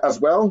as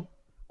well,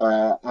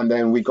 and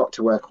then we got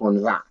to work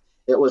on that.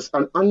 It was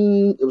a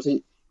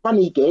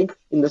funny gig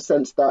in the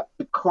sense that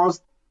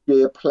because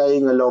we're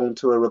playing along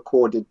to a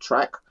recorded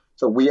track,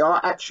 so we are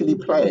actually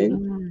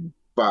playing,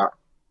 but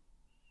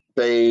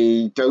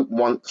they don't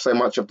want so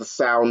much of the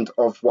sound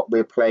of what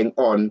we're playing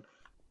on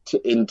to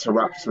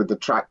interrupt with the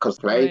track because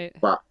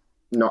but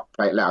not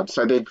play it loud.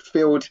 So they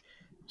filled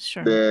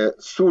the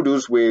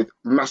surdos with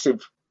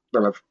massive,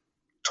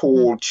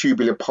 tall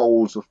tubular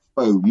poles of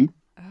foam.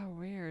 Oh,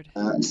 weird.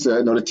 So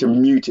in order to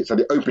mute it, so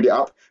they opened it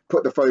up,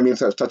 put the foam in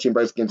so it's touching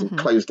both skins, and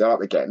closed it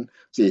up again.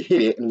 So you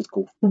hit it and it's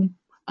called,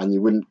 and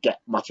you wouldn't get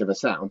much of a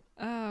sound.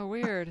 Oh,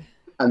 weird.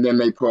 And then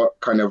they put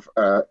kind of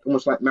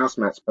almost like mouse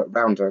mats, but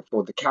rounder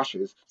for the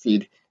caches. So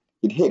you'd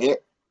hit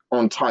it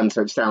on time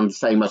so it sounds the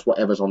same as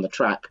whatever's on the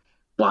track,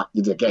 but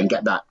you'd again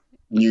get that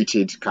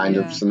muted kind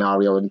of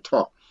scenario on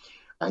top.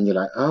 And you're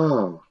like,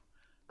 oh,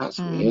 that's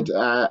weird.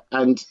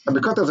 And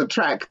because there's a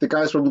track, the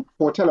guys from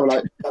Portela were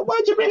like,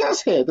 why'd you bring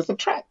us here? There's a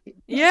track.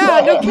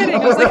 Yeah, no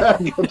kidding. I was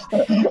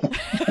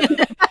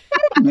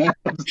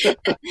like...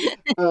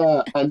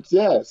 And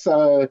yeah,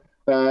 so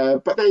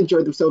but they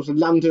enjoyed themselves in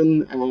London.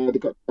 They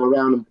got to go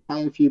around and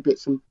play a few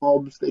bits and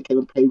bobs. They came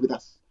and played with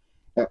us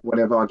at one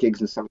of our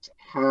gigs in Somerset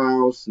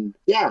House, and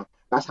yeah,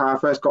 that's how I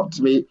first got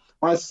to meet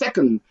my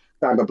second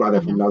Samba brother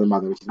from Mhm. another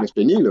mother, which is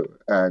Mr. Nilo.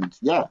 And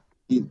yeah,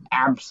 he's an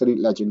absolute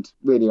legend,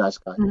 really nice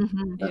guy.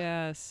 Mhm.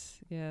 Yes,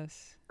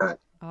 yes. Uh,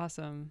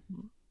 Awesome.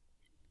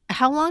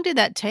 How long did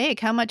that take?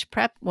 How much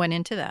prep went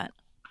into that?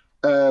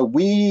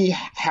 we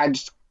had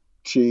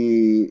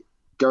to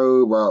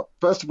go, well,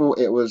 first of all,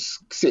 it was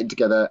sitting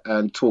together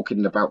and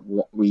talking about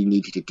what we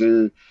needed to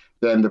do.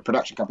 Then the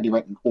production company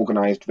went and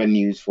organized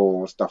venues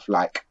for stuff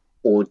like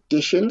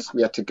auditions.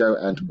 We had to go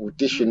and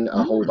audition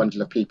a whole Mm.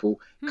 bundle of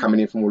people Hmm. coming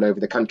in from all over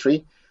the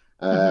country.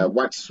 Mhm.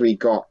 Once we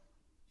got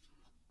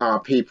our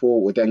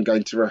people, we're then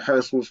going to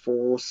rehearsals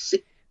for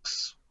 6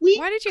 weeks,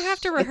 Why did you have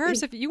to I rehearse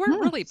think, if you weren't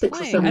Mm. really 6 or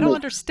playing? I 7 don't weeks.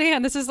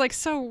 understand. This is like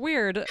so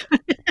weird.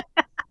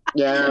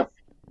 Yeah,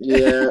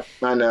 yeah,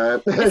 I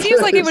know. It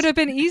seems like it would have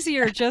been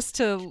easier just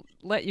to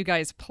let you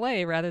guys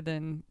play rather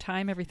than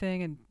time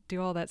everything and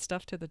do all that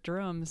stuff to the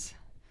drums.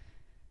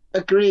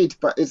 Agreed,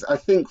 but it's, I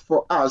think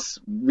for us,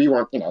 we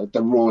want,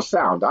 the raw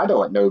sound. I don't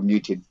want no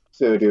muted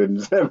surdo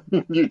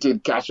and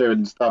muted casher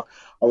and stuff.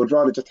 I would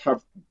rather just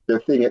have the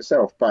thing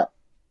itself. But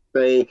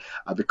they,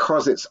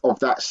 because it's of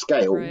that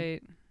scale,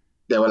 Right.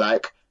 they were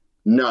like,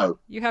 no,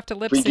 You have to if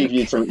lip we give you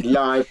sync. something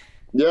live,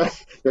 yeah,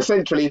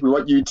 essentially, we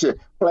want you to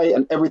play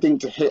and everything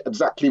to hit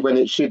exactly when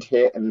it should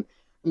hit. And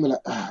we're like,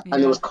 and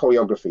there Yeah. was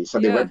choreography. So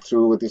they Yeah. went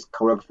through with this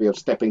choreography of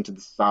stepping to the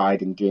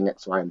side and doing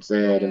X, Y, and Z.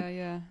 And Yeah,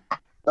 yeah.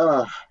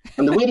 uh,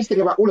 and the weirdest thing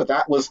about all of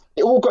that was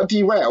it all got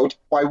derailed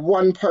by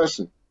one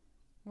person.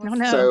 Oh What's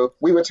no. So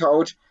we were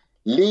told,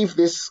 leave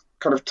this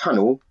kind of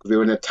tunnel, because we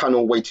were in a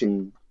tunnel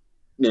waiting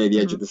near the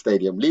edge Mhm. of the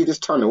stadium. Leave this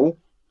tunnel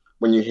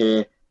when you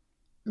hear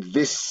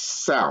this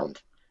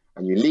sound.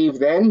 And you leave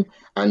then,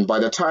 and by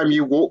the time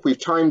you walk, we've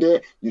timed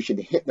it, you should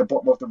hit the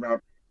bottom of the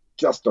ramp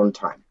just on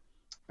time.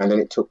 And then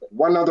it took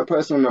one other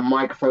person on a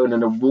microphone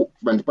and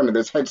one of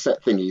those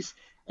headset thingies,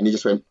 and he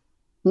just went,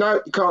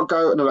 no, you can't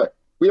go. And I'm like,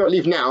 we don't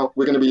leave now.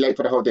 We're going to be late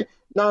for the whole thing.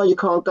 No, you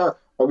can't go.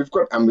 Well, we've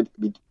got, and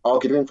we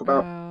argued with him for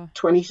about Oh.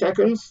 20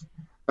 seconds.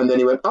 And then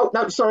he went, oh,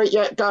 no, sorry,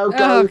 yeah, go, Oh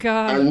go.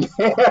 God.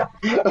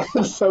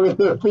 And so in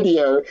the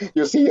video,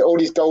 you'll see all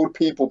these gold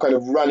people kind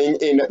of running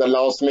in at the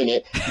last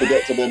minute to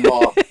get to the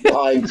mark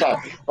behind time.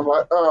 I'm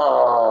like,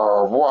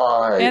 oh,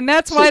 why? And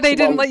that's why they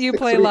didn't let 6 months, you 6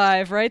 play weeks,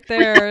 live right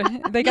there.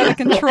 They got to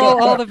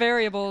control all the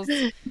variables.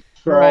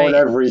 throwing Right.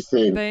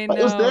 everything. They But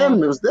it was them.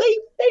 know. It was they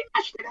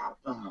mashed it out.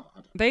 Oh,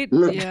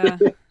 Yeah.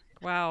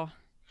 Wow.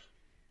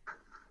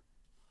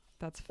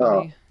 That's oh,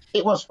 funny.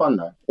 it was fun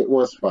though. It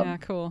was Yeah, fun.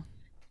 cool.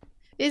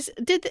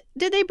 Did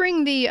they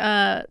bring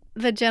the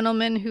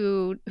gentleman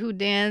who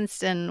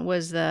danced and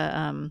was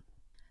the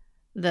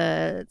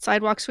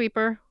sidewalk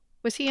sweeper?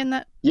 Was he in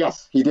that?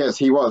 Yes, he did.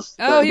 He was.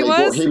 Oh, he They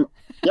brought was? him.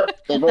 Yep,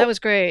 That was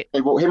great. they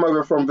brought him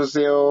over from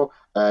Brazil.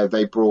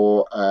 They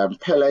brought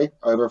Pele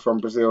over from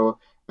Brazil,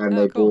 and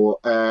Oh, they cool.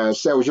 brought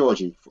Seu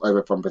Jorge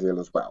over from Brazil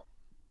as well.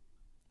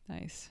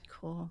 Nice.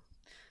 Cool.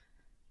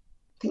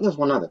 I think there's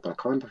one other, but I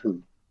can't remember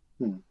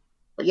who.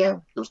 But yeah,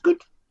 it was good.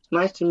 It's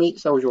nice to meet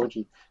Seu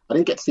Jorge. I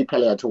didn't get to see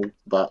Pele at all,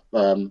 but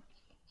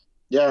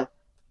yeah,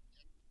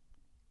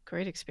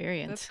 Great That's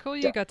experience. cool.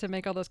 You yeah, got to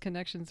make all those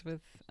connections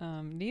with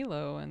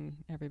Nilo and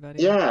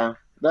everybody. yeah.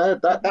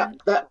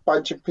 That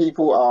bunch of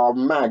people are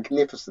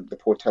magnificent. The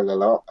Portela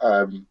lot.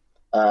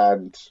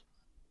 And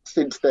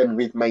since then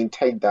we've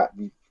maintained that.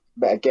 We've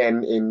met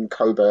again in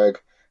Coburg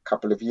a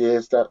couple of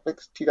years. That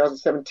was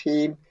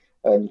 2017,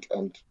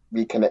 and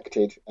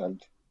reconnected.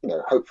 And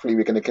hopefully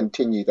we're going to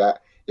continue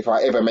that. If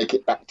I ever make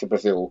it back to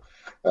Brazil,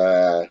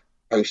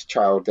 post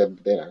child, then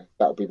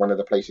that'll be one of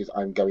the places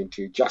I'm going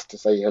to just to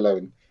say hello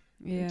and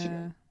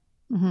Yeah.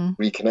 Hmm.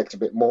 reconnect a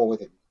bit more with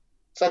him.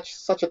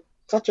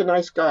 Such a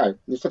nice guy.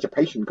 He's such a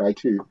patient guy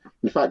too.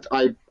 In fact,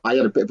 I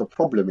had a bit of a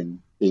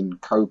problem in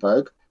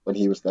Coburg when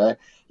he was there.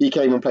 He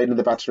came and played in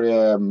the battery.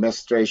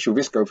 Mestre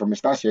Chuvisco from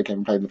Mestachio came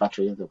and played in the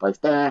battery. They were both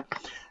there.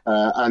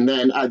 And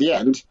then at the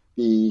end,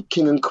 the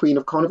King and Queen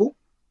of Carnival,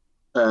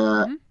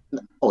 uh, Hmm.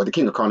 or the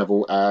King of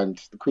Carnival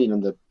and the Queen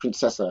and the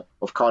Princessa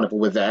of Carnival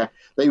were there.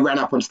 They ran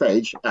up on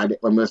stage and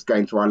when we was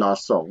going to our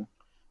last song,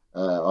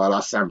 our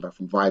last samba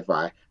from Vai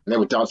Vai, and they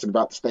were dancing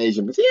about the stage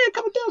and we said, yeah,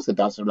 come and dance and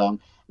dance along.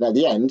 And at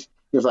the end,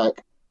 he was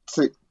like,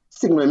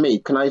 signaling me,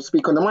 can I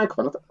speak on the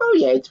microphone? I thought, oh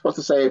yeah, he's supposed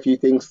to say a few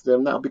things to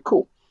them, that would be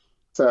cool.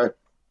 So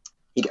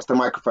he gets the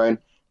microphone,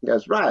 he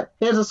goes, right,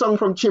 here's a song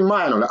from Chin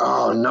Mai. And I'm like,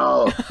 oh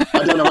no,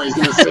 I don't know what he's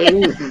going to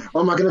sing.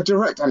 What am I going to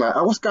direct? I'm like,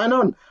 oh, what's going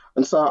on?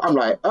 And so I'm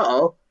like,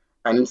 uh-oh.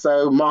 And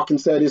so Mark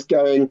Insert is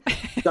going,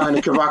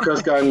 Diana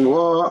Cavaco's going,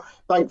 what?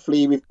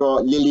 Thankfully, we've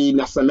got Lily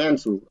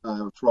Nascimento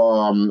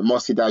from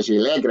Mocidade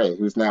Alegre,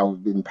 who's now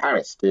in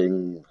Paris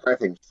doing her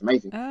thing. It's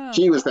amazing. Oh,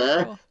 She was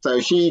there. cool.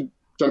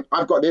 So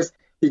I've got this.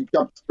 He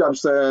grabs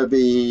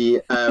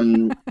the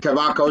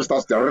Cavaco,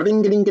 starts to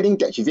ring, ring, ring,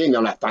 ring. She's in.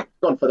 I'm like, thank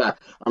God for that.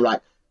 I'm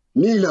like,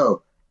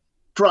 Nilo,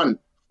 front,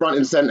 front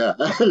and center.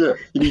 You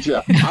need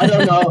to. I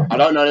don't know. I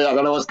don't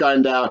know what's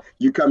going down.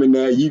 You come in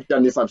there. You've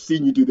done this. I've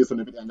seen you do this on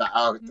the video. And that.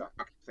 Oh, okay.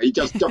 So he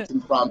just jumps in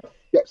front.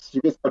 Gets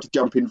to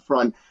jump in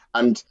front,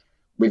 and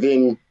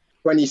within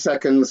 20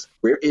 seconds,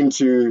 we're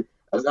into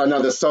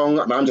another song,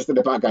 and I'm just in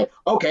the back going,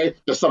 okay,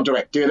 the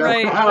subdirect, you know?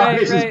 Right,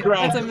 This is right. great.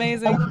 That's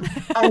amazing.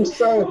 And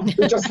so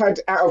we just had,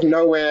 out of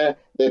nowhere,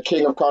 the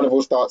King of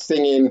Carnival start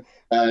singing,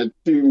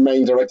 two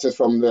main directors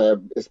from the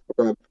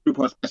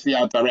Grupo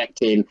Especial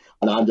directing,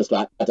 and I'm just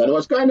like, I don't know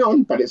what's going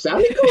on, but it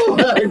sounded cool.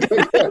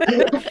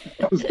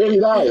 It was really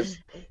nice.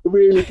 A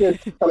really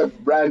good kind of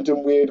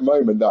random, weird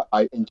moment that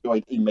I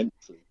enjoyed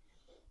immensely.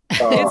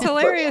 It's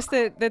hilarious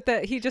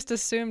that he just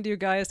assumed you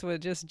guys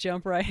would just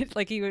jump right,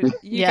 like you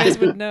guys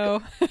would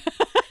know.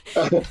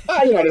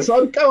 You know this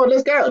one. Go on,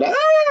 let's go.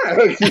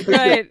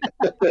 Right.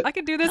 I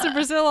could do this in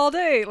Brazil all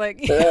day.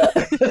 Like.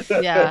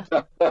 Yeah.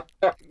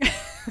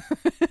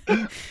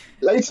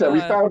 Later,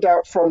 we found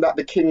out from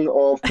the King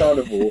of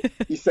Carnival.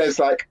 He says,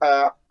 like,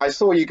 I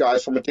saw you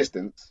guys from a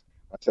distance.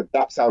 I said,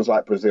 that sounds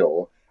like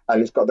Brazil.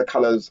 And it's got the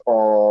colours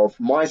of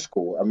my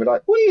school. And we're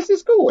like, what is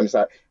this school? And it's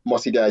like,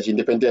 Mocidade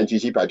Independente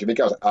de Padre.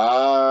 Goes,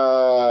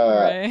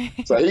 Right.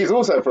 So he's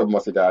also from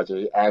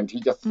Mocidade. And he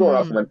just saw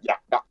us and went, yeah,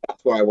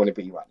 that's where I want to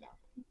be right now.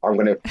 I'm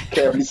going to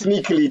carefully,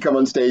 sneakily come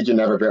on stage and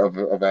have a bit of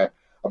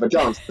a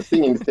dance. The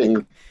singing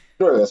thing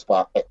through us,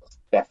 but it was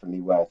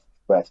definitely worth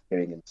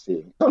doing and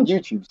seeing. It's on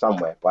YouTube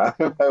somewhere, by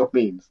all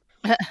means.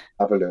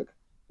 Have a look.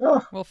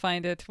 Oh. We'll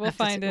find it. We'll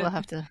find it. We'll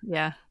have to,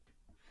 yeah.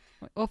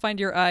 We'll find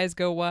your eyes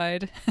go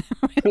wide.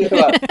 There's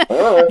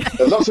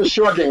lots of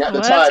shrugging at the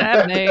time. What's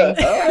happening?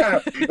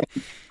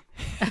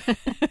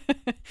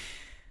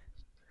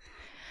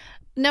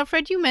 Now,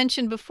 Fred, you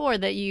mentioned before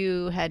that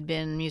you had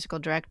been musical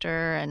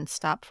director and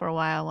stopped for a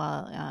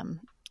while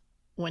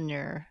when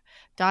your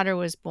daughter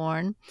was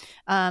born.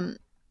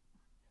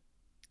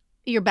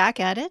 You're back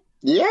at it?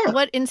 Yeah.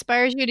 What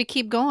inspires you to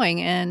keep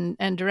going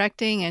and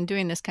directing and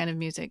doing this kind of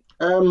music?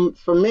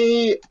 For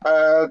me,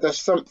 there's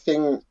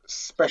something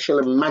special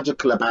and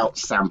magical about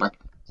Samba.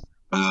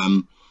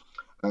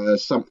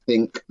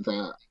 Something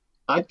that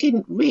I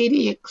didn't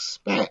really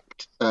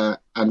expect.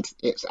 And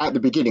it's at the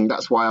beginning,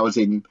 that's why I was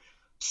in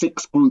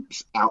 6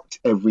 groups out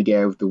every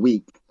day of the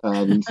week.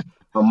 And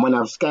when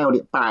I've scaled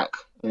it back,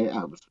 it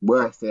was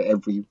worth it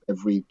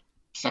every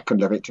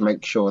second of it to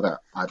make sure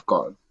that I've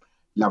got a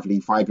lovely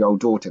 5-year-old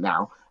daughter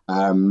now.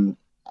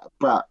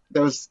 But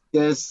there's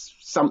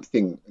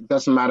something, it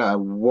doesn't matter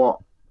what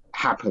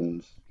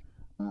happens.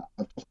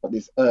 I've just got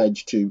this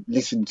urge to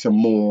listen to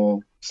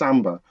more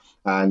Samba.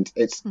 And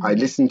I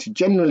listen to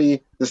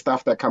generally the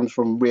stuff that comes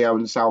from Rio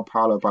and Sao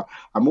Paulo, but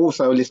I'm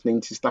also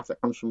listening to stuff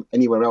that comes from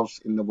anywhere else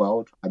in the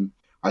world.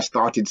 I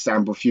started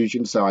Samba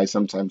Fusion, so I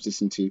sometimes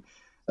listen to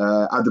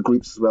other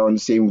groups as well and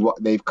seeing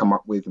what they've come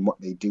up with and what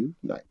they do.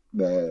 Like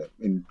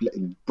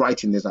in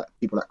Brighton, there's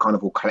people like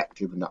Carnival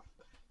Collective and that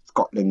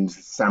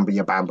Scotland's Samba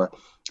Yabamba.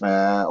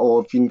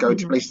 Or if you can go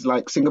to places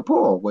like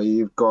Singapore, where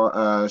you've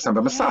got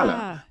Samba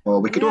Masala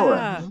or Wikidora.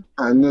 Yeah.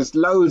 And there's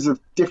loads of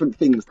different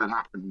things that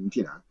happen,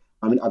 you know.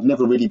 I mean, I've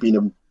never really been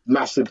a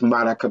massive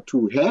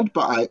maracatu head,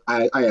 but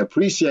I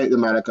appreciate the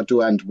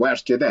maracatu, and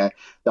whilst you're there,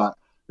 that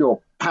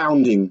pure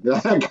pounding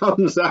that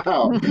comes out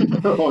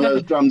on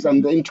those drums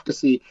and the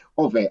intricacy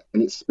of it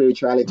and its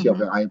spirituality of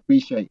it, I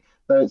appreciate.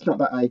 So it's not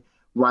that I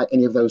write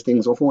any of those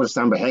things, or for the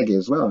Samba Hege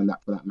as well, and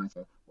that for that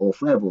matter, or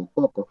Frevo, or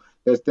Coco.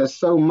 There's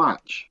so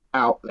much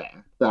out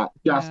there that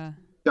just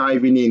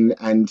diving in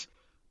and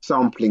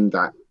sampling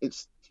that,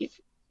 it's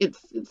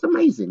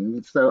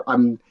amazing. So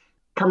I'm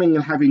coming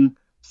and having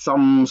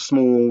some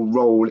small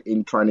role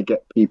in trying to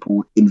get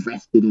people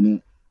invested in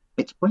it.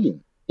 It's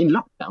brilliant. In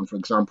lockdown, for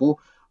example,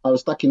 I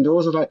was stuck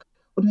indoors. I was like,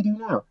 what do we do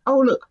now? Oh,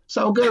 look,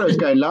 Salguero's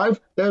going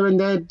live. They're in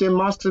there doing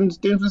masters,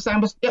 doing some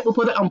Samba. Yeah, we'll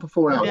put it on for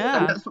 4 hours. Yeah,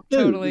 and that's what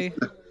totally.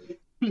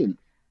 Brilliant.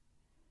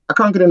 I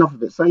can't get enough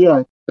of it. So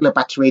yeah, I'm a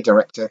battery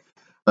director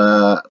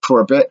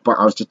for a bit, but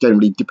I was just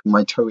generally dipping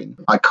my toe in.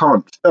 I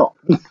can't stop.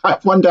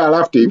 One day I'll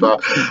have to,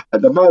 but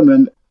at the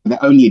moment,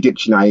 the only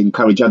addiction I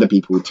encourage other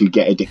people to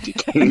get addicted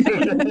to.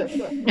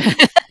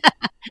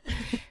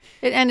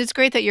 And it's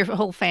great that your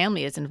whole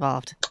family is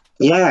involved.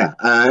 Yeah,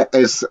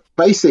 it's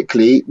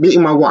basically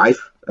meeting my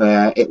wife.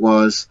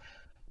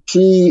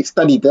 She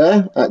studied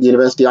there at the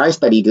university. I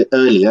studied it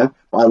earlier,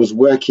 but I was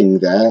working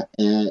there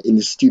in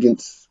the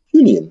students'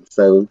 union,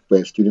 so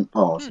where student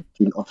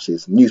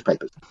offices,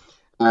 newspapers.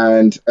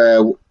 And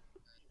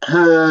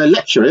her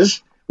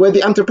lecturers were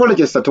the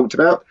anthropologists I talked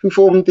about, who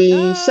formed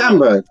the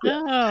Samba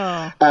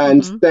group.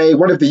 And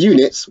one of the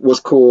units was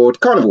called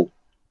Carnival.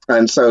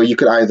 And so you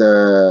could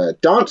either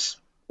dance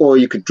or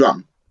you could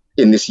drum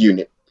in this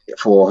unit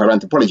for her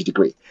anthropology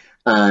degree.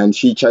 And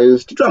she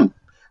chose to drum.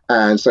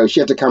 And so she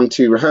had to come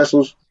to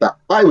rehearsals that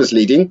I was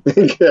leading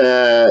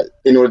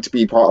in order to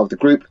be part of the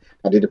group.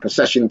 I did a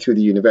procession to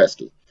the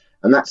university.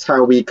 And that's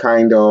how we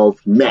kind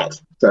of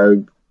met.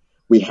 So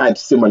we had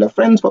similar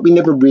friends, but we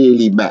never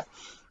really met.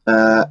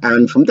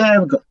 And from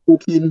there, we got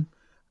talking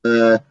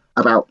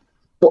about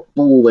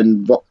football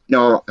and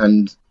whatnot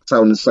and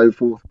so on and so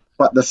forth.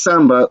 But the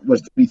Samba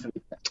was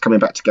recently coming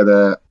back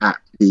together at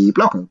the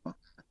Blocko.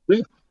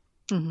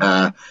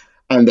 Mm-hmm.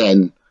 And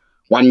then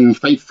one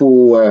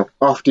fateful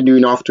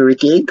afternoon after a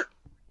gig,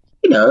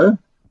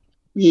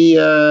 we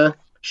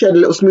shared a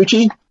little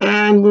smoochie,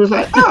 and we was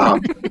like, "Oh,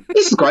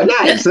 this is quite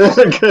nice."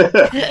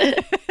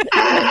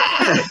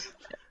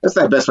 That's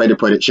the best way to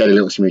put it. Shared a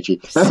little smoochie.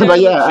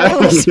 But yeah,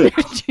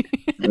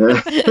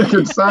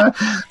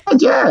 and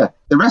yeah,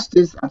 the rest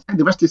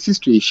is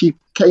history. She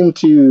came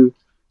to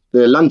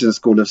the London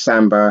School of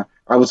Samba.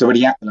 I was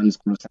already at the London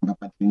School of Samba,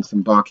 but doing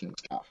some barking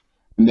stuff.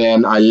 And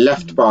then I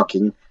left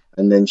barking,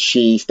 and then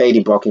she stayed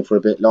in barking for a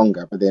bit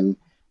longer, but then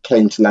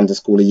came to London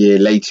School a year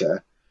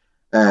later.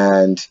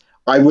 And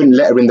I wouldn't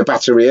let her in the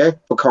Batteria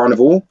for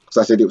Carnival because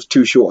I said it was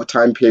too short a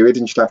time period.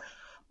 And she's like,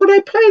 "But I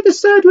played the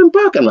third one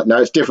barking." I'm like,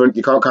 "No, it's different.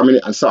 You can't come in."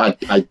 And so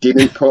I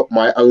didn't put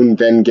my own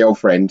then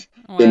girlfriend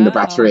in the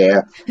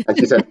Batteria. And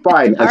she said,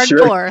 "Fine." And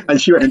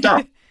she went and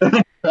done.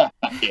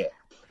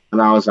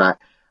 And I was like,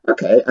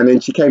 "Okay." And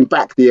then she came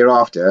back the year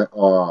after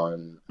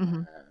on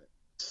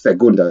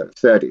Segunda,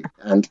 30,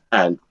 and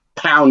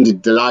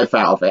pounded the life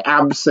out of it.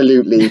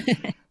 Absolutely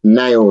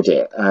nailed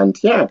it. And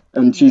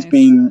she's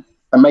been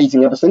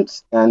amazing ever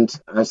since. And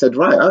I said,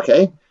 "Right,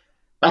 okay,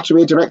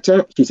 Batteria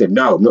director." She said,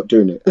 "No, I'm not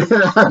doing it."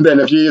 And then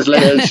a few years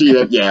later, she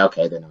went, "Yeah,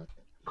 okay, then." Okay.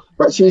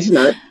 But she's,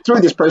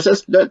 through this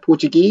process, learnt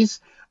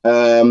Portuguese.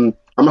 I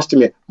must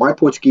admit, my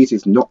Portuguese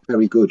is not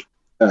very good.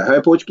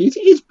 Her Portuguese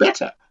is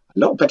better, a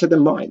lot better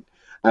than mine.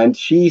 And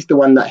she's the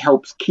one that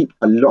helps keep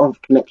a lot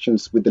of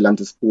connections with the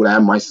London School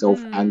and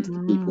myself and the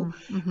people.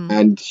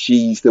 And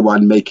she's the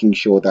one making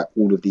sure that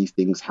all of these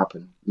things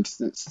happen. It's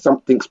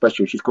something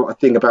special. She's got a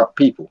thing about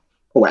people.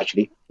 Oh,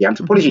 actually, the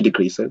anthropology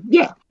degree. So,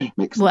 yeah,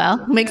 makes sense.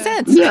 Well, makes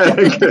sense. Yeah.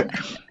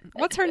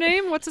 What's her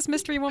name? What's this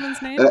mystery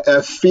woman's name?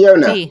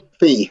 Fiona.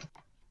 Fee.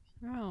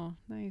 Oh,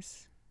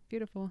 nice.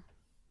 Beautiful.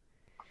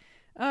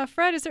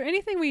 Fred, is there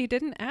anything we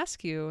didn't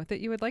ask you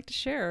that you would like to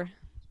share?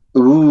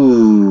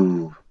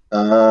 Ooh.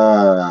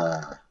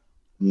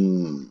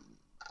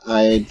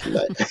 I'd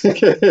like.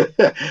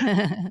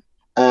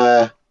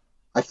 I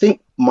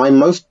think my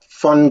most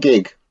fun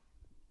gig,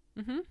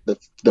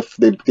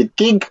 the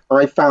gig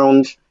I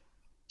found,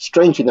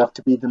 strange enough,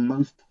 to be the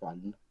most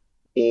fun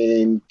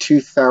in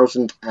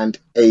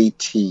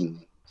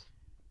 2018.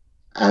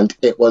 And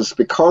it was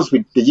because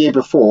the year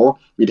before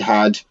we'd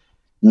had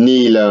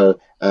Nilo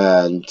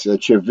and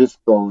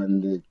Trevisco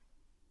and the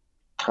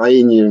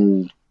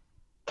Canadian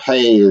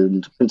Pay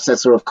and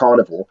Princessa of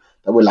Carnival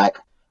that were like,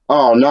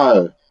 "Oh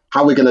no,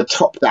 how are we going to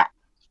top that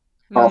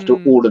after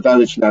all of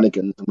those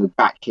shenanigans?" And we're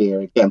back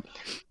here again.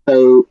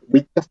 So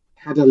we just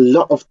had a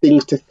lot of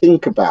things to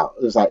think about.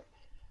 It was like,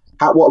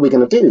 what are we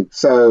going to do?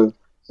 So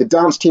the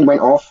dance team went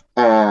off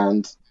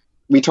and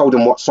we told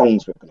them what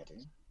songs we were going to do.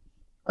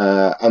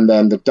 And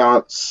then the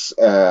dance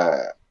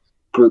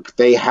group,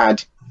 they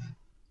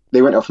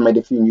went off and made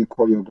a few new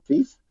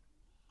choreographies.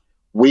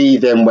 We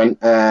then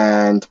went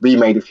and we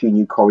made a few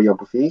new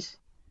choreographies,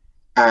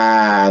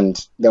 and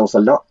there was a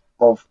lot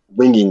of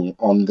winging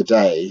on the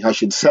day, I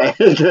should say.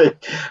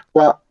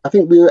 But I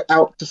think we were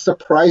out to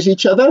surprise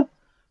each other.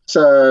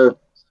 So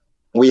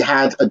we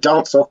had a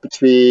dance-off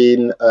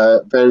between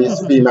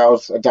various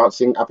females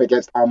dancing up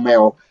against our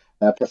male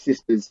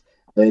persisters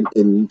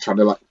in trying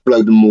to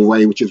blow them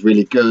away, which is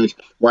really good.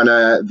 One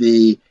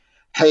the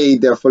Hey,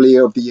 the Folie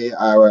of the Year,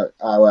 our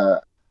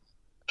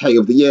Hey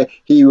of the Year,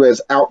 he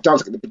was out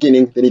dancing at the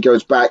beginning, then he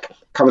goes back,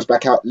 comes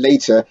back out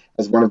later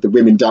as one of the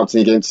women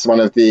dancing against one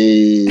of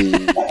the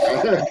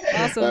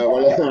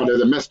one of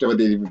the Mestre with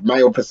the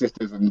male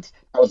persisters, and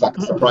that was like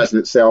a surprise in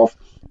itself.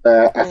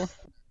 Cool.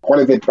 One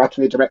of the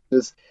Batteria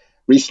directors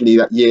recently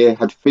that year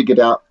had figured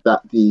out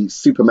that the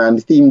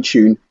Superman theme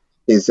tune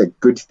is a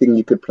good thing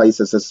you could place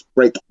as a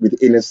break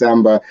within a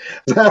samba.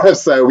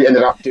 So we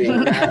ended up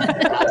doing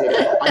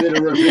that. I did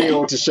a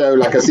reveal to show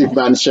like a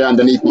Superman shirt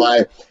underneath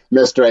my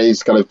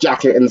Mestre's kind of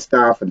jacket and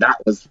stuff, and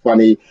that was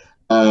funny.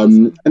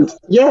 And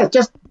yeah,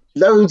 just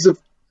loads of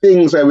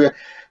things where we're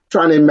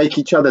trying to make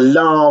each other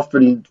laugh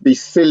and be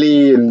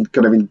silly and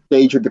kind of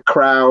engage with the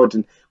crowd.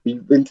 And we,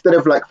 instead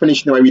of like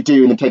finishing the way we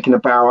do and then taking a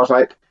bow, I was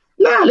like,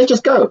 "Nah, let's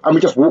just go." And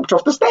we just walked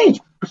off the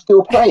stage. We're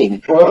still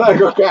playing.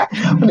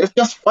 And it's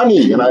just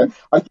funny. And I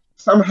think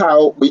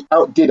somehow we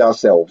outdid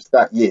ourselves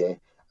that year.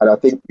 And I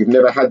think we've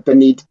never had the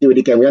need to do it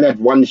again. We only had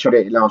one shot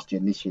at it last year,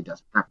 and this year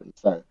doesn't happen.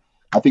 So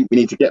I think we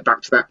need to get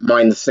back to that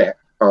mindset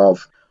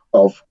of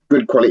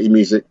good quality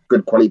music,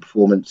 good quality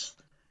performance,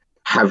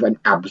 have an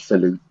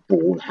absolute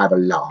ball, have a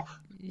laugh.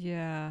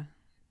 Yeah.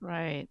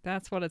 Right.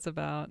 That's what it's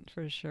about,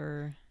 for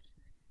sure.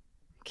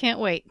 Can't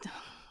wait.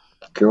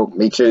 Cool.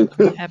 Me too.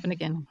 Happen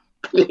again.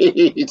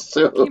 Please.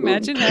 Can you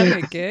imagine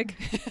having a gig?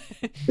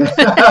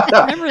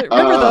 remember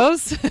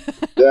those?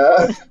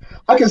 Yeah.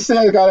 I can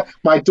say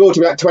my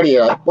daughter at 20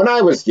 years, when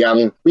I was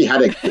young, we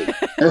had a gig.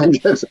 And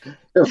it was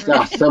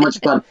so much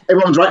fun.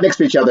 Everyone's right next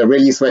to each other,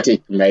 really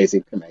sweaty.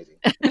 Amazing.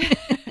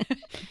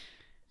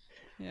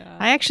 Yeah.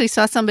 I actually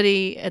saw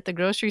somebody at the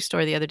grocery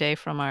store the other day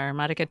from our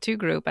Marika 2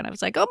 group, and I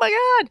was like, oh my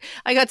God,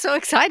 I got so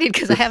excited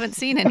because I haven't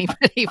seen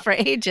anybody for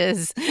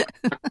ages.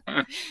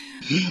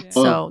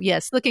 So,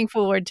 yes, looking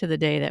forward to the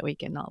day that we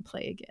can all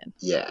play again.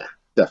 Yeah,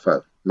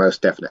 defo,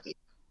 most definitely.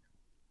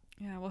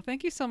 Yeah, well,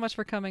 thank you so much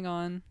for coming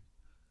on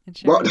and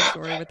sharing your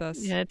story with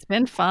us. Yeah, it's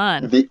been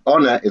fun. The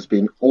honor has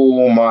been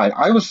all mine.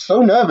 I was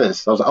so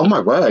nervous. I was like, oh my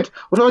word,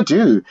 what do I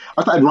do?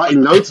 I started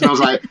writing notes and I was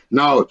like,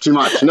 no, too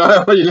much.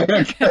 No,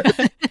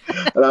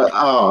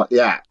 oh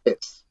yeah,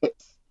 it's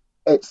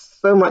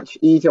so much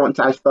easier once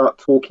I start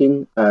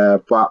talking.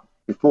 But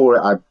before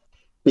it,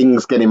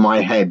 things get in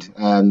my head,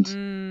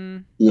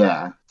 and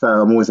yeah, so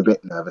I'm always a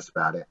bit nervous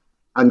about it.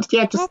 And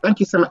yeah, thank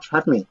you so much for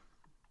having me.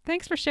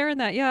 Thanks for sharing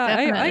that. Yeah,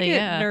 I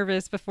get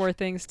nervous before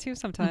things too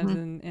sometimes,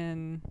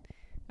 and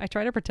I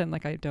try to pretend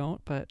like I don't,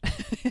 but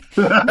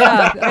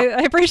yeah,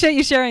 I appreciate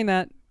you sharing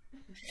that.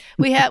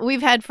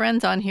 We've had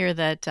friends on here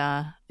that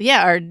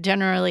are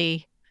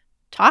generally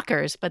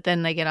talkers, but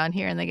then they get on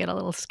here and they get a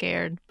little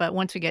scared. But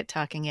once we get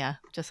talking,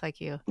 just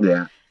like you,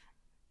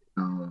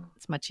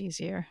 it's much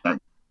easier. Thank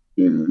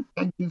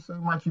you so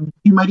much. You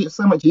made it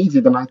so much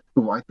easier than I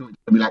thought. I thought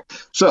you'd be like,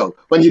 so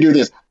when you do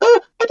this, I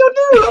don't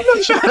know, I'm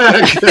not sure.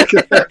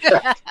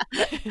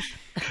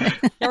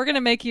 Yeah, we're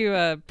gonna make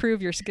you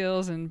prove your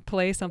skills and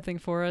play something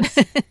for us.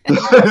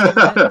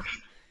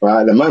 Well,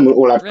 at the moment,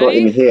 all I've got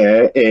in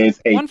here is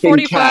a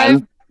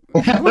 145,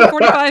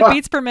 145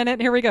 beats per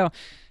minute. Here we go.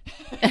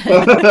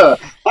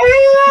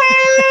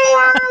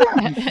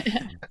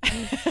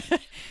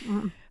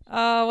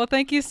 Well,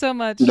 thank you so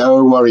much.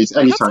 No worries.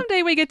 Anytime. I hope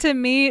someday we get to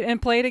meet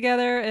and play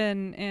together.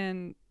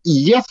 And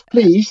yes,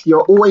 please.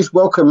 You're always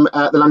welcome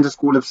at the London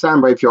School of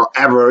Samba if you're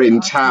ever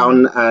in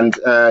town. And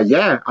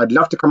I'd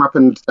love to come up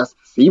and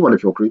see one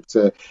of your groups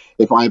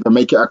if I ever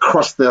make it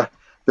across the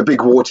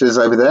big waters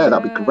over there.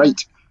 That'd be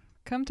great.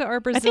 Come to our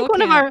Brazil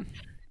camp.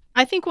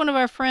 I think one of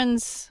our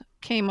friends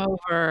came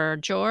over,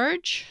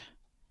 George.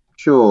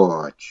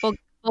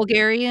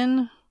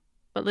 Bulgarian,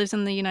 but lives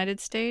in the United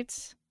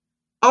States.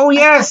 Oh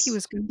yes, he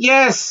was good.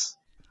 Yes,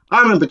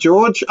 I remember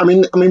George. I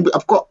mean,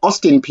 I've got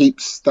Austin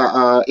peeps that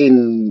are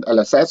in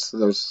LSS.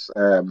 There's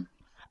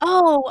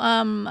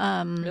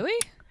really?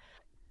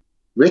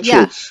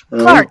 Richard.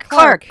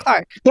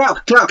 Yeah.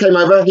 Clark came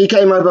over. He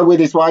came over with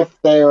his wife.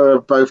 They were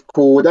both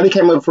cool. Then he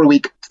came over for a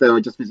week. So they were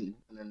just visiting,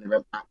 and then they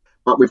went back.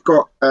 But we've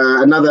got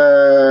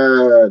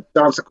another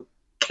dancer,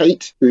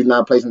 Kate, who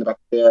now plays in the back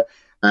here,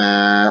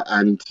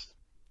 and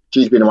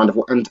she's been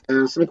wonderful. And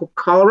something called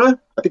Cara.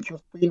 I think she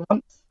was Queen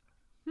once.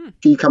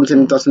 She comes in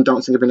and does some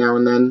dancing every now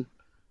and then.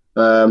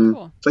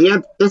 Cool. So yeah,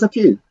 there's a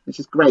few, which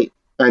is great.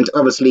 And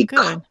obviously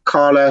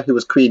Carla, who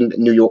was Queen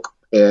in New York,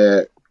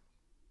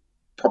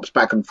 pops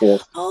back and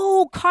forth.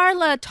 Oh,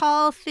 Carla,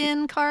 tall,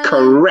 thin Carla.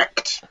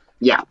 Correct.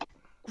 Yeah.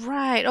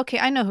 Right. Okay,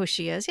 I know who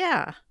she is.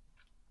 Yeah.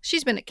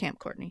 She's been at Camp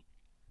Courtney.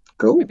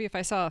 Cool. Maybe if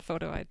I saw a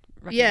photo, I'd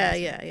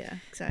recognize Yeah,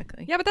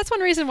 exactly. Yeah, but that's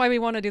one reason why we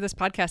want to do this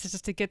podcast is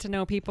just to get to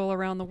know people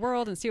around the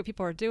world and see what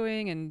people are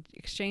doing and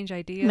exchange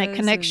ideas. Make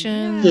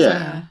connections.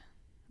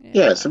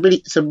 Yeah, it's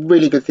a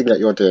really good thing that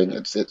you're doing.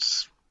 It's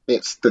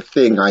the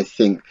thing I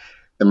think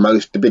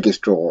the biggest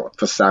draw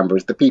for Samba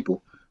is the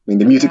people. I mean,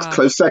 the music's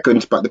close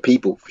second, but the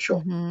people for sure.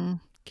 Mm-hmm.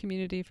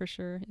 Community for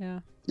sure. Yeah.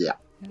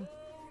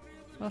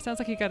 Well, it sounds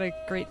like you got a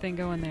great thing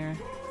going there.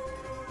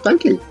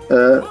 Thank you.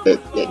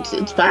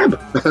 It's fab.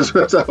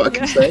 That's all I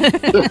can say.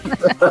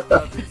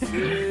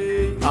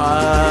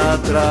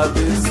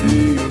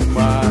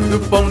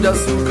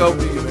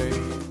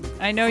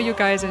 I know you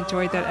guys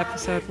enjoyed that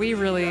episode. We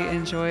really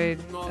enjoyed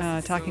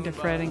talking to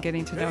Fred and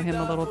getting to know him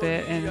a little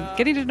bit and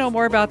getting to know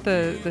more about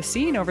the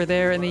scene over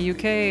there in the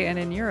UK and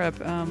in Europe.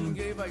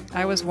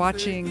 I was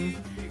watching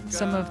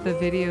some of the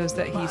videos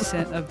that he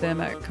sent of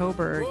them at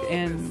Coburg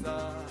and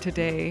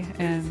today,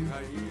 and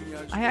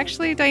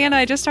Diana,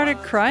 I just started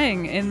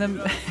crying in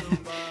them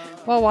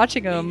while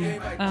watching them.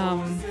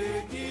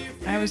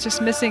 I was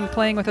just missing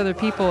playing with other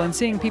people and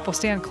seeing people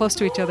stand close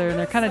to each other and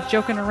they're kind of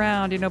joking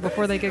around,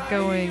 before they get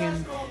going,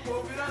 and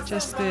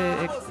just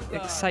the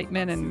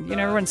excitement and,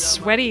 everyone's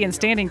sweaty and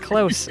standing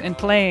close and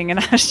playing. And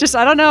I was just,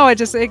 I don't know,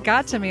 it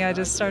got to me. I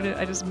just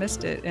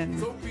missed it. And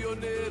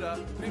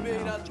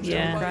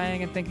started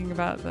crying and thinking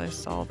about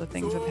all the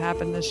things that have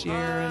happened this year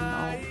and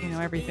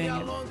all, everything.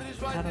 I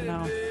don't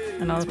know.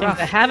 And all the things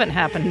that haven't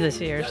happened this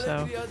year,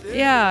 so.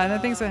 Yeah, and the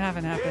things that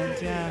haven't happened,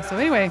 yeah. So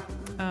anyway,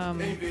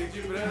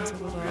 it was a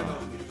little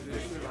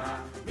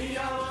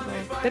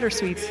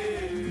bittersweet.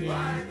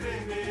 Yeah.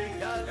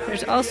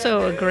 There's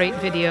also a great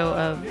video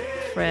of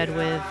Fred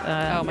with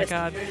oh my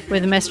God,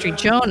 with Mestre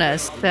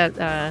Jonas that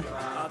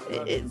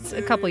it's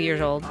a couple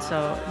years old,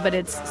 but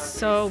it's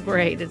so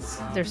great.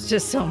 There's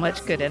just so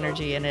much good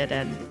energy in it,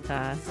 and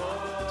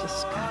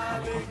just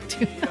kind of comical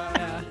too.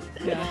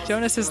 Yeah.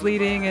 Jonas is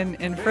leading,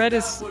 and Fred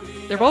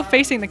they're both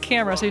facing the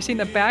camera, so you're seeing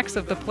the backs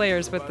of the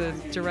players with the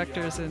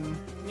directors and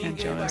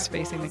Jonas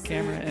facing the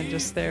camera, and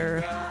just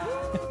their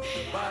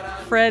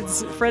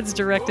Fred's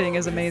directing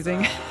is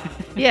amazing.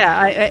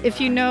 Yeah, if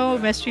you know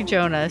Mestre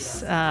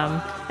Jonas,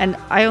 I And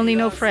I only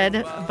know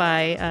Fred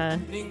by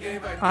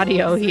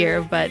audio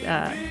here, but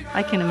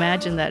I can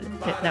imagine that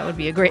would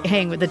be a great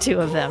hang with the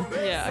two of them.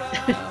 Yeah.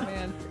 Oh,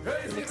 man.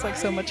 It looks like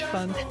so much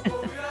fun.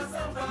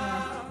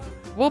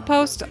 We'll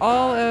post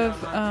all of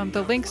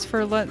the links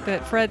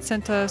that Fred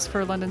sent us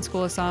for London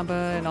School of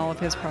Samba and all of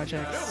his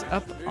projects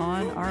up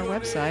on our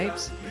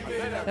website,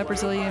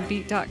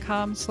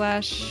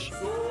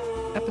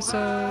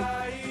 thebrazilianbeat.com/episode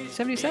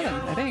 77,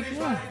 I think.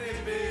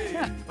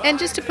 Yeah. And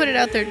just to put it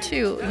out there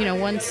too,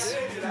 once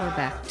we're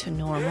back to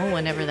normal,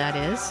 whenever that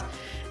is,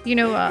 I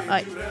know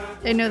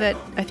that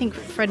I think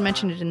Fred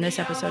mentioned it in this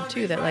episode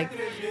too, that like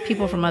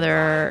people from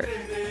other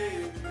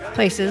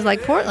places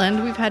like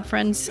Portland, we've had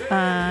friends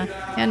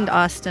and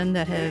Austin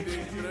that have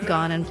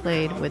gone and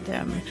played with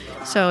them.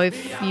 So if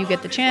you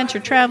get the chance,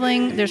 you're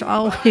traveling, there's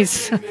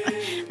always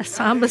a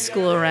samba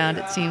school around,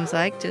 it seems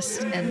like, just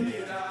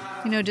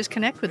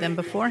connect with them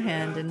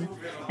beforehand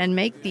and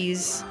make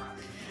these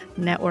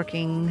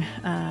networking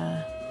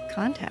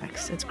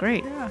contacts. It's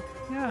great.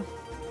 Yeah.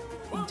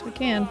 Once we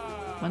can.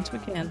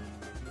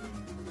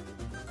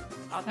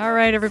 All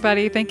right,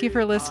 everybody. Thank you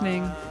for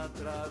listening.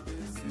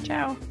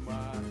 Ciao.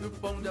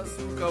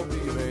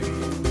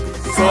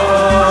 Só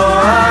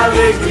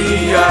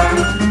alegria,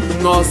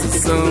 nosso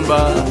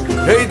samba,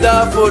 rei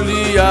da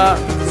folia,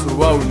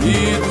 sua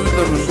unidos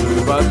damos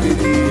de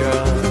bateria.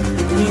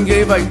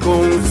 Ninguém vai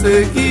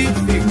conseguir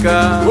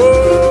ficar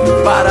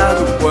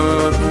parado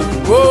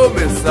quando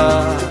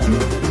começar.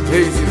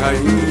 Reis e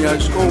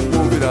rainhas com o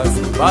povo irá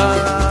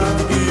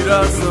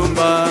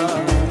sambar.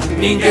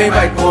 Ninguém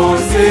vai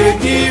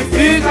conseguir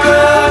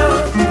ficar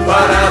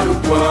parado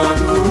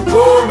quando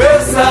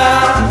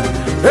começar.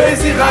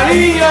 Reis e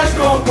rainhas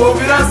com o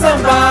povo irá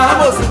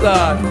sambar.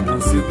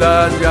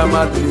 Mocidade, a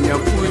madrinha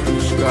fui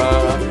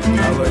buscar.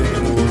 Ela e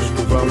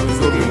conosco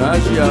vamos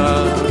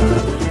homenagear.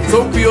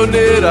 Sou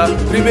pioneira,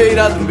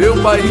 primeira do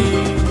meu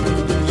país.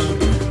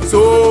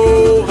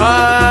 Sou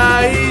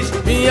raiz,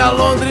 minha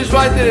Londres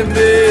vai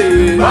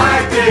tremer.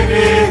 Vai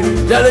tremer,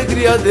 de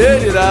alegria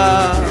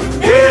delirá.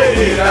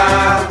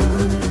 Delirá,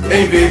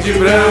 em verde e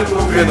branco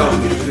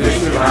fenômenos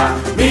desfilar.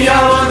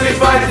 Minha Londres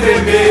vai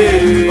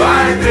tremer.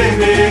 Vai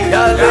tremer, de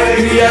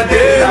alegria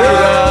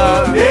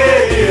delirá.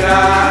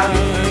 Delirá,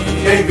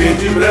 em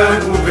verde e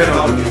branco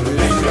fenômenos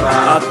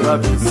desfilar.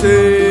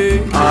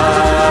 Atravessei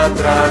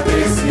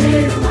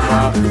o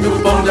mar,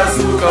 do pão de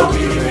açúcar ao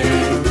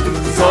vinho.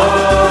 Só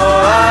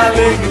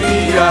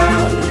alegria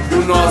do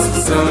nosso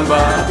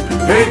samba,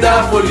 rei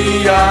da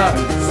folia,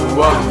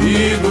 sou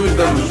amigos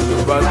damos de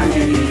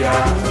bateria.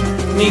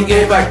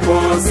 Ninguém vai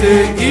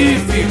conseguir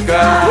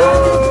ficar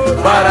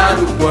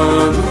parado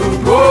quando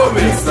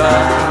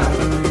começar.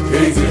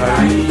 Reis e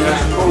rainhas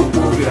com o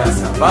povo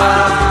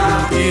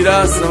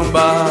irá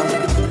sambar.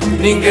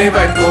 Ninguém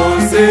vai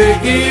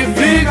conseguir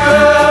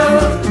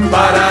ficar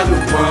parado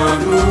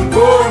quando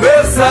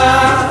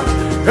começar.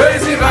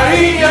 Reis e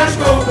rainhas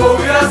com o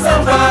povo irá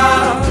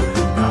sambar.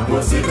 Na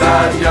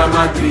mocidade a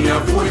madrinha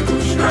fui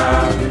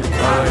buscar.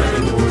 Para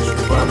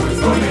conosco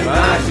vamos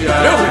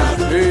homenagear.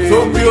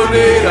 Sou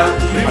pioneira,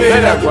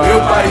 primeira do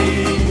meu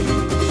país.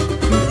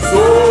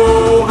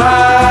 Sou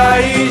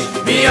raiz,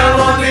 minha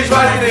Londres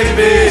vai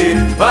tremer.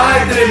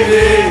 Vai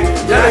tremer,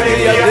 de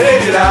alegria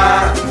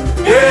delirá.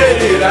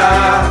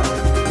 Delirá,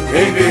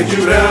 em verde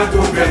e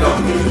branco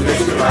fenômenos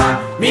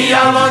desfilar.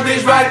 Minha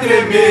Londres vai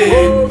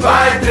tremer.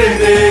 Vai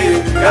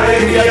tremer, de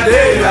alegria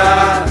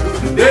delirá.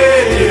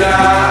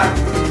 Delirá,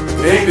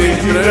 em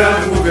verde e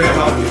branco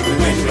fenômenos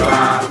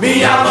desfilar.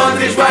 Minha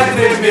Londres vai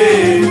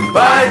tremer.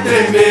 Vai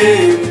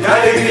tremer, de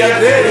alegria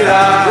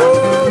delirá.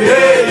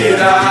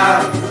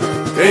 Delirá,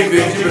 em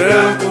verde e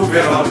branco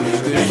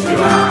fenômenos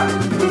desfilar.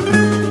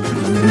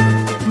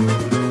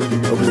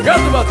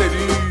 Obrigado,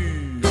 bateria.